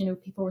booties.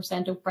 People were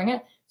saying, don't bring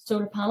it.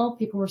 Solar panel,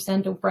 people were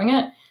saying, don't bring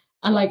it.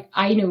 And, like,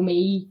 I know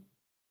me,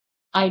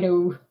 I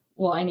know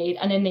what I need.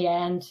 And in the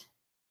end,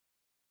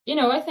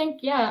 I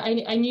think,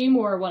 I knew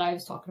more what I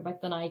was talking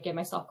about than I gave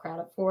myself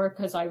credit for,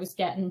 because I was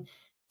getting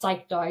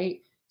psyched out.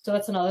 So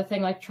that's another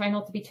thing, like, try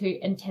not to be too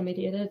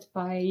intimidated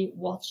by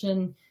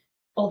watching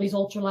all these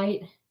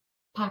ultralight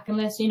packing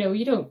lists. You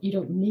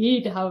don't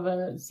need to have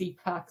a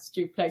Z-Packs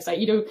duplex. Like,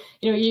 you don't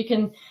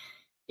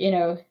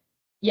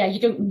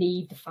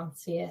need the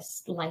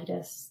fanciest,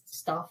 lightest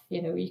stuff.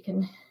 You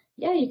can do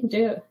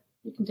it.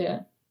 You can do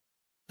it.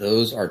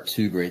 Those are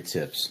 2 great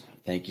tips.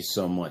 Thank you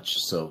so much.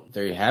 So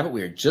there you have it.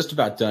 We are just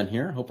about done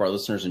here. Hope our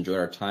listeners enjoyed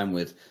our time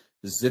with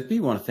Zippy.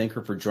 We want to thank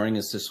her for joining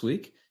us this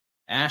week.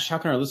 Ash, how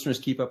can our listeners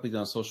keep up with you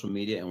on social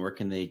media, and where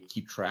can they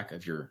keep track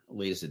of your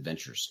latest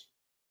adventures?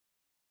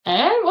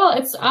 Well,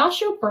 it's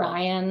Ash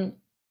O'Brien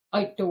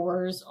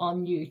Outdoors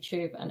on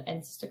YouTube and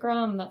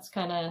Instagram. That's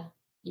kind of,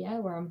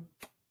 where I'm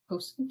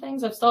posting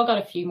things. I've still got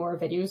a few more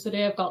videos to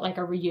do. I've got like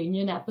a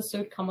reunion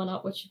episode coming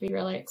up, which should be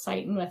really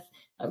exciting. With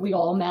we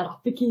all met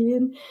up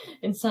again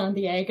in San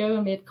Diego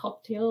and made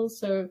cocktails.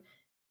 So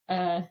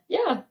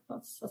yeah,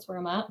 that's where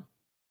I'm at.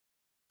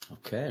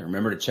 Okay.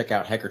 Remember to check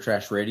out Hiker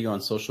Trash Radio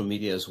on social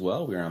media as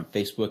well. We're on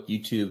Facebook,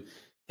 YouTube,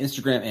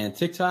 Instagram, and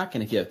TikTok.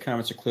 And if you have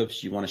comments or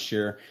clips you want to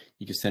share,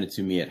 you can send it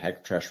to me at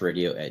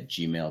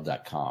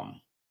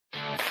hikertrashradio@gmail.com.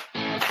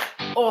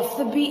 Off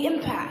the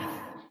beaten path.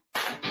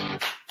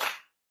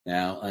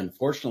 Now,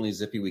 unfortunately,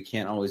 Zippy, we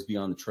can't always be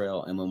on the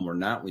trail. And when we're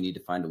not, we need to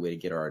find a way to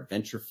get our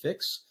adventure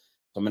fix.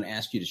 So I'm going to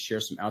ask you to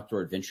share some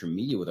outdoor adventure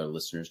media with our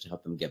listeners to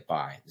help them get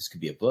by. This could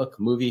be a book,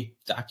 movie,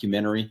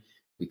 documentary.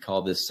 We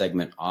call this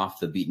segment Off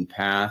the Beaten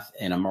Path.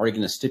 And I'm already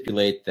going to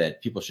stipulate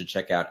that people should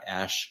check out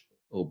Ash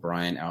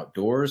O'Brien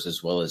Outdoors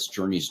as well as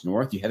Journeys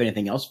North. Do you have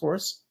anything else for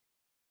us?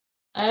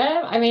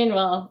 I mean,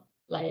 well,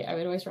 like I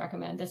would always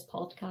recommend this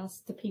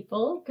podcast to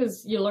people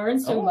because you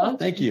learn so much.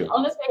 Thank you.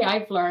 Honestly,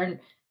 I've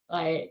learned,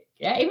 like,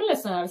 yeah, even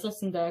I was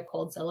listening to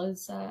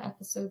Quadzilla's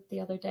episode the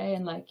other day,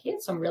 and like he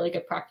had some really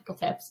good practical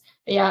tips.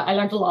 But yeah, I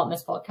learned a lot in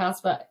this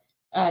podcast. But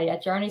yeah,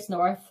 Journeys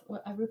North.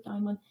 I wrote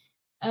down one.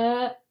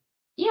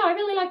 Yeah, I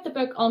really like the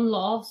book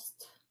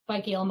Unlost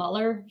by Gail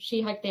Muller.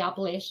 She hiked the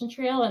Appalachian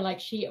Trail and like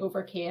she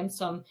overcame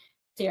some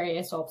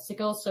serious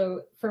obstacles.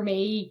 So for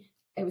me,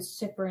 it was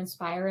super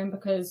inspiring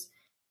because,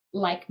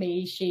 like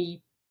me,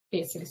 she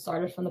basically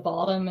started from the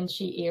bottom and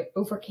she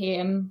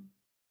overcame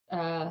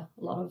a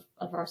lot of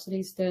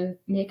adversities to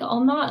make it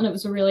on that. And it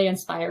was a really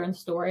inspiring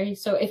story.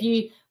 So if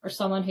you are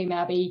someone who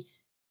maybe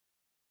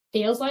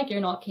feels like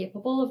you're not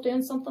capable of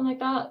doing something like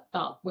that,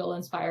 that will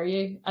inspire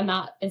you. And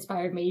that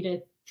inspired me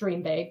to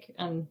dream big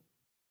and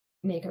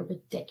make a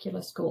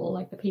ridiculous goal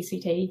like the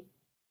PCT.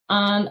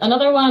 And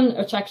another one,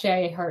 which actually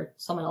I heard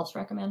someone else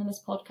recommend in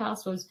this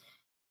podcast, was,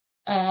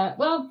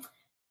 well,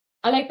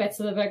 I like bits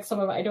of the book, some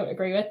of it I don't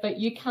agree with, but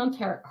You Can't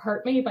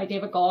Hurt Me by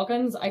David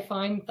Goggins. I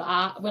found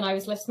that when I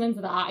was listening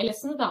to that, I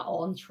listened to that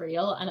on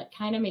trail, and it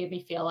kind of made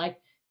me feel like,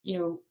 you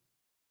know,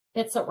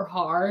 bits that were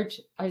hard,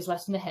 I was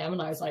listening to him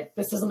and I was like,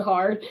 this isn't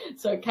hard.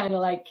 So it kind of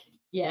like,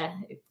 yeah,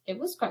 it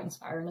was quite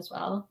inspiring as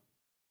well.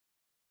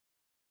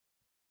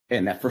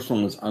 And that first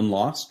one was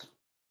Unlost?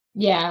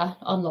 Yeah,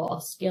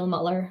 Unlost, Gail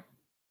Muller.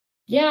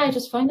 Yeah, I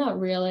just find that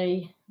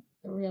really,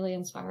 a really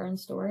inspiring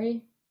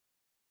story.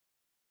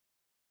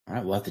 All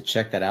right, we'll have to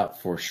check that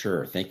out for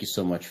sure. Thank you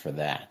so much for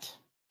that.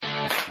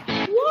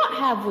 What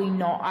have we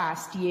not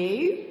asked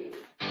you?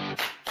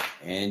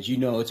 And you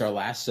know it's our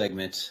last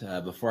segment.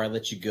 Before I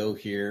let you go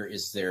here,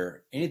 is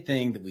there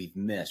anything that we've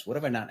missed? What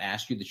have I not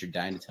asked you that you're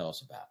dying to tell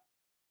us about?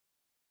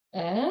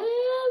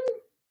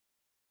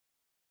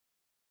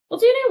 Well,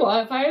 do you know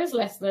what? If I was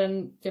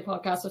listening to a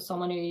podcast of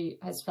someone who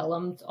has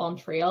filmed on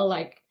trail,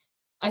 like,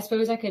 I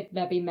suppose I could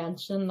maybe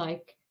mention,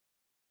 like,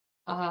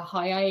 how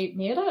I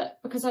made it,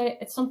 because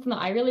it's something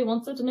that I really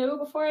wanted to know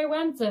before I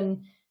went.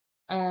 And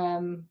I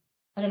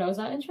don't know, is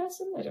that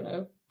interesting? I don't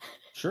know.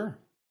 Sure.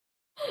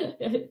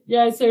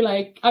 Yeah, so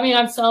like, I mean,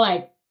 I'm still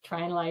like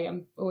trying, like,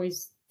 I'm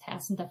always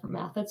testing different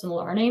methods and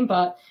learning,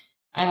 but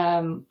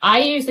I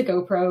use the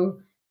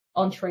GoPro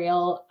on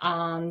trail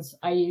and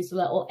I use a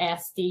little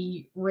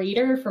SD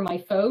reader for my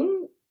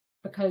phone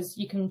because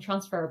you can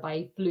transfer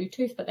by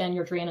Bluetooth, but then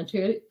you're draining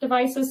two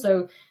devices.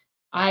 So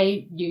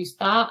I used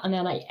that and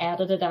then I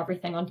edited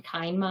everything on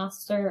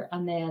KineMaster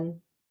and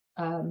then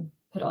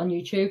put it on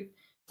YouTube.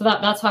 So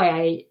that's how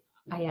I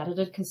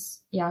edited,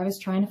 because yeah, I was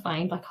trying to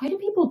find, like, how do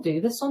people do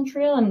this on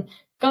trail? And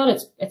God,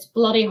 it's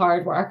bloody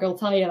hard work, I'll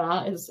tell you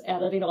that, is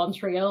editing on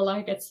trail.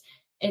 Like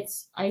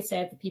I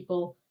said to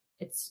people,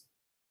 it's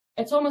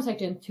almost like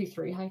doing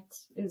 2-3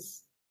 hikes,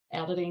 is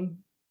editing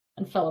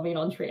and filming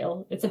on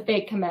trail. It's a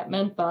big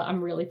commitment, but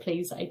I'm really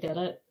pleased I did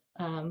it.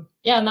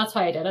 Yeah, and that's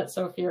how I did it.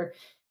 So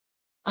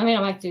I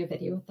might do a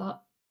video with that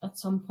at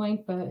some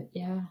point, but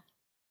yeah.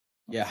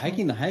 Yeah,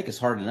 hiking the hike is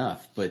hard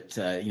enough, but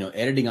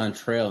editing on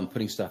trail and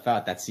putting stuff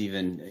out, that's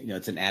even,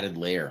 it's an added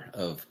layer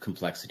of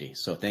complexity.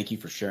 So thank you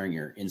for sharing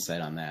your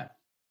insight on that.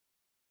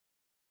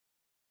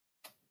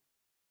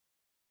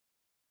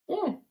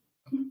 Yeah.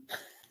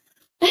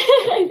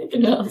 I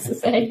don't know what else to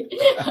say.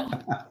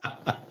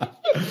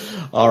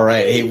 All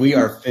right. Hey, we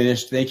are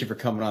finished. Thank you for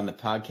coming on the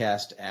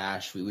podcast,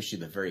 Ash. We wish you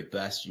the very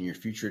best in your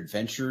future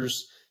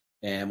adventures,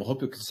 and we'll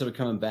hope you'll consider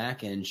coming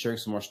back and sharing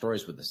some more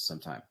stories with us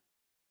sometime.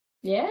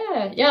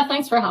 Yeah.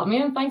 Thanks for having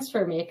me, and thanks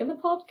for making the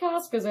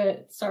podcast, because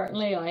it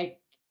certainly, like,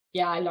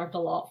 yeah, I learned a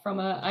lot from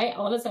it. I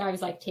honestly, I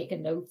was like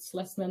taking notes,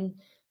 listening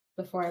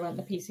before I went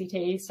to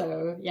PCT.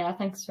 So yeah,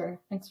 thanks for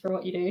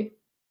what you do.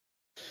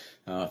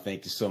 Oh,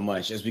 thank you so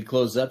much. As we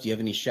close up, do you have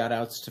any shout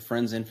outs to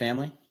friends and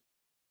family?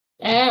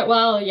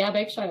 Well, yeah,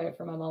 big shout out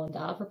for my mom and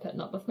dad for putting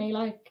up with me.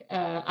 Like,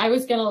 I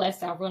was gonna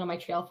list everyone in my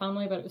trail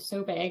family, but it was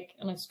so big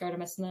and I'm scared of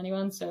missing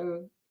anyone.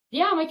 So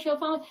yeah, my trail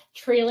family,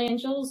 trail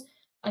angels,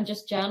 and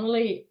just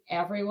generally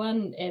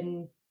everyone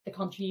in the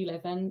country you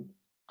live in.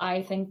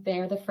 I think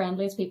they're the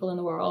friendliest people in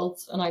the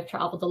world, and I've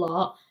traveled a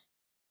lot.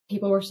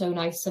 People were so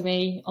nice to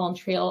me on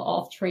trail,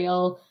 off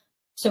trail,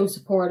 so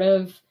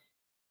supportive.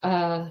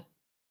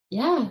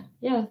 yeah,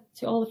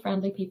 to all the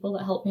friendly people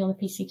that helped me on the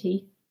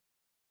PCT.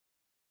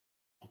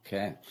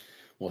 Okay.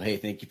 Well, hey,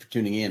 thank you for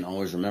tuning in.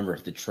 Always remember,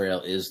 the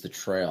trail is the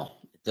trail.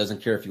 It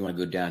doesn't care if you want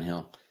to go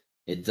downhill.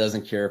 It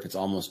doesn't care if it's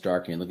almost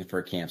dark and you're looking for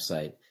a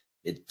campsite.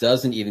 It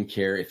doesn't even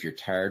care if you're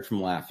tired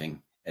from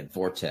laughing at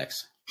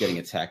Vortex getting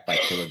attacked by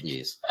killer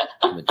bees.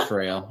 The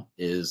trail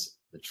is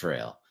the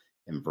trail.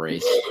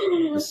 Embrace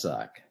the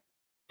suck.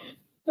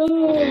 Oh,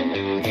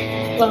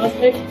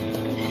 classic.